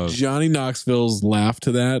 Molotov. Johnny Knoxville's laugh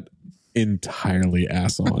to that. Entirely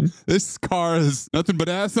ass on. This car is nothing but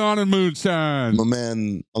ass on and moonshine. My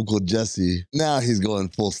man, Uncle Jesse, now he's going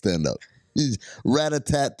full stand-up. He's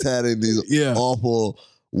rat-a-tat-tatting these awful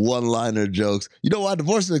one-liner jokes. You know why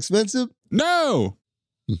divorce is expensive? No!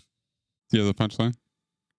 Do you have the punchline?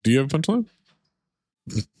 Do you have a punchline?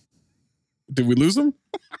 Did we lose him?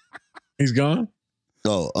 He's gone?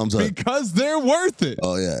 Oh, I'm sorry. Because they're worth it.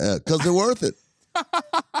 Oh, yeah. Because they're worth it.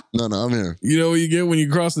 No, I'm here. You know what you get when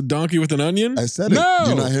you cross a donkey with an onion? I said it. No! Did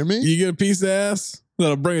you not hear me? You get a piece of ass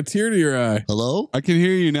that'll bring a tear to your eye. Hello? I can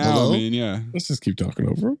hear you now. Hello? I mean, yeah. Let's just keep talking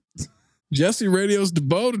over him. Jesse radios to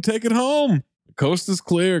Bo to take it home. Coast is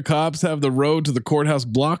clear. Cops have the road to the courthouse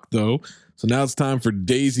blocked, though. So now it's time for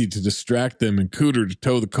Daisy to distract them and Cooter to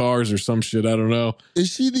tow the cars or some shit. I don't know. Is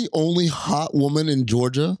she the only hot woman in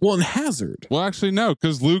Georgia? Well, in Hazzard. Well, actually, no,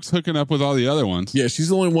 because Luke's hooking up with all the other ones. Yeah, she's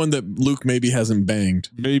the only one that Luke maybe hasn't banged.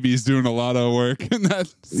 Maybe he's doing a lot of work in that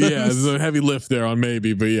sense. Yeah, there's a heavy lift there on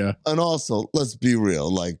maybe, but yeah. And also, let's be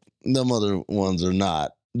real. Like, them other ones are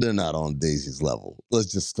not. They're not on Daisy's level. Let's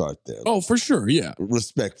just start there. Oh, for sure. Yeah.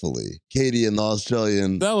 Respectfully. Katie and the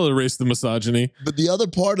Australian. That'll erase the misogyny. But the other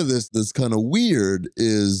part of this that's kind of weird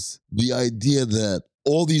is the idea that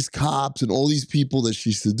all these cops and all these people that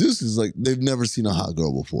she seduces, like, they've never seen a hot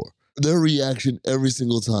girl before. Their reaction every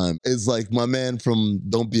single time is like my man from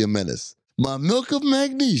Don't Be a Menace. My milk of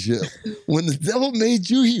magnesia. When the devil made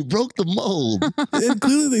you, he broke the mold. And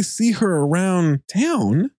clearly they see her around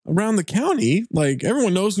town, around the county. Like,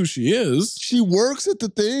 everyone knows who she is. She works at the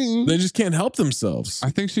thing. They just can't help themselves. I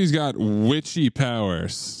think she's got witchy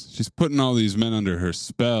powers. She's putting all these men under her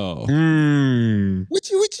spell.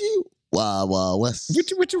 Witchy, witchy. Wow, wow, West.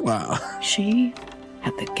 Witchy, witchy, wow. She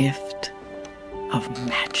had the gift of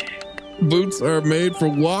magic. Boots are made for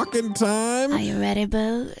walking time. Are you ready,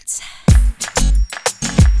 Boots?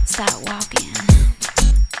 Start walking.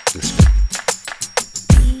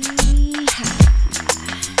 Yeehaw.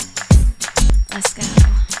 Let's go.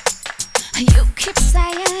 You keep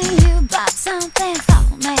saying you bought something for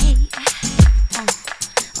me. Well,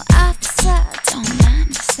 officer, don't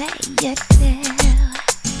mind to say you did.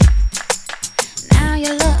 Now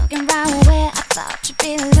you're looking right where I thought you'd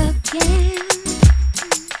be looking.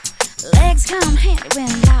 Legs come handy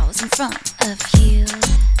when I was in front of you.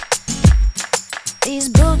 These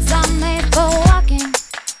boots are made for walking.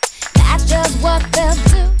 That's just what they'll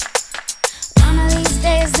do. One of these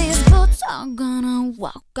days, these boots are gonna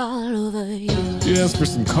walk all over you. She asks for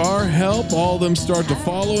some car help. All of them start to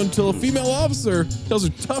follow until a female officer tells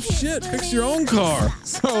her, tough shit, fix your own car.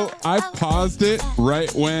 So I paused it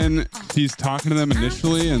right when he's talking to them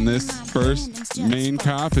initially, and this first main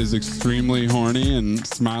cop is extremely horny and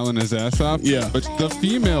smiling his ass off. Yeah. But the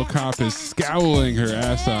female cop is scowling her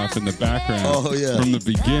ass off in the background. Oh, yeah. From the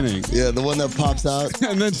beginning. Yeah, the one that pops out.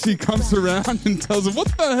 And then she comes around and tells him, what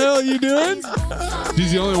the hell are you doing?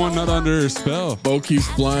 She's the only one not under her spell. Bo keeps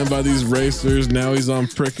flying by these racers. Now he's on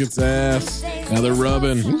Prickett's ass. Now they're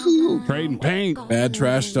rubbing. Trading paint. Bad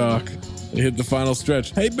trash talk. They hit the final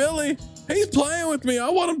stretch. Hey, Billy. He's playing with me. I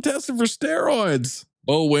want him tested for steroids.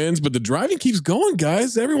 Bo wins, but the driving keeps going,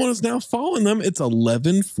 guys. Everyone is now following them. It's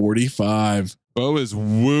 11:45. Bo is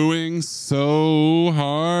wooing so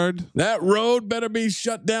hard. That road better be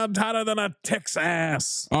shut down tighter than a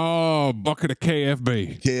Texas. Oh, bucket of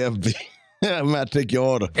KFB. KFB. I might take your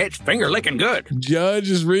order. It's finger licking good. Judge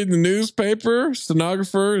is reading the newspaper.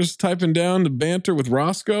 Stenographer is typing down the banter with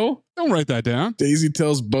Roscoe. Don't write that down. Daisy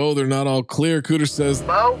tells Bo they're not all clear. Cooter says,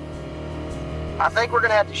 Bo, I think we're going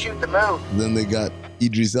to have to shoot the moon. Then they got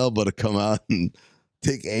Idris Elba to come out and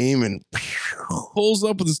take aim and pulls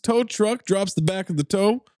up with his tow truck, drops the back of the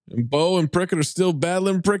tow, and Bo and Prickett are still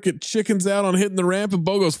battling. Prickett chickens out on hitting the ramp, and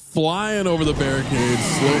Bo goes flying over the barricade.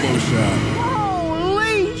 Slow-mo shot.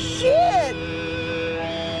 Holy shit!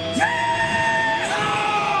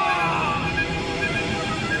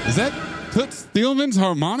 Is that Toots Steelman's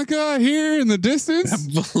harmonica here in the distance? I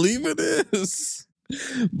believe it is.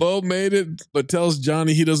 Bo made it, but tells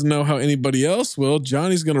Johnny he doesn't know how anybody else will.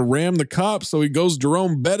 Johnny's going to ram the cop, so he goes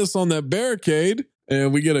Jerome Bettis on that barricade,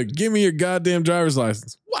 and we get a give me your goddamn driver's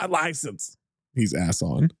license. What license? He's ass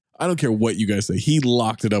on. I don't care what you guys say. He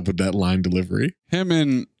locked it up with that line delivery. Him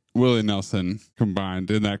and Willie Nelson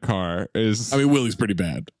combined in that car is... I mean, Willie's pretty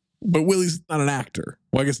bad. But Willie's not an actor.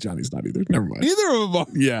 Well, I guess Johnny's not either. Never mind. Neither of them are.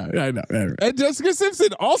 Yeah, I know. And Jessica Simpson,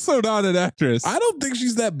 also not an actress. I don't think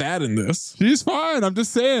she's that bad in this. She's fine. I'm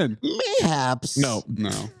just saying. Mayhaps. No.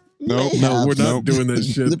 Nope. No, we're not doing that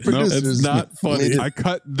shit. It's not funny. I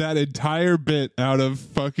cut that entire bit out of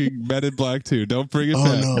fucking Men in Black 2. Don't bring it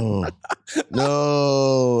back. No.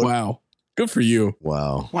 No. Wow. Good for you.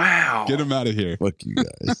 Wow. Get him out of here. Fuck you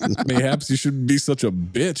guys. Mayhaps you shouldn't be such a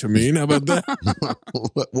bitch. I mean, how about that?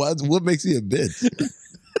 What makes you a bitch?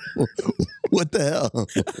 What the hell?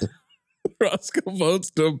 Roscoe votes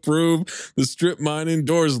to approve the strip mining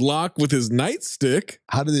doors locked with his nightstick.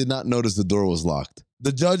 How did they not notice the door was locked?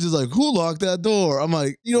 The judge is like, who locked that door? I'm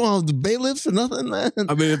like, you don't have the bailiffs or nothing, man.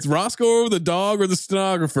 I mean, it's Roscoe or the dog or the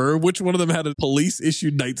stenographer. Which one of them had a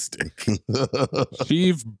police-issued nightstick?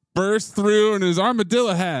 Steve burst through in his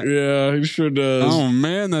armadillo hat. Yeah, he sure does. Oh,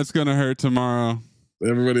 man, that's going to hurt tomorrow.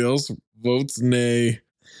 Everybody else votes nay.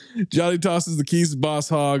 Johnny tosses the keys to Boss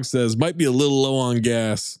Hogg, says, might be a little low on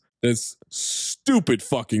gas. This stupid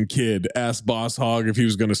fucking kid asked Boss Hogg if he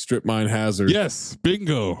was going to strip mine Hazzard. Yes,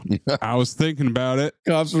 bingo. I was thinking about it.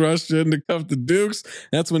 Cops rushed in to cuff the Dukes.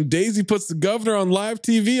 That's when Daisy puts the governor on live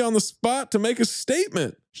TV on the spot to make a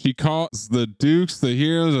statement. She calls the Dukes the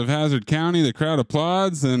heroes of Hazzard County. The crowd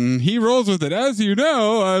applauds, and he rolls with it. As you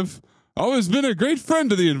know, I've always been a great friend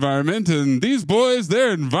to the environment, and these boys,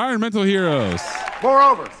 they're environmental heroes.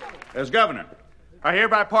 Moreover, as governor, I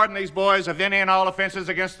hereby pardon these boys of any and all offenses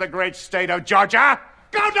against the great state of Georgia.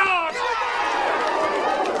 Go Dogs!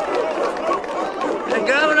 Hey,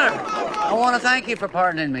 Governor, I want to thank you for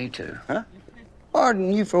pardoning me, too. Huh?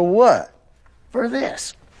 Pardon you for what? For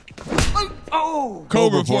this. Oh!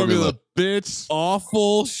 Cobra formula, bitch.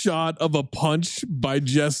 Awful shot of a punch by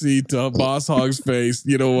Jesse to Boss Hogg's face.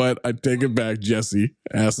 You know what? I take it back, Jesse.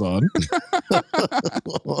 Ass on.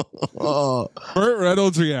 Burt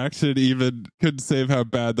Reynolds' reaction even couldn't save how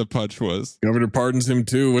bad the punch was. Governor pardons him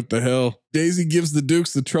too. What the hell? Daisy gives the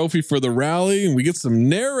Dukes the trophy for the rally, and we get some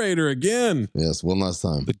narrator again. Yes, one last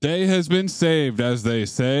time. The day has been saved, as they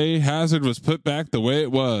say. Hazzard was put back the way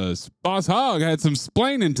it was. Boss Hogg had some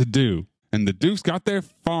splaining to do, and the Dukes got their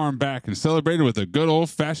farm back and celebrated with a good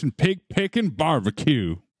old-fashioned pig-picking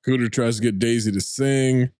barbecue. Cooter tries to get Daisy to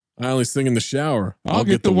sing. I only sing in the shower. I'll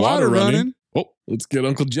get the water running. Oh, let's get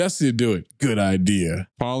Uncle Jesse to do it. Good idea.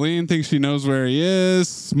 Pauline thinks she knows where he is.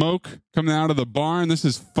 Smoke coming out of the barn. This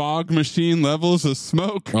is fog machine levels of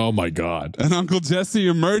smoke. Oh my God. And Uncle Jesse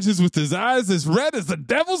emerges with his eyes as red as the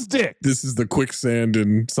devil's dick. This is the quicksand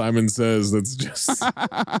in Simon Says. That's just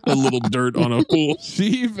a little dirt on a pool.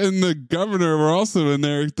 Chief and the governor were also in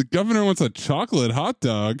there. The governor wants a chocolate hot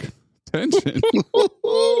dog. Tension.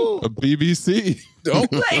 A BBC.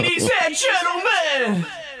 Ladies and gentlemen,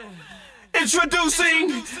 introducing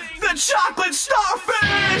the chocolate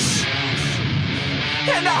starfish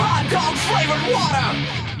and the hot dog flavored water.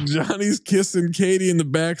 Johnny's kissing Katie in the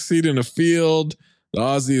backseat in a field.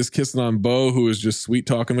 Ozzy is kissing on Bo, who is just sweet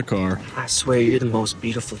talking the car. I swear you're the most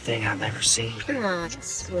beautiful thing I've ever seen. Oh,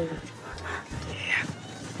 sweet. Yeah.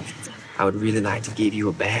 I would really like to give you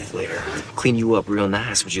a bath later. Clean you up real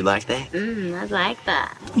nice. Would you like that? I like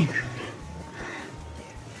that.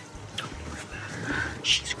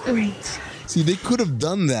 She's great. See, they could have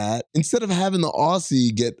done that. Instead of having the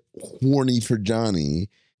Aussie get horny for Johnny,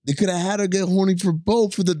 they could have had her get horny for Bo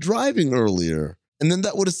for the driving earlier. And then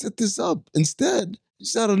that would have set this up. Instead,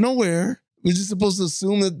 just out of nowhere, we're just supposed to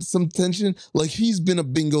assume that some tension, like he's been a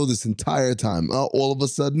bingo this entire time. All of a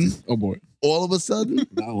sudden. Oh boy. All of a sudden.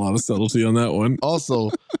 Not a lot of subtlety on that one. Also,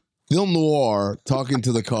 film noir talking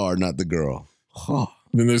to the car, not the girl.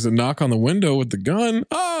 Then there's a knock on the window with the gun.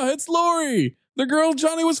 Ah, it's Lori. The girl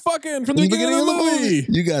Johnny was fucking from the beginning of the movie.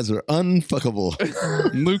 You guys are unfuckable.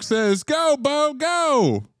 Luke says, go, Bo,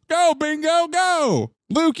 go. Go, bingo, go.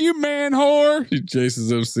 Luke, you man whore. He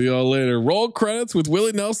chases him. See y'all later. Roll credits with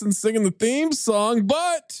Willie Nelson singing the theme song,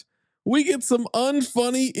 but we get some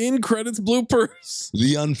unfunny in-credits bloopers.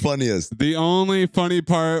 The unfunniest. The only funny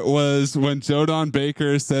part was when Joe Don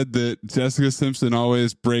Baker said that Jessica Simpson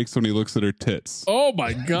always breaks when he looks at her tits. Oh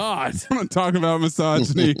my God. I'm going to talk about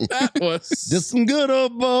misogyny. That was just some good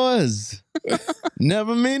old boys.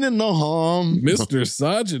 Never meaning no harm. Mr.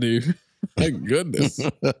 Misogyny. Thank goodness.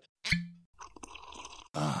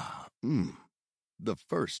 The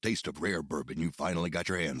first taste of rare bourbon you finally got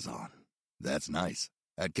your hands on. That's nice.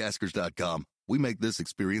 At Caskers.com, we make this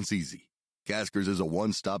experience easy. Caskers is a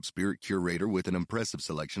one-stop spirit curator with an impressive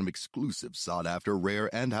selection of exclusive, sought-after,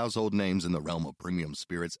 rare, and household names in the realm of premium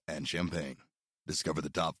spirits and champagne. Discover the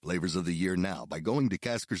top flavors of the year now by going to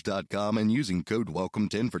Caskers.com and using code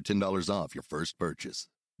WELCOME10 for $10 off your first purchase.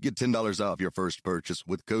 Get $10 off your first purchase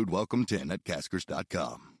with code WELCOME10 at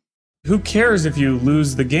Caskers.com. Who cares if you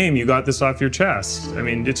lose the game? You got this off your chest. I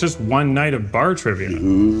mean, it's just one night of bar trivia.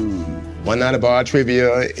 One night of bar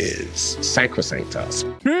trivia is sacrosanct to us.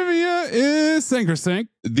 Trivia is sacrosanct.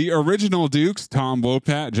 The original Dukes, Tom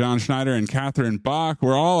Wopat, John Schneider, and Catherine Bach,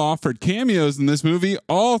 were all offered cameos in this movie.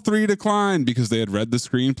 All three declined because they had read the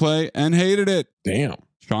screenplay and hated it. Damn.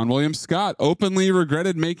 Sean William Scott openly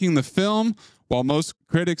regretted making the film. While most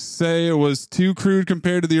critics say it was too crude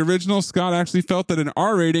compared to the original, Scott actually felt that an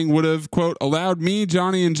R rating would have, quote, allowed me,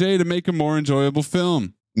 Johnny, and Jay to make a more enjoyable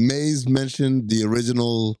film. Mays mentioned the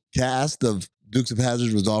original cast of Dukes of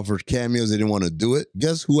Hazzard was offered cameos. They didn't want to do it.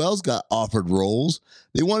 Guess who else got offered roles?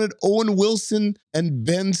 They wanted Owen Wilson and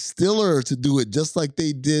Ben Stiller to do it, just like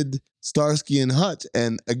they did Starsky and Hutch.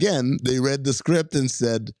 And again, they read the script and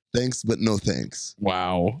said, thanks, but no thanks.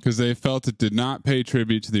 Wow. Because they felt it did not pay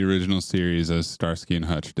tribute to the original series as Starsky and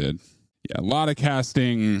Hutch did. Yeah, a lot of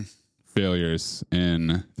casting failures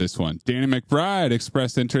in this one. Danny McBride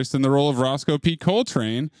expressed interest in the role of Roscoe P.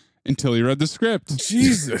 Coltrane until he read the script.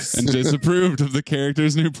 Jesus. And disapproved of the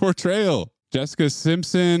character's new portrayal. Jessica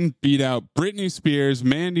Simpson beat out Britney Spears,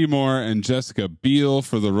 Mandy Moore, and Jessica Biel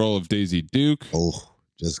for the role of Daisy Duke. Oh,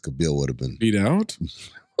 Jessica Biel would have been beat out.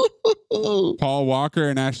 Paul Walker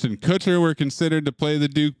and Ashton Kutcher were considered to play the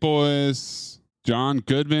Duke boys. John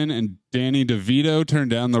Goodman and Danny DeVito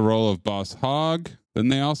turned down the role of Boss Hogg. Then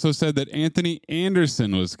they also said that Anthony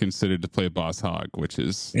Anderson was considered to play Boss Hogg, which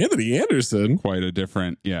is Anthony Anderson, quite a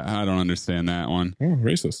different. Yeah, I don't understand that one. Oh,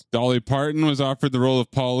 racist. Dolly Parton was offered the role of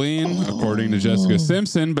Pauline, according to Jessica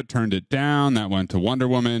Simpson, but turned it down. That went to Wonder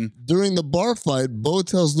Woman. During the bar fight, Bo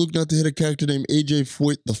tells Luke not to hit a character named AJ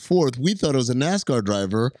Foyt IV. We thought it was a NASCAR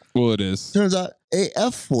driver. Well, it is. Turns out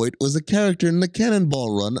AF Foyt was a character in the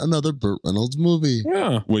Cannonball Run, another Burt Reynolds movie.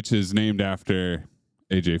 Yeah. Which is named after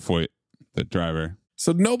AJ Foyt, the driver.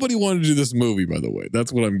 So nobody wanted to do this movie, by the way.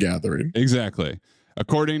 That's what I'm gathering. Exactly.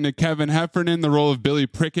 According to Kevin Heffernan, the role of Billy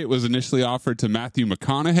Prickett was initially offered to Matthew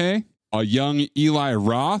McConaughey. A young Eli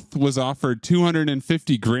Roth was offered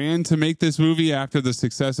 $250,000 to make this movie after the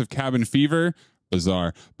success of Cabin Fever.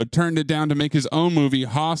 Bizarre. But turned it down to make his own movie,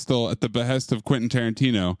 Hostel, at the behest of Quentin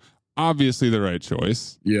Tarantino. Obviously the right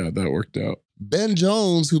choice. Yeah, that worked out. Ben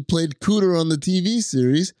Jones, who played Cooter on the TV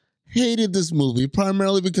series, hated this movie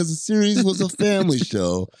primarily because the series was a family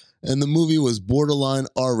show and the movie was borderline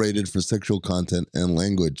R-rated for sexual content and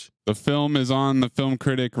language. The film is on the film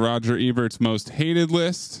critic Roger Ebert's most hated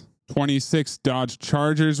list. 26 Dodge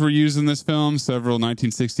Chargers were used in this film. Several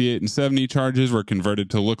 1968 and 70 Chargers were converted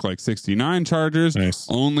to look like 69 Chargers. Nice.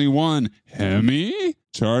 Only one Hemi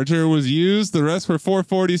Charger was used. The rest were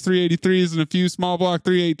 440s, 383s, and a few small block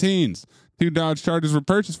 318s. 2 Dodge Chargers were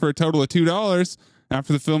purchased for a total of $2.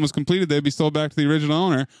 After the film was completed, they'd be sold back to the original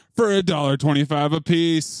owner for $1.25 a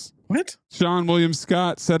piece. What? Sean William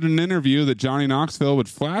Scott said in an interview that Johnny Knoxville would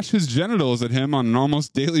flash his genitals at him on an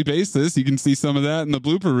almost daily basis. You can see some of that in the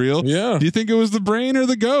blooper reel. Yeah. Do you think it was the brain or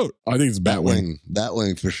the goat? I think it's Batwing.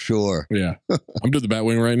 Batwing for sure. Yeah. I'm doing the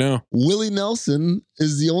Batwing right now. Willie Nelson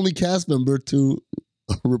is the only cast member to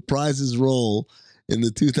reprise his role in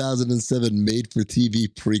the 2007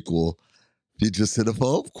 made-for-TV prequel. Feature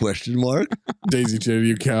CINEPHOBE? Question mark. Daisy Chain,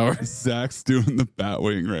 you coward. Zach's doing the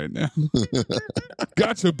Batwing right now.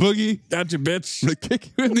 Gotcha, Boogie. Gotcha, bitch. I'm gonna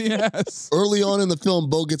kick you in the ass. Early on in the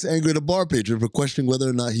film, Bo gets angry at a bar patron for questioning whether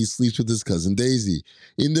or not he sleeps with his cousin Daisy.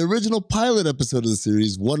 In the original pilot episode of the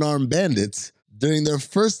series, One-Armed Bandits, during their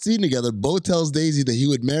first scene together, Bo tells Daisy that he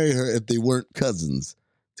would marry her if they weren't cousins.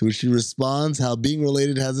 To which she responds how being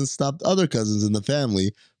related hasn't stopped other cousins in the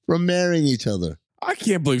family from marrying each other. I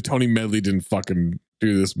can't believe Tony Medley didn't fucking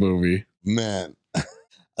do this movie. Man,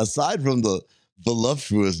 aside from the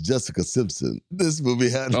voluptuous Jessica Simpson, this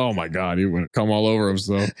movie had... Oh my God, he would have come all over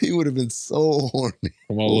himself. He would have been so horny.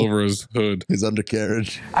 Come all over his hood. His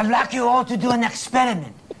undercarriage. I'd like you all to do an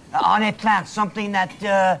experiment on a plant, something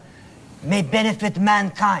that may benefit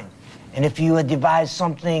mankind. And if you devise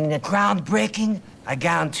something that's groundbreaking, I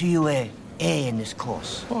guarantee you a A in this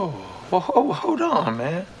course. Oh, well, hold on,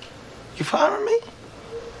 man. You following me?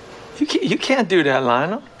 You can't do that,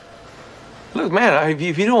 Lionel. Look, man,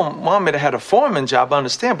 if you don't want me to have a foreman job, I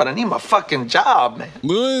understand, but I need my fucking job, man.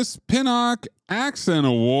 Louis Pinnock Accent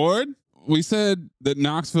Award. We said that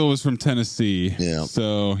Knoxville was from Tennessee. Yeah.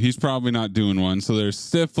 So he's probably not doing one. So there's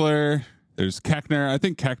Stifler. There's Keckner. I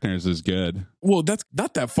think Keckner's is good. Well, that's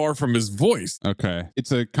not that far from his voice. Okay.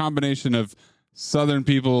 It's a combination of Southern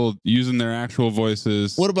people using their actual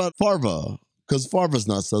voices. What about Farva? Because Farva's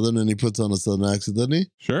not Southern and he puts on a Southern accent, doesn't he?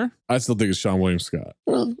 Sure. I still think it's Sean William Scott.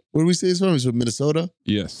 Where do we say he's from? He's from Minnesota?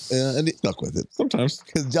 Yes. Yeah, and he stuck with it. Sometimes.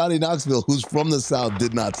 Because Johnny Knoxville, who's from the South,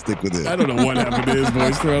 did not stick with it. I don't know what happened to his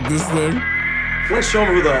voice throughout this thing. Let's show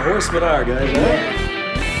me who the horsemen are, guys.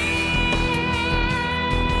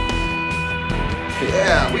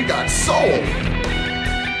 Yeah, we got soul.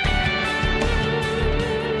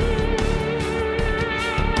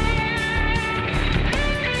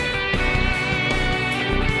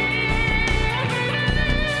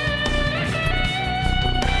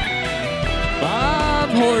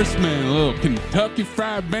 Horseman, a little Kentucky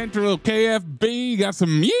Fried Banter, a little KFB, got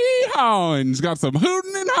some yee-hawing, got some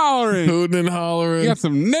hooting and hollering. Hooting and hollering. Got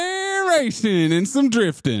some narration and some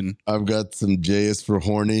drifting. I've got some J is for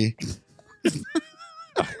horny.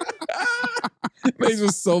 Maze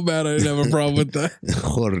was so bad I didn't have a problem with that.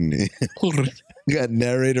 Horny. Got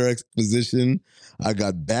narrator exposition. I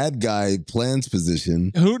got bad guy plans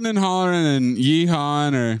position. Hooting and hollering and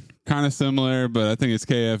yee-hawing are kind of similar, but I think it's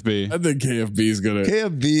KFB. I think KFB is gonna.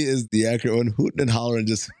 KFB is the accurate one. Hooting and hollering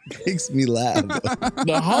just makes me laugh.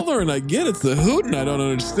 The hollering, I get it. The hooting, I don't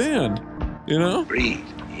understand. You know? Breathe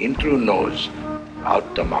in through nose,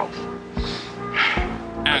 out the mouth.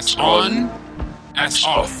 Ass on, ass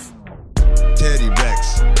off. Teddy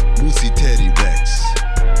Rex, Moosey Teddy Rex.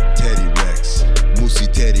 Teddy Rex, Moosey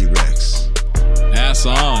Teddy Rex. Ass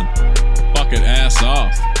on, fuck it, ass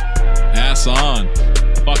off. Ass on,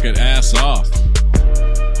 fuck it, ass off.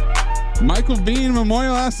 Michael Biehn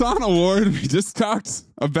Memorial Ass On Award. We just talked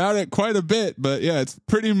about it quite a bit, but yeah, it's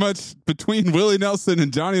pretty much between Willie Nelson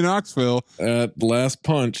and Johnny Knoxville. That last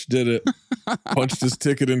punch did it. Punched his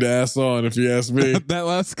ticket into ass on, if you ask me. That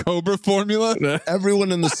last Cobra formula.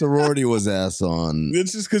 Everyone in the sorority was ass on.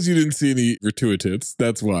 It's just because you didn't see any gratuitous.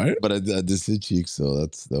 That's why. But I did see cheeks, so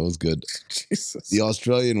that was good. Jesus. The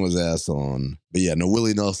Australian was ass on. But yeah, no,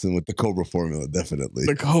 Willie Nelson with the Cobra formula, definitely.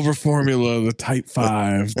 The Cobra formula, the Type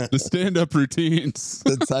 5. The stand-up routines.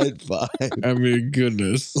 The Type 5. I mean,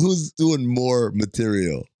 goodness. Who's doing more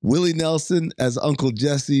material? Willie Nelson as Uncle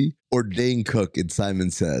Jesse or Dane Cook in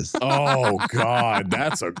Simon Says? Oh, God.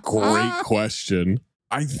 That's a great question.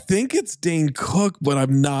 I think it's Dane Cook, but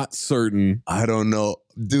I'm not certain. I don't know.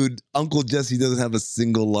 Dude, Uncle Jesse doesn't have a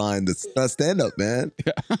single line that's not stand-up, man.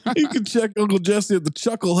 You can check Uncle Jesse at the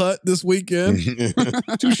Chuckle Hut this weekend.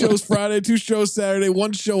 2 shows Friday, 2 shows Saturday,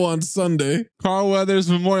 1 show on Sunday. Carl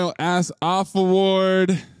Weathers Memorial Ass Off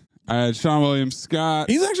Award. I had Sean William Scott.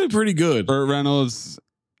 He's actually pretty good. Burt Reynolds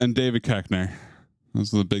and David Koechner.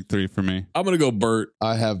 Those are the big 3 for me. I'm going to go Burt.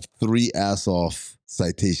 I have 3 ass-off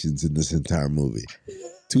citations in this entire movie.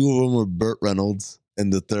 2 of them were Burt Reynolds,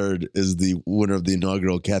 and the third is the winner of the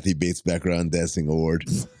inaugural Kathy Bates Background Acting Award,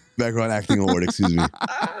 excuse me.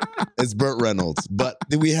 It's Burt Reynolds. But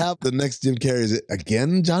do we have the next Jim Carrey? Is it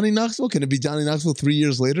again Johnny Knoxville? Can it be Johnny Knoxville 3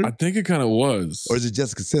 years later? I think it kind of was. Or is it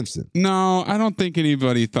Jessica Simpson? No, I don't think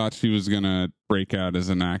anybody thought she was going to break out as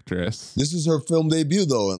an actress. This is her film debut,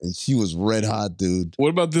 though, and she was red hot, dude. What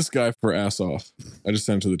about this guy for ass off? I just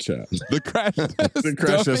sent him to the chat. The crash test. The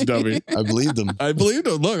crash test dummy. I believed him. I believed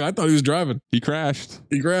him. Look, I thought he was driving. He crashed.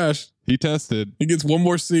 He tested. He gets one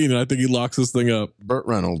more scene, and I think he locks this thing up. Burt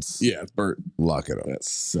Reynolds. Yeah, it's Burt. Lock it up. That's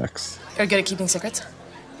sex. You're good at keeping secrets?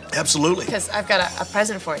 Absolutely. Because I've got a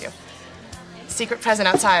present for you. Secret present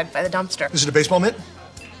outside by the dumpster. Is it a baseball mitt?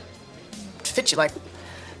 To fit you like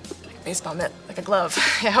a baseball mitt, like a glove,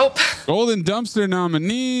 I hope. Golden Dumpster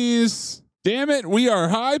nominees. Damn it, we are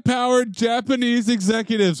high-powered Japanese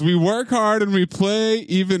executives. We work hard and we play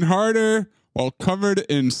even harder while covered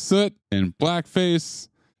in soot and blackface.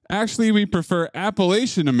 Actually, we prefer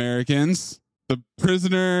Appalachian Americans. The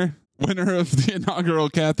Prisoner, winner of the inaugural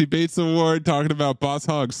Kathy Bates Award, talking about Boss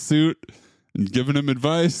Hogg's suit and giving him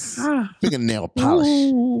advice. Fingernail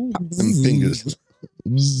polish. Pop them fingers.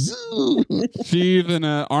 Sheev in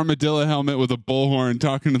an armadillo helmet with a bullhorn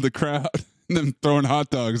talking to the crowd and then throwing hot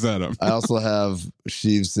dogs at him. I also have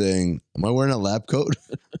Sheev saying, am I wearing a lab coat?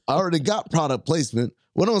 I already got product placement.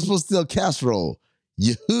 When am I supposed to steal casserole?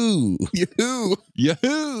 Yahoo! Yahoo!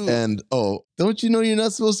 Yahoo! And don't you know you're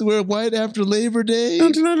not supposed to wear white after Labor Day?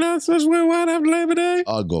 Don't you know you're not supposed to wear white after Labor Day?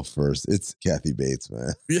 I'll go first. It's Kathy Bates,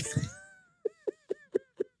 man.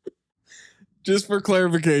 Just for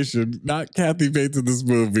clarification, not Kathy Bates in this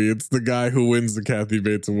movie. It's the guy who wins the Kathy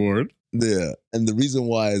Bates Award. Yeah. And the reason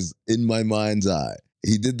why is in my mind's eye.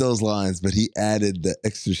 He did those lines, but he added the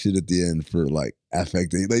extra shit at the end for like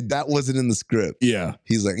affect. Like that wasn't in the script. Yeah.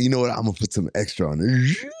 He's like, you know what? I'm gonna put some extra on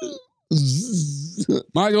it.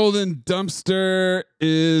 My golden dumpster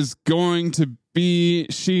is going to be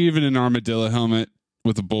Sheev in an armadillo helmet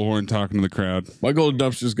with a bullhorn talking to the crowd. My golden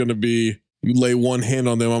dumpster is going to be you lay one hand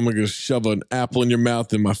on them, I'm going to shove an apple in your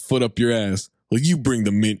mouth and my foot up your ass. Well, you bring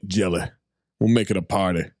the mint jelly. We'll make it a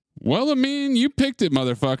party. Well, I mean, you picked it,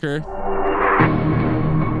 motherfucker.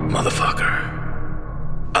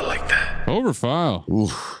 Motherfucker. I like that. Overfile.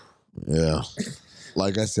 Oof. Yeah.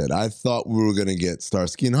 Like I said, I thought we were going to get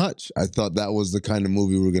Starsky and Hutch. I thought that was the kind of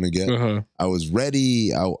movie we were going to get. Uh-huh. I was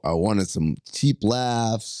ready. I wanted some cheap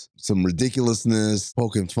laughs, some ridiculousness,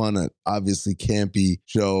 poking fun at obviously campy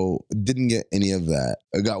show. Didn't get any of that.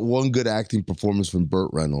 I got one good acting performance from Burt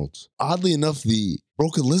Reynolds. Oddly enough, the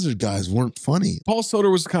Broken Lizard guys weren't funny. Paul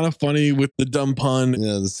Soder was kind of funny with the dumb pun.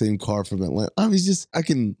 Yeah, the same car from Atlanta. I mean, I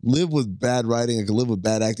can live with bad writing. I can live with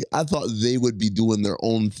bad acting. I thought they would be doing their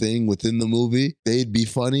own thing within the movie. They'd be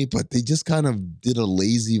funny, but they just kind of did a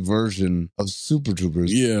lazy version of Super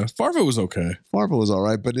Troopers. Yeah, Farva was okay. Farva was all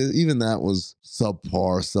right, but even that was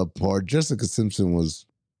subpar. Jessica Simpson was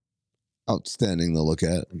outstanding to look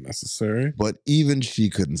at. Unnecessary. But even she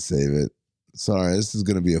couldn't save it. Sorry, this is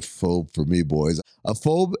going to be a phobe for me, boys. A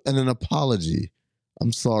phobe and an apology.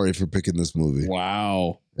 I'm sorry for picking this movie.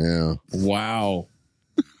 Wow. Yeah. Wow.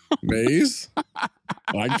 Maze?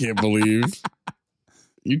 I can't believe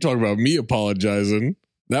you talk about me apologizing.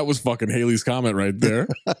 That was fucking Haley's comment right there.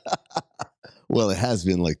 Well, it has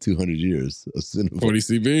been like 200 years of cinema. 20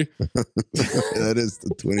 CB? That is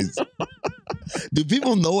the 20s. Do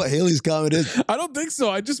people know what Haley's comment is? I don't think so.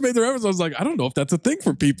 I just made the reference. I was like, I don't know if that's a thing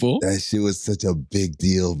for people. That shit was such a big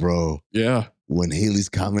deal, bro. Yeah. When Haley's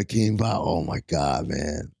comment came by, oh my God,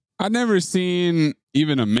 man. I've never seen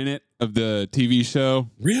even a minute of the TV show.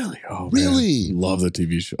 Really? Oh, really? Man. Love the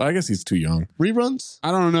TV show. I guess he's too young. Reruns?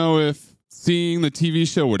 I don't know if seeing the TV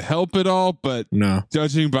show would help at all, but no.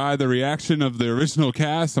 Judging by the reaction of the original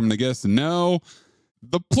cast, I'm going to guess no.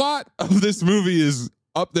 The plot of this movie is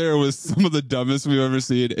up there with some of the dumbest we've ever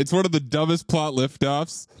seen. It's one of the dumbest plot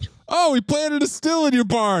liftoffs. Oh, we planted a still in your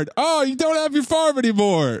barn. Oh, you don't have your farm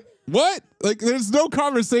anymore. What? Like, there's no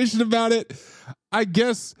conversation about it. I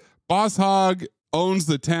guess Boss Hogg owns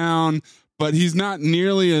the town, but he's not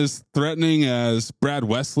nearly as threatening as Brad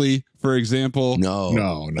Wesley, for example. No.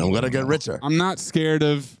 I'm going to get richer. I'm not scared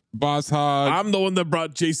of Boss Hogg. I'm the one that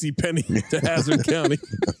brought J.C. Penney to Hazzard County.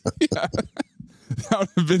 Yeah. That would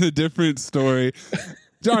have been a different story.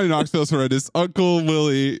 Johnny Knoxville's horrendous. Uncle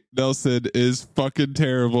Willie Nelson is fucking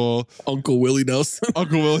terrible. Uncle Willie Nelson?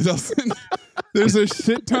 Uncle Willie Nelson. There's a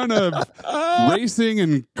shit ton of racing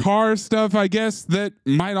and car stuff, I guess, that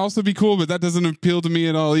might also be cool, but that doesn't appeal to me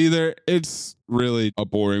at all either. It's really a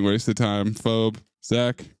boring waste of time, phobe.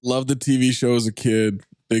 Zach? Loved the TV show as a kid.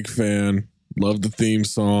 Big fan. Loved the theme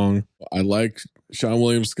song. I like Sean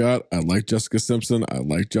William Scott. I like Jessica Simpson. I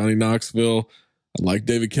like Johnny Knoxville. I like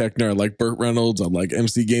David Koechner. I like Burt Reynolds. I like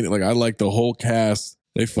MC Gainey. Like, I like the whole cast.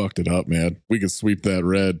 They fucked it up, man. We could sweep that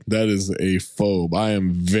red. That is a phobe. I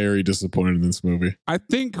am very disappointed in this movie. I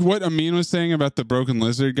think what Amin was saying about the Broken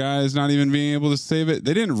Lizard guys not even being able to save it,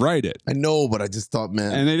 they didn't write it. I know, but I just thought,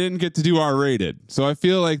 man. And they didn't get to do R-rated. So I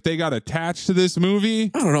feel like they got attached to this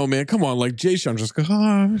movie. I don't know, man. Come on. Like, Jay Sean just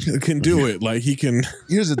can do it. Like, he can.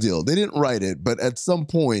 Here's the deal. They didn't write it, but at some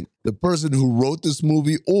point, the person who wrote this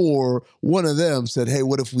movie or one of them said, hey,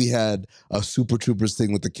 what if we had a Super Troopers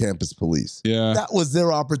thing with the campus police? Yeah. That was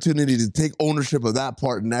their opportunity to take ownership of that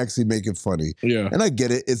part and actually make it funny. Yeah. And I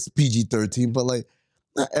get it. It's PG-13, but like,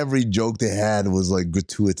 not every joke they had was like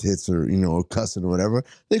gratuitous hits or, or cussing or whatever.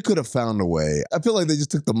 They could have found a way. I feel like they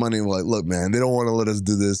just took the money and were like, look, man, they don't want to let us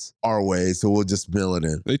do this our way, so we'll just mail it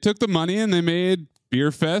in. They took the money and they made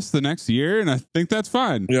Beer Fest the next year, and I think that's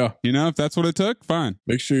fine. Yeah. If that's what it took, fine.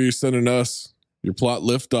 Make sure you're sending us your plot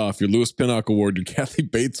liftoff, your Lewis Pinnock Award, your Kathy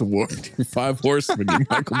Bates Award, your 5 Horsemen, your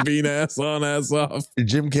Michael Bean ass on, ass off, your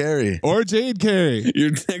Jim Carrey. Or Jade Carrey.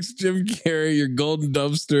 Your next Jim Carrey, your Golden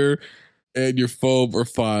Dumpster, and your phobe or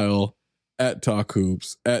file at Talk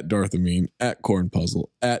Hoops, at Darth Amin, at Corn Puzzle,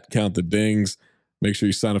 at Count the Dings. Make sure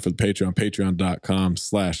you sign up for the Patreon,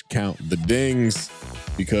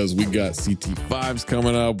 patreon.com/countthedings, because we got CT5s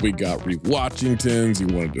coming up. We got Rewatchingtons. You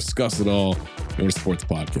want to discuss it all. You want to support the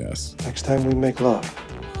podcast. Next time we make love,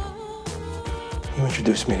 you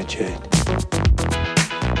introduce me to Jade.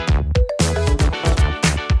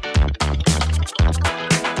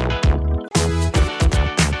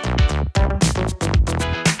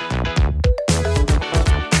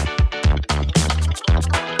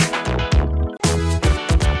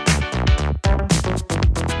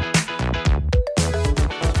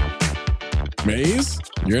 Maze,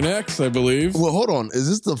 you're next, I believe. Well, hold on. Is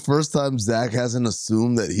this the first time Zach hasn't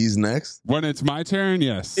assumed that he's next? When it's my turn,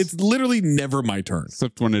 yes. It's literally never my turn.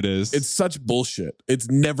 Except when it is. It's such bullshit. It's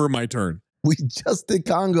never my turn. We just did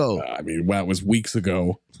Congo. I mean, that was weeks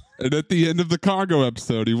ago. And at the end of the Congo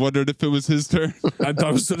episode, he wondered if it was his turn. I thought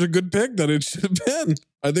it was such a good pick that it should have been.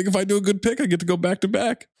 I think if I do a good pick, I get to go back to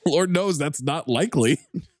back. Lord knows that's not likely.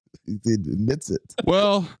 He admits it.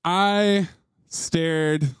 Well, I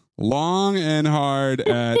stared long and hard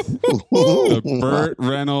at the Burt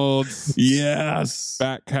Reynolds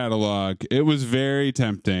back catalog. It was very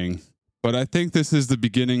tempting, but I think this is the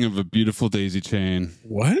beginning of a beautiful daisy chain.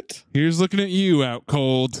 What? Here's looking at you, Out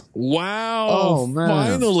Cold. Wow. Oh, man.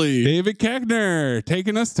 Finally. David Koechner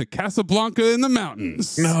taking us to Casablanca in the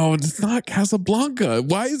mountains. No, it's not Casablanca.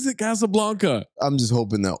 Why is it Casablanca? I'm just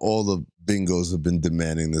hoping that all the bingos have been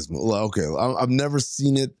demanding this movie. Okay, I've never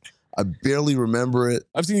seen it. I barely remember it.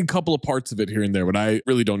 I've seen a couple of parts of it here and there, but I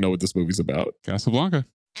really don't know what this movie's about. Casablanca.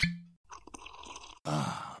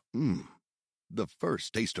 The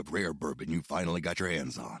first taste of rare bourbon you finally got your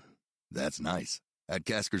hands on. That's nice. At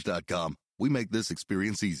Caskers.com, we make this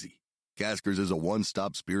experience easy. Caskers is a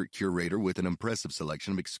one-stop spirit curator with an impressive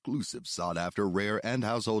selection of exclusive, sought-after, rare, and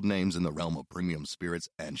household names in the realm of premium spirits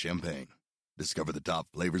and champagne. Discover the top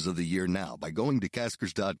flavors of the year now by going to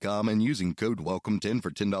Caskers.com and using code WELCOME10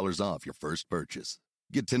 for $10 off your first purchase.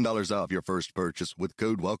 Get $10 off your first purchase with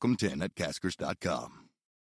code WELCOME10 at Caskers.com.